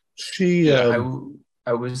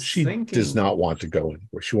 I was thinking does not want to go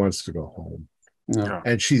anywhere. She wants to go home. No.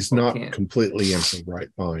 And she's not completely in her right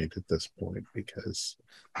mind at this point because...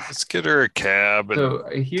 Let's get her a cab and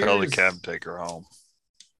tell the cab to take her home.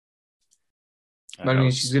 I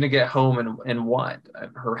mean, she's going to get home and what?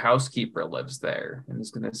 Her housekeeper lives there and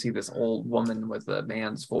is going to see this old woman with a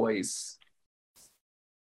man's voice.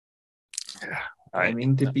 Yeah.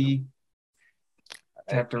 Claiming to be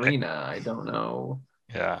Caterina. I don't know.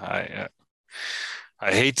 Yeah,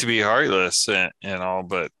 I hate to be heartless and all,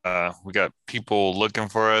 but we got people looking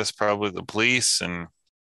for us, probably the police, and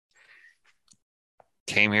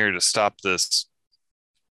came here to stop this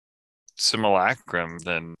simulacrum,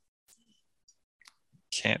 then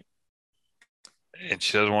can't, and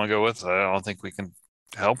she doesn't want to go with us. I don't think we can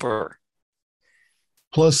help her.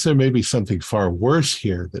 Plus, there may be something far worse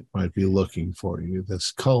here that might be looking for you,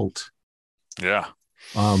 this cult. Yeah.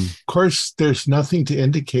 Of course, there's nothing to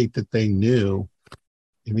indicate that they knew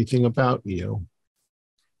anything about you.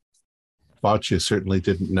 Faccia certainly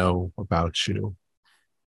didn't know about you.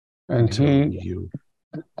 And he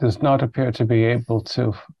does not appear to be able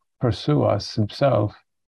to pursue us himself.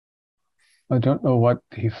 I don't know what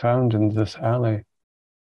he found in this alley,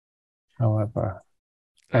 however.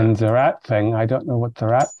 And the rat thing, I don't know what the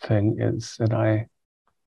rat thing is, and I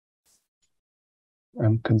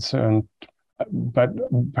am concerned, but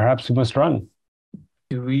perhaps we must run.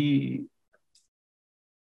 Do we...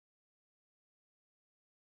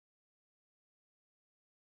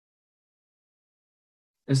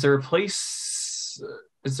 Is there a place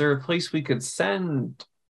we could send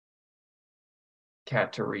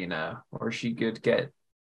Caterina, or she could get...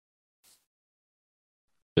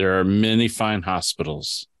 There are many fine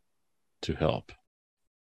hospitals to help.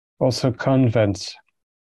 Also convents.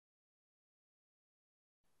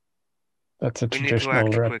 That's a traditional... We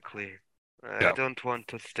need to act quickly. I don't want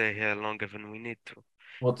to stay here longer than we need to.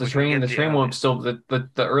 Well, the train won't still... The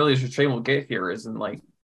earliest the train will get here is in like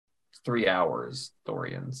 3 hours,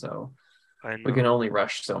 Orient, so we can only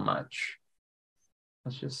rush so much.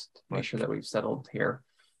 Let's just make sure that we've settled here.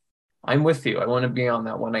 I'm with you. I want to be on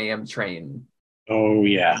that 1 a.m. train. Oh,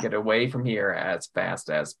 yeah. Get away from here as fast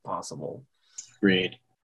as possible. Great.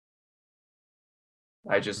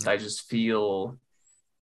 I just feel,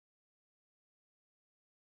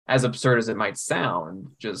 as absurd as it might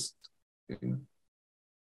sound, just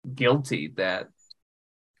guilty that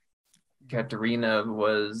Caterina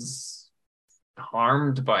was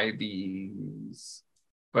harmed by these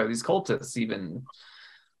cultists, even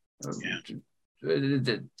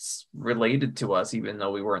it's related to us, even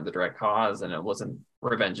though we weren't the direct cause and it wasn't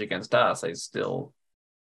revenge against us. I still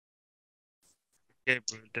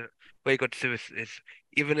Gabriel, the way God sees is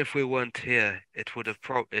even if we weren't here, it would have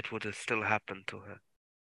still happened to her.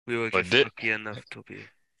 We were But just lucky enough to be.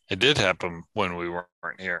 It did happen when we weren't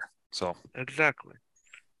here. So Exactly.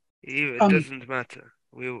 It doesn't matter.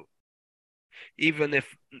 Even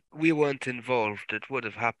if we weren't involved, it would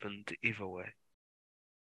have happened either way.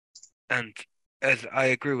 And as I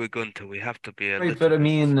agree with Gunter, we have to be a little but I bit.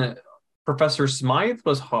 mean, Professor Smythe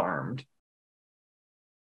was harmed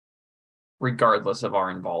regardless of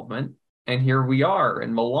our involvement. And here we are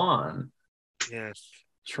in Milan. Yes.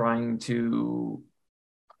 Trying to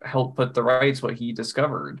help put to rights what he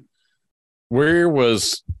discovered. Where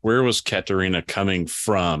was Katerina coming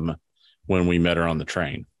from when we met her on the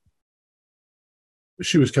train?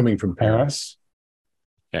 She was coming from Paris.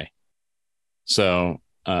 Okay. So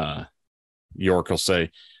York will say,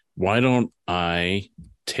 why don't I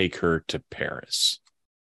take her to Paris?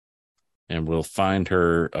 And we'll find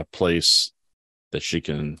her a place that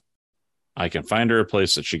I can find her a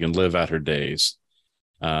place that she can live out her days.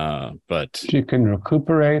 But she can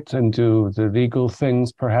recuperate and do the legal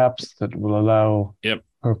things, perhaps, that will allow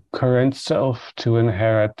her current self to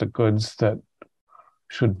inherit the goods that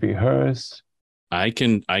should be hers. I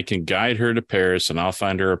can guide her to Paris, and I'll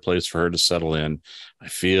find her a place for her to settle in. I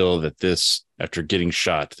feel that this, after getting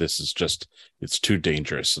shot, this is just, it's too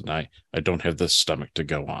dangerous, and I don't have the stomach to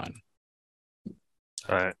go on.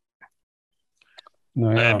 All right.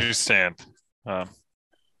 No, yeah. I understand.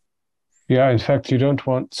 Yeah, in fact, you don't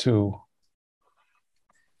want to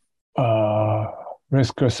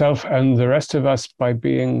risk yourself and the rest of us by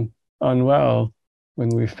being unwell when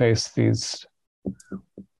we face these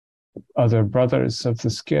other brothers of the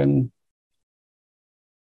skin.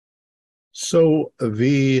 So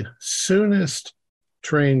the soonest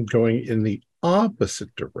train going in the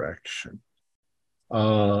opposite direction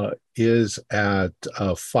is at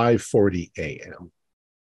 5:40 a.m.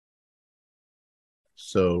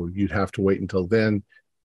 So you'd have to wait until then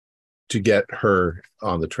to get her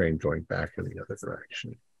on the train going back in the other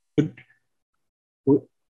direction.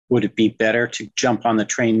 Would it be better to jump on the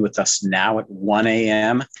train with us now at 1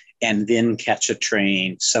 a.m. and then catch a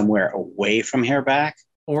train somewhere away from here back?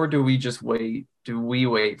 Or do we just wait? Do we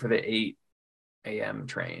wait for the 8 a.m.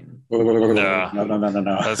 train?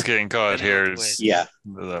 No. That's getting caught here is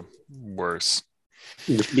the worst.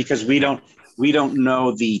 Because we don't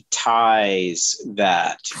know the ties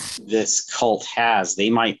that this cult has. They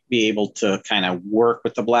might be able to kind of work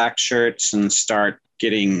with the black shirts and start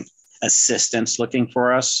getting assistance looking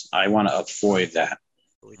for us. I want to avoid that.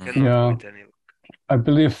 Yeah, I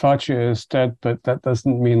believe Faccia is dead, but that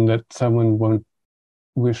doesn't mean that someone won't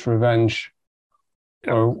wish revenge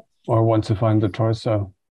or want to find the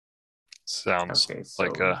torso. Sounds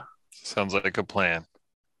like a plan.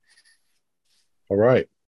 All right.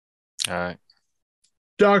 All right.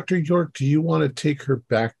 Dr. York, do you want to take her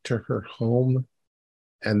back to her home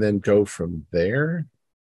and then go from there?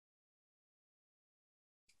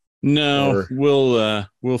 No,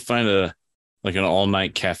 we'll find an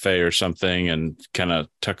all-night cafe or something and kind of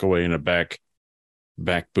tuck away in a back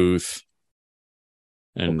booth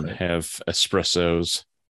and have espressos.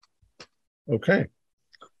 Okay.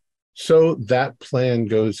 So that plan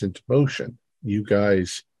goes into motion. You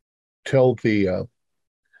guys tell the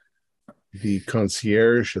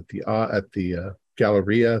concierge at the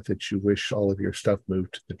Galleria that you wish all of your stuff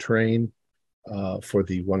moved to the train for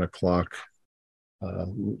the 1 o'clock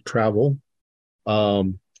travel.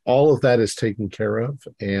 All of that is taken care of,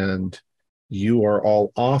 and you are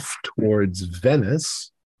all off towards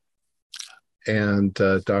Venice, and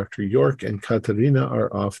Dr. York and Katerina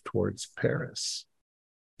are off towards Paris.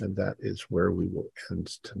 And that is where we will end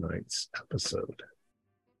tonight's episode.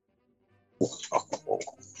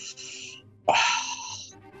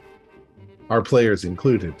 Our players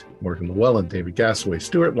included Morgan Llewellyn, David Gassaway,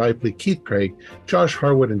 Stuart Lively, Keith Craig, Josh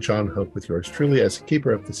Harwood, and John Hope, with yours truly as a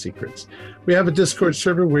keeper of the secrets. We have a Discord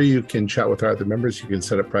server where you can chat with our other members. You can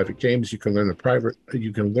set up private games. You can learn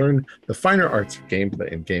the finer arts of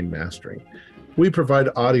gameplay and game mastering. We provide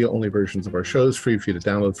audio-only versions of our shows free for you to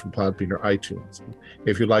download from Podbean or iTunes.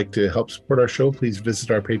 If you'd like to help support our show, please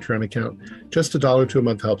visit our Patreon account. Just $1 a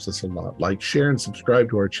month helps us a lot. Like, share, and subscribe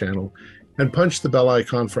to our channel. And punch the bell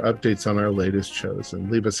icon for updates on our latest shows. And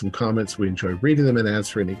leave us some comments. We enjoy reading them and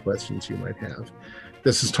answer any questions you might have.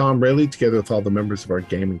 This is Tom Rayleigh, together with all the members of our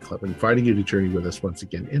gaming club, inviting you to journey with us once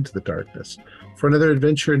again into the darkness for another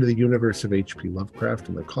adventure into the universe of H.P. Lovecraft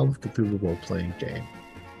and the Call of Cthulhu role-playing game.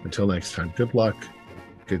 Until next time, good luck,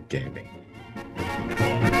 good gaming.